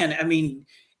mean, man,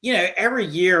 every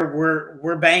year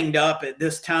we're banged up at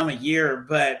this time of year,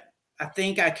 but I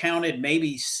think I counted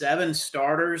maybe 7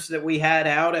 starters that we had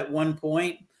out at one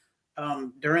point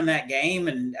during that game.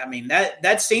 And I mean,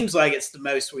 that seems like it's the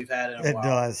most we've had in a while. It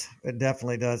does. It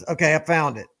definitely does. Okay, I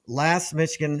found it. Last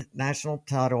Michigan national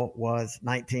title was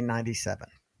 1997.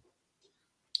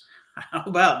 How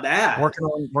about that? Working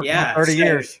on 30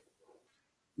 years.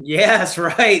 Yes,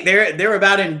 right. They're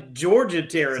about in Georgia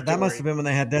territory. So that must have been when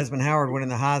they had Desmond Howard winning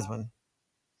the Heisman.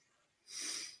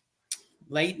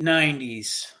 Late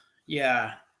 90s.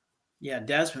 Yeah. Yeah,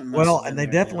 Desmond. Well, and they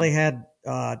definitely had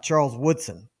Charles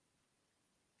Woodson.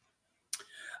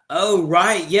 Oh,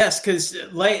 right. Yes, because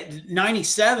late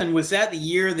 97, was that the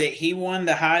year that he won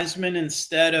the Heisman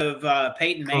instead of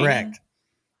Peyton Manning? Correct.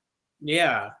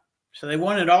 Yeah. So they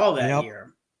won it all that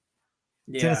year.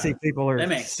 Yeah. Tennessee people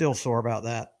are still sore about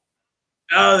that.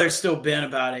 Oh, they're still bent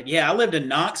about it. Yeah, I lived in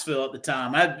Knoxville at the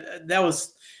time. I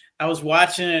was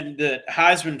watching the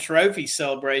Heisman Trophy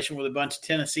celebration with a bunch of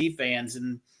Tennessee fans,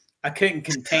 and I couldn't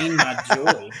contain my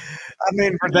joy. I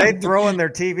mean, were they throwing their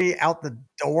TV out the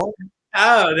door?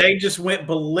 Oh, they just went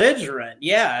belligerent.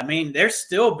 Yeah, I mean, they're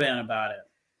still bent about it.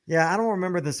 Yeah, I don't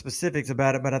remember the specifics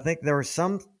about it, but I think there was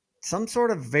some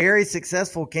sort of very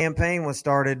successful campaign was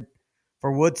started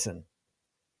for Woodson.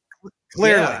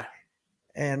 Clearly. Yeah.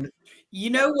 And you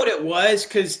know what it was?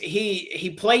 Because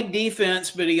he played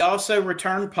defense, but he also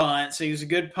returned punts. He was a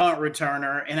good punt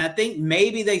returner. And I think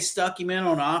maybe they stuck him in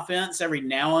on offense every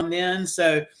now and then.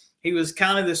 So he was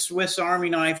kind of the Swiss Army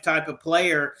knife type of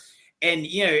player. And,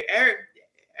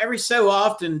 every so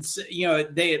often,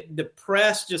 the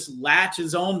press just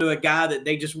latches onto a guy that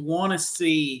they just want to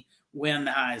see win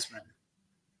the Heisman.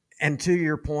 And to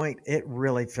your point, it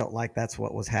really felt like that's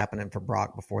what was happening for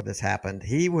Brock before this happened.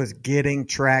 He was getting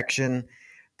traction.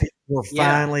 People were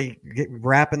finally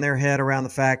wrapping their head around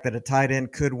the fact that a tight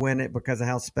end could win it because of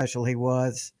how special he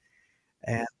was.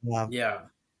 And,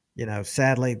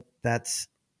 sadly, that's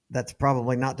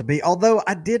probably not to be. Although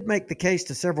I did make the case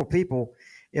to several people,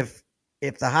 if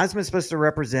the Heisman is supposed to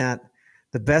represent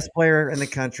the best player in the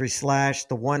country / the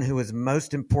one who is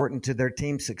most important to their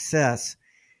team's success,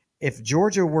 if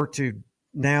Georgia were to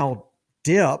now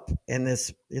dip in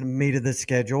the meat of this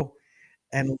schedule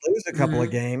and lose a couple of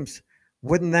games,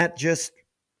 wouldn't that just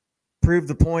prove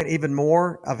the point even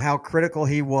more of how critical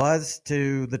he was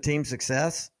to the team's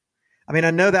success? I mean, I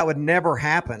know that would never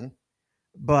happen,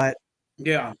 but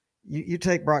you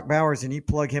take Brock Bowers and you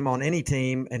plug him on any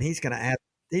team, and he's going to add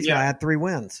 3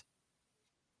 wins.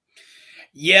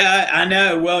 Yeah, I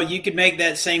know. Well, you could make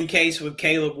that same case with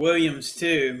Caleb Williams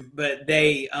too, but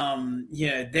they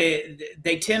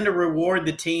tend to reward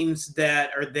the teams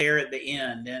that are there at the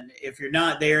end. And if you're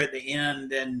not there at the end,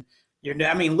 then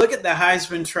look at the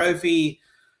Heisman Trophy,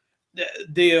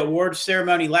 the award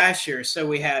ceremony last year. So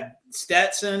we had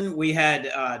Stetson, we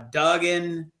had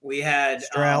Duggan, we had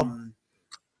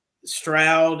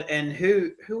Stroud, and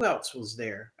who else was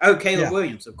there? Oh, Caleb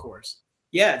Williams, of course.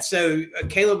 Yeah, so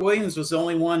Caleb Williams was the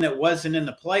only one that wasn't in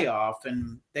the playoff,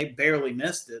 and they barely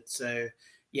missed it. So,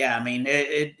 yeah, I mean,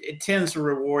 it tends to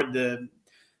reward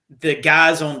the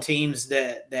guys on teams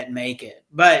that make it.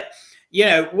 But,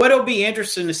 what'll be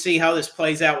interesting to see how this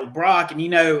plays out with Brock. And,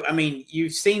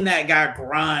 you've seen that guy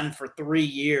grind for 3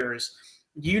 years.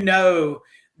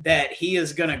 That he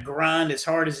is going to grind as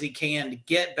hard as he can to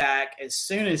get back as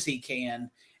soon as he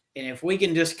can. And if we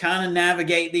can just kind of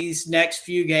navigate these next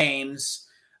few games,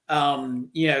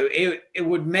 it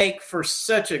would make for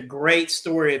such a great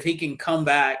story if he can come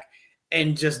back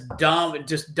and just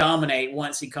dominate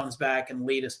once he comes back and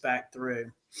lead us back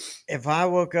through. If I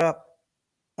woke up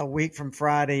a week from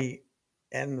Friday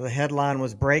and the headline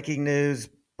was breaking news,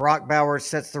 Brock Bowers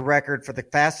sets the record for the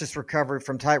fastest recovery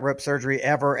from tightrope surgery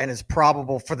ever and is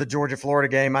probable for the Georgia-Florida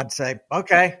game, I'd say,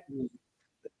 okay,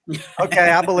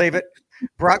 I believe it.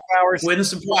 Brock Bowers, Wouldn't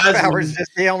surprise me.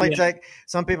 He only take –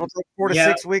 some people take 4 to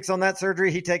 6 weeks on that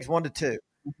surgery. He takes 1 to 2.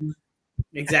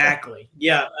 Exactly.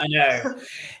 Yeah, I know.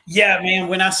 Yeah, man,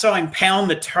 when I saw him pound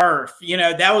the turf,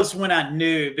 that was when I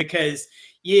knew, because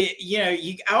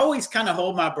I always kind of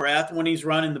hold my breath when he's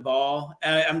running the ball.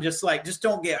 I'm just like, just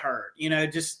don't get hurt,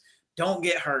 just don't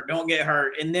get hurt. Don't get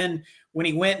hurt. And then when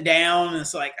he went down,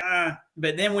 it's like,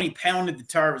 but then when he pounded the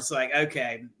turf, it's like,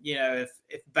 okay, if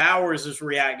Bowers is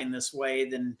reacting this way,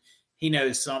 then he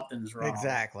knows something's wrong.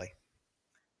 Exactly.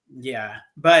 Yeah,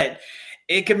 but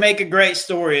it could make a great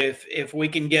story if we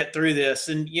can get through this.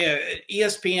 And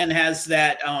ESPN has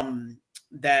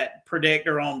that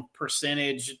predictor on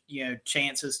percentage,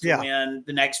 chances to win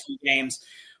the next few games.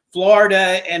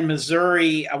 Florida and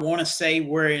Missouri, I want to say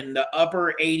we're in the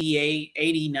upper 88,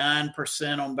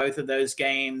 89% on both of those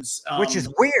games. Which is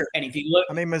weird. And if you look,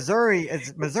 I mean,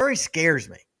 Missouri scares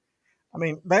me. I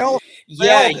mean, they all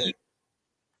do.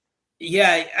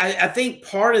 Yeah, I think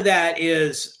part of that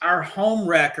is our home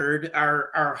record,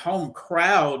 our home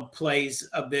crowd plays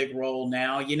a big role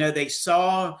now. They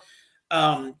saw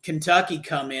Kentucky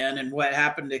come in and what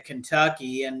happened to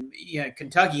Kentucky, and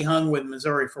Kentucky hung with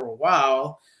Missouri for a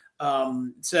while.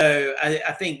 So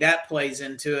I think that plays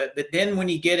into it. But then when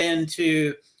you get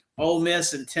into Ole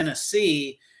Miss and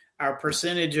Tennessee, our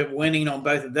percentage of winning on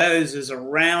both of those is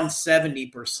around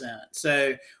 70%.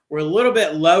 So we're a little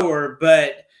bit lower,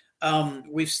 but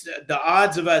the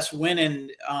odds of us winning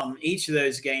each of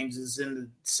those games is in the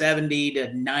 70 to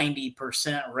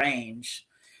 90% range.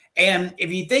 And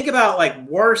if you think about like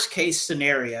worst case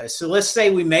scenario, so let's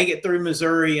say we make it through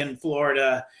Missouri and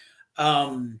Florida,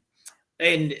 and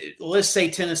let's say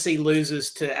Tennessee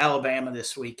loses to Alabama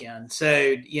this weekend.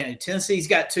 So, Tennessee's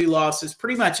got 2 losses.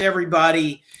 Pretty much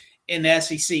everybody in the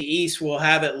SEC East will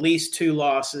have at least 2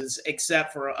 losses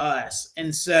except for us.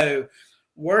 And so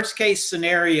worst case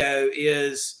scenario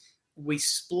is we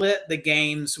split the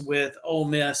games with Ole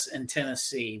Miss and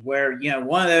Tennessee, where,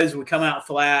 one of those would come out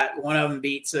flat, one of them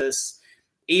beats us.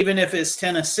 Even if it's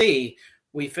Tennessee,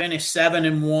 we finish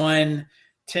 7-1,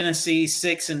 Tennessee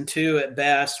 6-2 at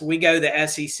best. We go the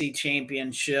SEC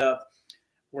championship.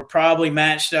 We're probably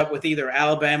matched up with either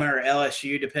Alabama or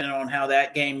LSU, depending on how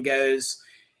that game goes.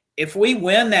 If we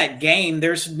win that game,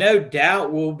 there's no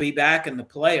doubt we'll be back in the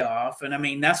playoff. And I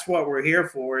mean, that's what we're here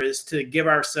for, is to give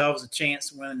ourselves a chance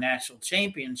to win a national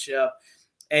championship.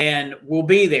 And we'll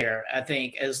be there, I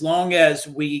think, as long as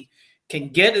we can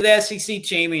get to the SEC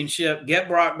championship, get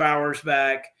Brock Bowers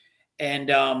back,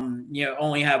 and,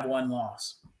 only have 1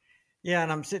 loss. Yeah,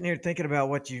 and I'm sitting here thinking about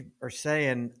what you are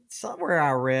saying. Somewhere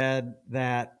I read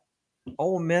that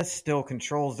Ole Miss still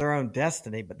controls their own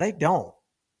destiny, but they don't,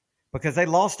 because they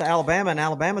lost to Alabama, and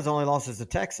Alabama's only losses to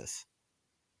Texas.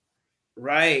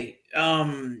 Right.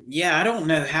 I don't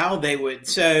know how they would.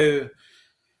 So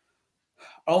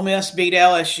Ole Miss beat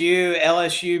LSU.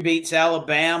 LSU beats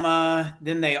Alabama.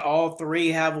 Then they all 3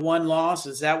 have 1 loss.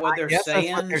 Is that what they're saying?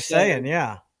 That's what they're saying,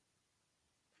 yeah.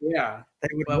 Yeah.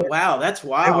 Wow, that's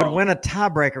wild. They would win a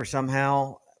tiebreaker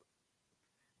somehow.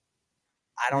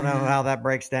 I don't know how that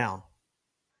breaks down.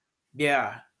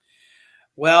 Yeah.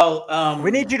 Well,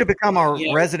 we need you to become our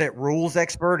resident rules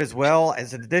expert as well.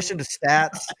 As in addition to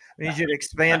stats, we need you to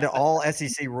expand to all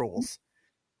SEC rules.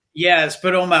 Yes,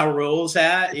 put on my rules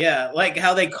hat. Yeah, like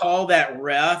how they call that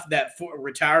ref, that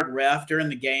retired ref during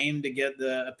the game to get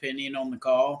the opinion on the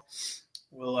call.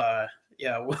 We'll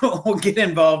get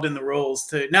involved in the rules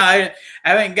too. No,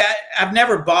 I've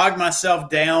never bogged myself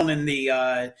down in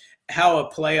the how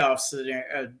a playoff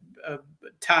scenario, a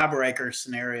tiebreaker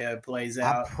scenario plays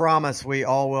out. I promise we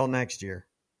all will next year.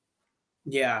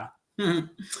 Yeah.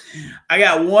 I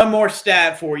got one more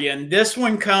stat for you, and this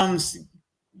one comes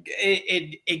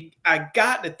I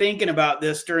got to thinking about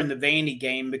this during the Vandy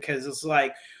game, because it's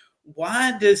like,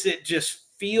 why does it just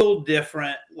feel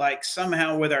different, like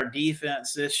somehow with our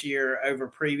defense this year over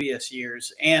previous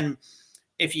years? And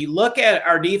if you look at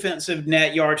our defensive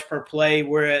net yards per play,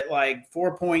 we're at like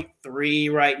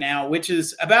 4.3 right now, which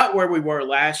is about where we were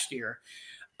last year.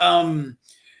 The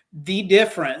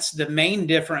main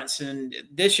difference in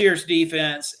this year's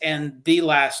defense and the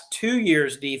last 2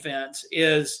 years' defense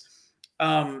is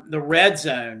the red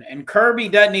zone. And Kirby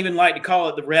doesn't even like to call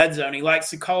it the red zone. He likes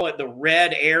to call it the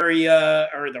red area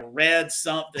or the red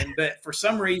something. But for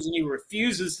some reason, he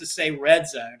refuses to say red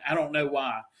zone. I don't know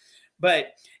why.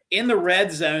 But in the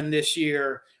red zone this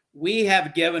year, we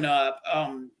have given up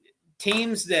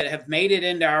teams that have made it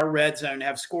into our red zone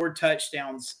have scored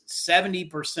touchdowns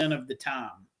 70% of the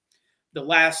time. the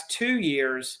last 2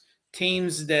 years,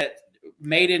 teams that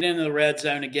made it into the red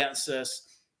zone against us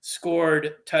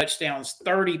scored touchdowns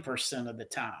 30% of the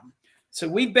time. So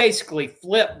we basically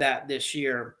flipped that this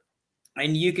year.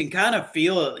 And you can kind of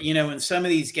feel it, in some of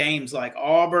these games like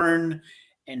Auburn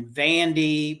and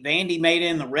Vandy. Vandy made it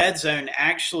in the red zone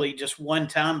actually just one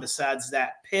time besides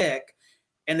that pick,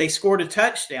 and they scored a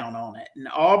touchdown on it. And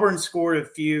Auburn scored a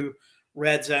few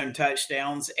red zone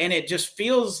touchdowns, and it just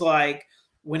feels like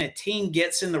when a team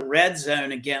gets in the red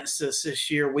zone against us this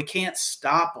year, we can't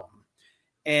stop them.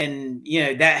 And,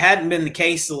 that hadn't been the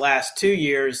case the last 2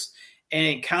 years. And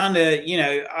it kind of,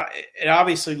 it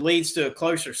obviously leads to a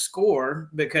closer score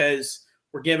because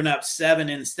we're giving up 7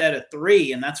 instead of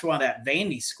 3. And that's why that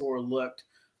Vandy score looked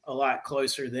a lot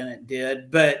closer than it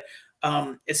did. But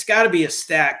it's got to be a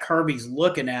stat Kirby's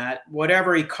looking at.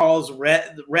 Whatever he calls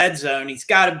red zone, he's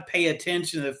got to pay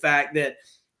attention to the fact that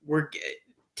we're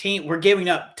giving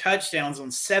up touchdowns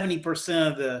on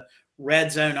 70% of the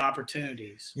red zone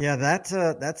opportunities. Yeah, that's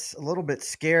a little bit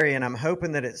scary, and I'm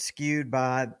hoping that it's skewed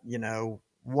by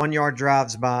 1 yard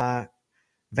drives by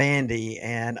Vandy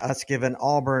and us giving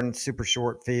Auburn super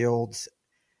short fields,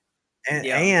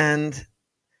 and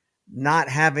not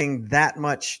having that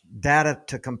much data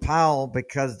to compile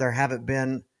because there haven't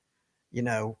been,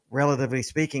 relatively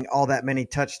speaking, all that many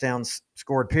touchdowns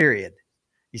scored. Period.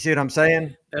 You see what I'm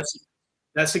saying?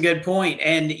 That's a good point.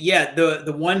 And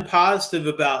the one positive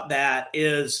about that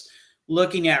is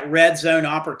looking at red zone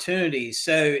opportunities.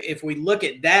 So if we look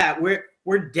at that,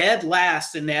 we're dead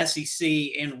last in the SEC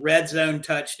in red zone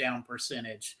touchdown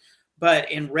percentage.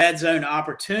 But in red zone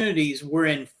opportunities, we're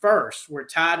in first. We're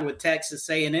tied with Texas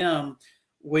A&M.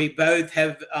 We both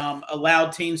have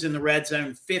allowed teams in the red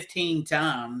zone 15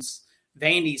 times.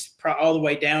 Vandy's all the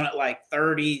way down at like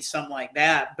 30, something like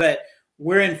that. But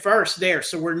we're in first there.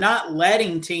 So we're not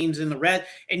letting teams in the red.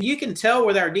 And you can tell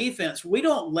with our defense, we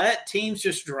don't let teams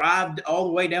just drive all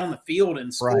the way down the field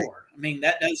and score. Right. I mean,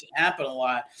 that doesn't happen a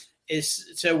lot.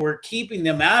 So we're keeping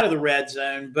them out of the red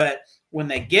zone. But when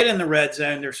they get in the red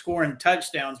zone, they're scoring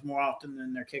touchdowns more often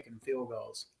than they're kicking field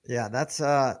goals. Yeah, that's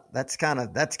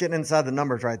getting inside the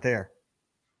numbers right there.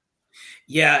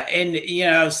 Yeah, and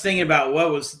I was thinking about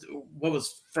what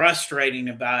was frustrating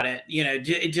about it.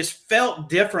 It just felt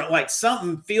different. Like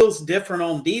something feels different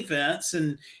on defense,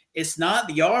 and it's not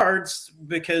the yards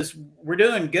because we're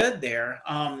doing good there.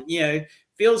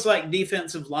 Feels like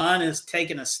defensive line is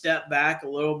taking a step back a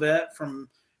little bit from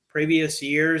previous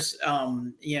years.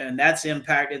 And that's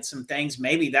impacted some things.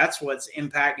 Maybe that's what's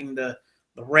impacting the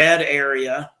red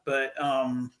area, but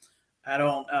I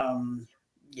don't.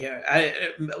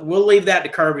 We'll leave that to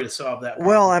Kirby to solve that.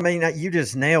 Well, I mean, you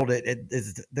just nailed it.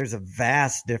 There's a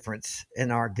vast difference in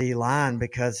our D line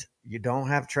because you don't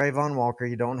have Trayvon Walker,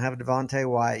 you don't have Devontae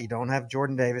White, you don't have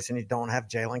Jordan Davis, and you don't have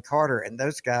Jalen Carter. And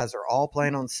those guys are all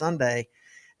playing on Sunday.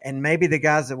 And maybe the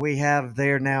guys that we have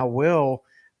there now will,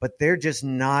 but they're just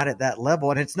not at that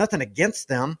level. And it's nothing against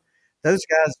them. Those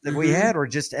guys that we had were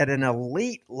just at an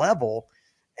elite level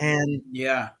and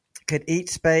could eat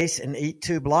space and eat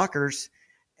two blockers.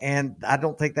 And I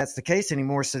don't think that's the case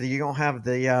anymore. So that you don't have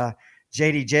the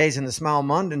JDJs and the Smile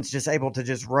Mundans just able to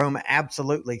just roam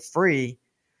absolutely free.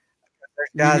 There's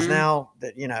guys now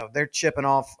that, they're chipping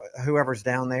off whoever's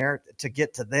down there to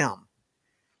get to them.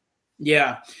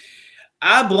 Yeah.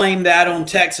 I blame that on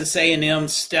Texas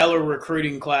A&M's stellar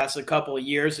recruiting class a couple of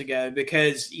years ago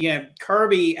because,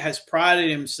 Kirby has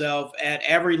prided himself at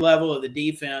every level of the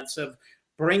defense of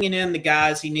bringing in the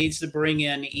guys he needs to bring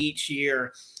in each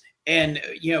year. And,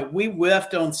 we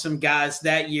whiffed on some guys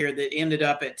that year that ended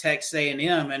up at Texas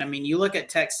A&M. And, I mean, you look at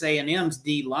Texas A&M's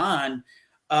D-line,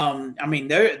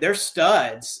 they're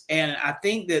studs. And I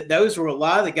think that those were a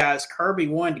lot of the guys Kirby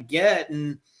wanted to get.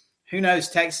 And who knows,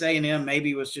 Texas A&M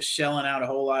maybe was just shelling out a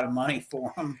whole lot of money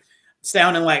for them.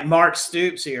 Sounding like Mark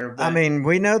Stoops here. But. I mean,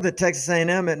 we know that Texas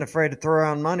A&M isn't afraid to throw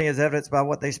around money as evidenced by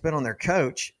what they spent on their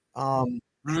coach. And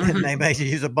they may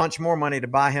use a bunch more money to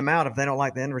buy him out if they don't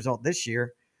like the end result this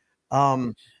year.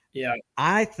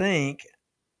 I think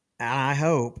and I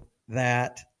hope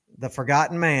that the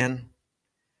forgotten man,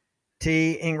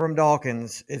 T. Ingram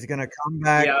Dawkins, is going to come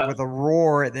back with a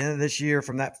roar at the end of this year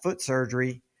from that foot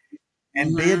surgery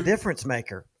and be a difference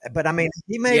maker. But I mean,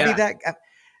 he may be that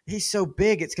he's so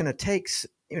big. It's going to take,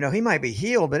 he might be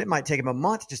healed, but it might take him a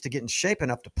month just to get in shape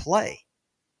enough to play.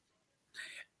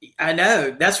 I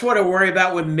know. That's what I worry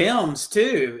about with Mims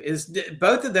too, is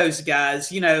both of those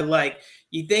guys,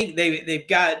 you think they've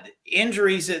got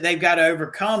injuries that they've got to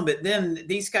overcome, but then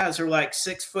these guys are like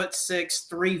 6'6",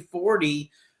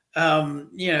 340.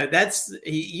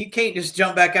 you can't just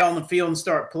jump back out on the field and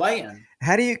start playing.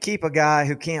 How do you keep a guy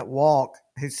who can't walk,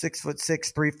 who's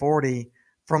 6'6", 340,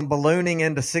 from ballooning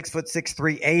into 6'6",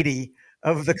 380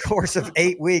 over the course of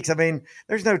 8 weeks? I mean,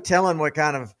 there's no telling what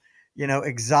kind of,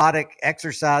 exotic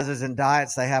exercises and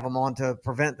diets they have them on to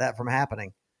prevent that from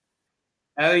happening.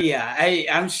 Oh yeah,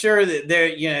 I'm sure that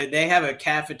they have a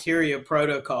cafeteria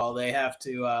protocol they have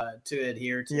to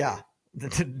adhere to. Yeah,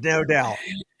 no doubt.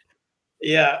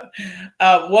 Yeah.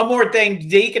 One more thing,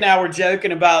 Deke and I were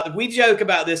joking about. We joke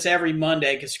about this every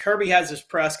Monday because Kirby has his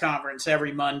press conference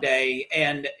every Monday,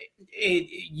 and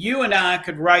you and I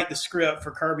could write the script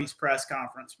for Kirby's press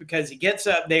conference because he gets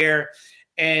up there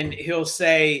and he'll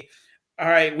say, "All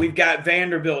right, we've got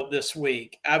Vanderbilt this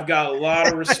week. I've got a lot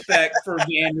of respect for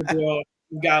Vanderbilt.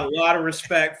 We've got a lot of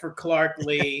respect for Clark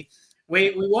Lee."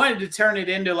 We wanted to turn it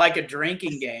into like a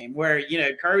drinking game where,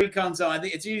 Kirby comes on. I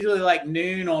think it's usually like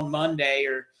noon on Monday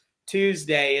or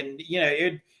Tuesday. And,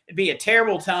 it'd be a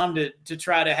terrible time to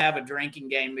try to have a drinking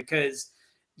game because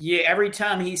every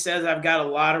time he says, "I've got a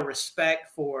lot of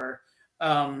respect for,"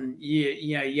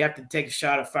 you have to take a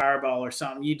shot of Fireball or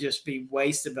something. You'd just be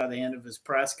wasted by the end of his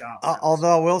press conference.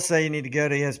 Although I will say you need to go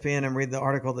to ESPN and read the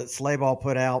article that Schlabach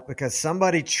put out because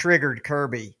somebody triggered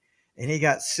Kirby and he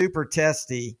got super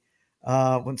testy.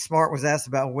 When Smart was asked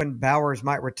about when Bowers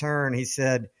might return, he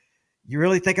said, "You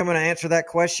really think I'm going to answer that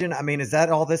question? I mean, is that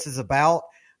all this is about?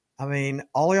 I mean,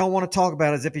 all y'all want to talk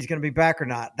about is if he's going to be back or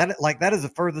not. That is the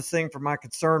furthest thing from my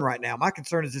concern right now. My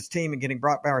concern is this team and getting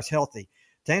Brock Bowers healthy.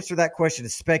 To answer that question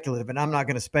is speculative, and I'm not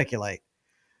going to speculate."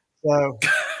 So,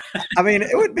 I mean,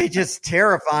 it would be just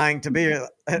terrifying to be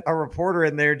a reporter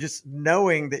in there, just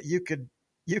knowing that you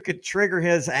could trigger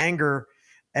his anger.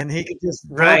 And he could just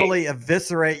verbally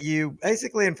eviscerate you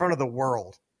basically in front of the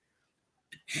world.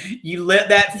 You lit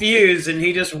that fuse and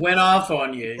he just went off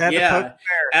on you. Yeah.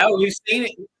 Oh, we've seen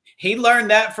it. He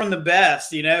learned that from the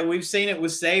best. We've seen it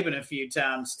with Saban a few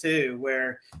times too,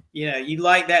 where, you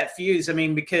light that fuse. I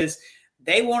mean, because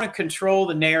they want to control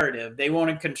the narrative. They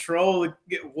want to control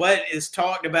what is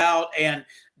talked about and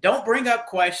don't bring up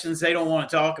questions they don't want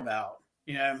to talk about.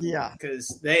 Yeah,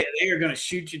 because they are going to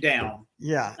shoot you down.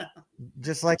 Yeah,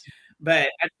 just like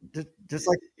you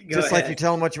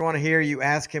tell him what you want to hear, you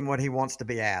ask him what he wants to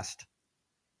be asked.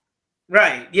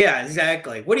 Right? Yeah,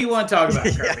 exactly. What do you want to talk about,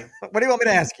 Kirby? What do you want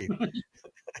me to ask you?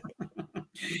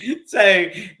 So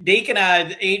Deke and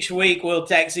I each week will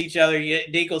text each other.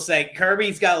 Deke will say,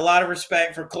 "Kirby's got a lot of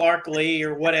respect for Clark Lee"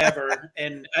 or whatever,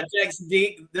 and I text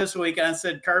Deke this week and I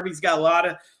said, "Kirby's got a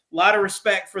lot of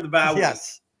respect for the bye week."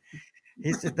 Yes.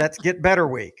 He said that's get better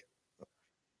week.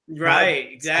 Right,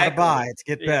 exactly. It's not a bye, it's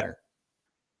get better.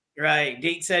 Right.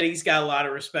 Deke said he's got a lot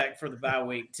of respect for the bye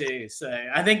week too. So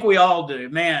I think we all do.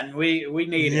 Man, we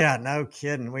need it. Yeah, no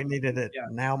kidding. We needed it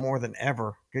now more than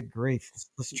ever. Good grief.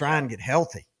 Let's try and get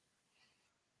healthy.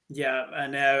 Yeah, I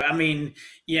know. I mean,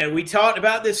 we talked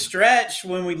about this stretch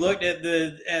when we looked at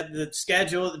the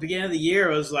schedule at the beginning of the year.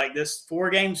 It was like this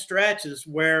 4-game stretch is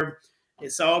where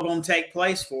it's all going to take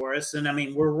place for us. And I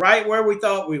mean, we're right where we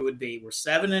thought we would be. We're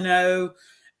 7-0.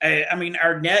 I mean,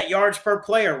 our net yards per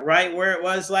player right where it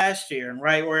was last year and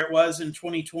right where it was in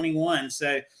 2021.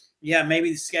 So, yeah,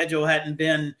 maybe the schedule hadn't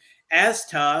been as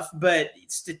tough, but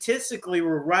statistically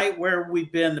we're right where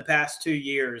we've been the past 2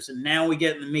 years. And now we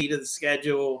get in the meat of the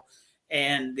schedule,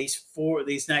 and these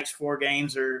next 4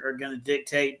 games are going to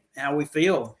dictate how we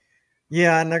feel.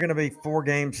 Yeah, and they're going to be 4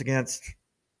 games against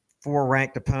 4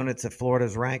 ranked opponents if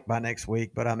Florida's ranked by next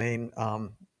week. But I mean,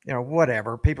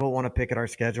 whatever. People want to pick at our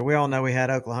schedule. We all know we had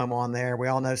Oklahoma on there. We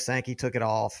all know Sankey took it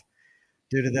off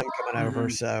due to them coming over.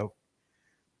 So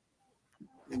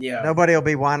yeah, nobody will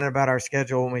be whining about our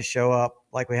schedule when we show up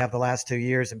like we have the last 2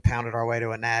 years and pounded our way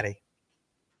to a natty.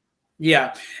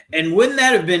 Yeah. And wouldn't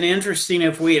that have been interesting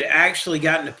if we had actually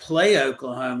gotten to play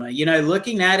Oklahoma?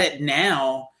 Looking at it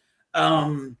now,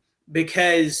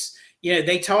 because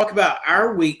they talk about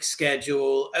our week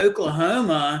schedule.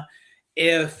 Oklahoma,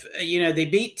 if they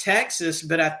beat Texas,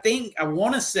 but I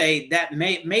want to say that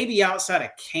maybe outside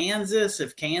of Kansas,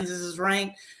 if Kansas is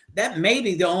ranked, that may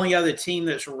be the only other team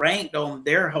that's ranked on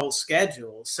their whole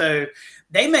schedule. So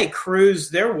they may cruise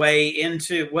their way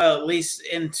into, at least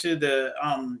into the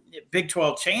Big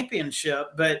 12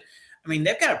 championship. But I mean,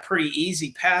 they've got a pretty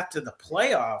easy path to the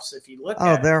playoffs if you look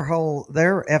at it.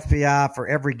 Their FPI for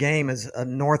every game is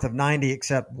north of 90,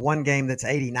 except one game that's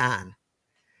 89.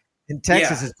 And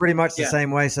Texas is pretty much the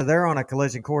same way, so they're on a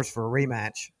collision course for a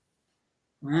rematch.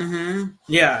 Mm-hmm.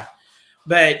 Yeah.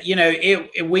 But,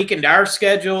 it weakened our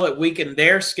schedule, it weakened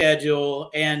their schedule.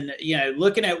 And,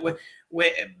 looking at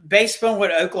based on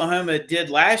what Oklahoma did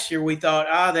last year, we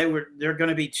thought, they're going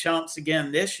to be chumps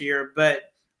again this year,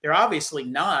 but they're obviously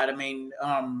not. I mean,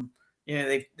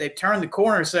 they've turned the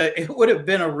corner, so it would have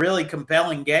been a really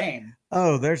compelling game.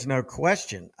 Oh, there's no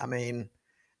question. I mean,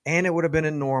 and it would have been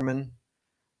in Norman.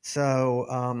 So,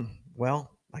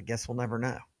 I guess we'll never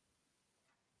know.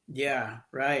 Yeah,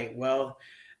 right. Well,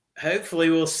 hopefully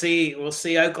we'll see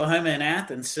Oklahoma in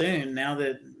Athens soon. Now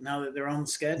that they're on the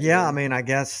schedule. Yeah, I mean, I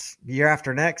guess year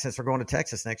after next, since we're going to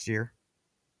Texas next year.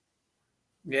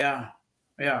 Yeah.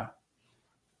 All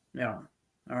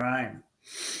right.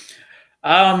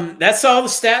 That's all the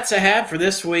stats I have for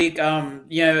this week.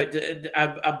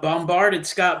 I bombarded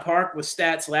Scott Park with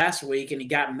stats last week, and he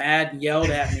got mad and yelled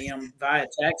at me via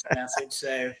text message.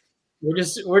 So we're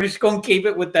just going to keep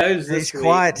it with those. He's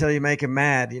quiet till you make him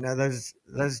mad. Those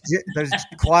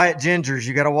quiet gingers.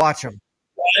 You got to watch them.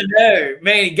 I know,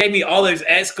 man. He gave me all those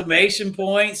exclamation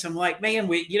points. I'm like, man,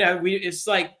 it's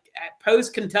like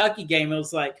post Kentucky game. It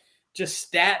was like just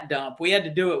stat dump. We had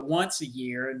to do it once a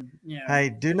year, and Hey,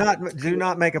 do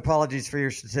not make apologies for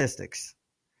your statistics.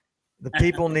 The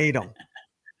people need them.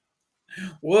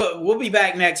 We'll be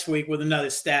back next week with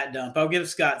another stat dump. I'll give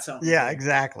Scott something. Yeah,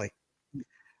 exactly.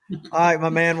 All right, my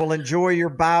man. Well, enjoy your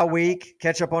bye week.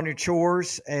 Catch up on your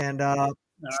chores and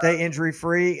stay injury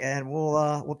free. And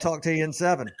we'll talk to you in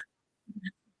 7.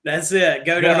 That's it.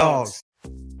 Go Dogs.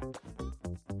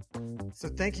 So,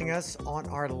 thanking us on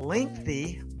our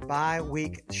lengthy bye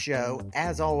week show.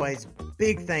 As always,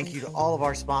 big thank you to all of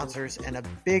our sponsors, and a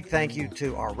big thank you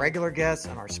to our regular guests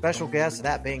and our special guests,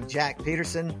 that being Jack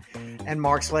Peterson and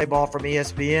Mark Schlabach from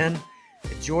ESPN.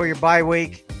 Enjoy your bye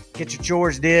week. Get your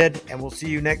chores did, and we'll see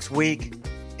you next week.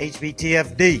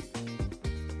 HBTFD.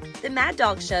 The Mad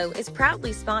Dawg Show is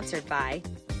proudly sponsored by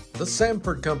The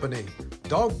Samford Company,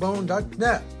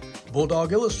 Dogbone.net,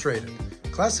 Bulldog Illustrated,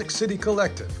 Classic City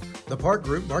Collective, The Park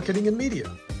Group Marketing and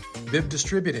Media, Bib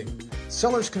Distributing,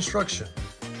 Sellers Construction,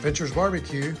 Ventures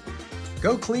Barbecue,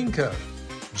 Go Clean Co.,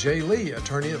 Jay Lee,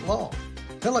 Attorney at Law,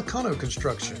 Pelicano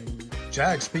Construction,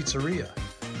 Jags Pizzeria,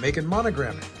 Macon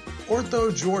Monogramming,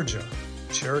 Ortho Georgia,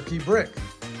 Cherokee Brick,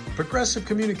 Progressive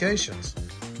Communications,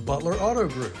 Butler Auto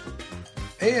Group,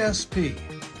 ASP,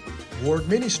 Ward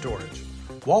Mini Storage,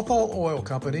 Walthall Oil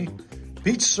Company,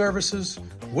 Beach Services,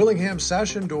 Willingham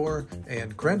Sash and Door,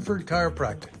 and Cranford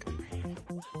Chiropractic.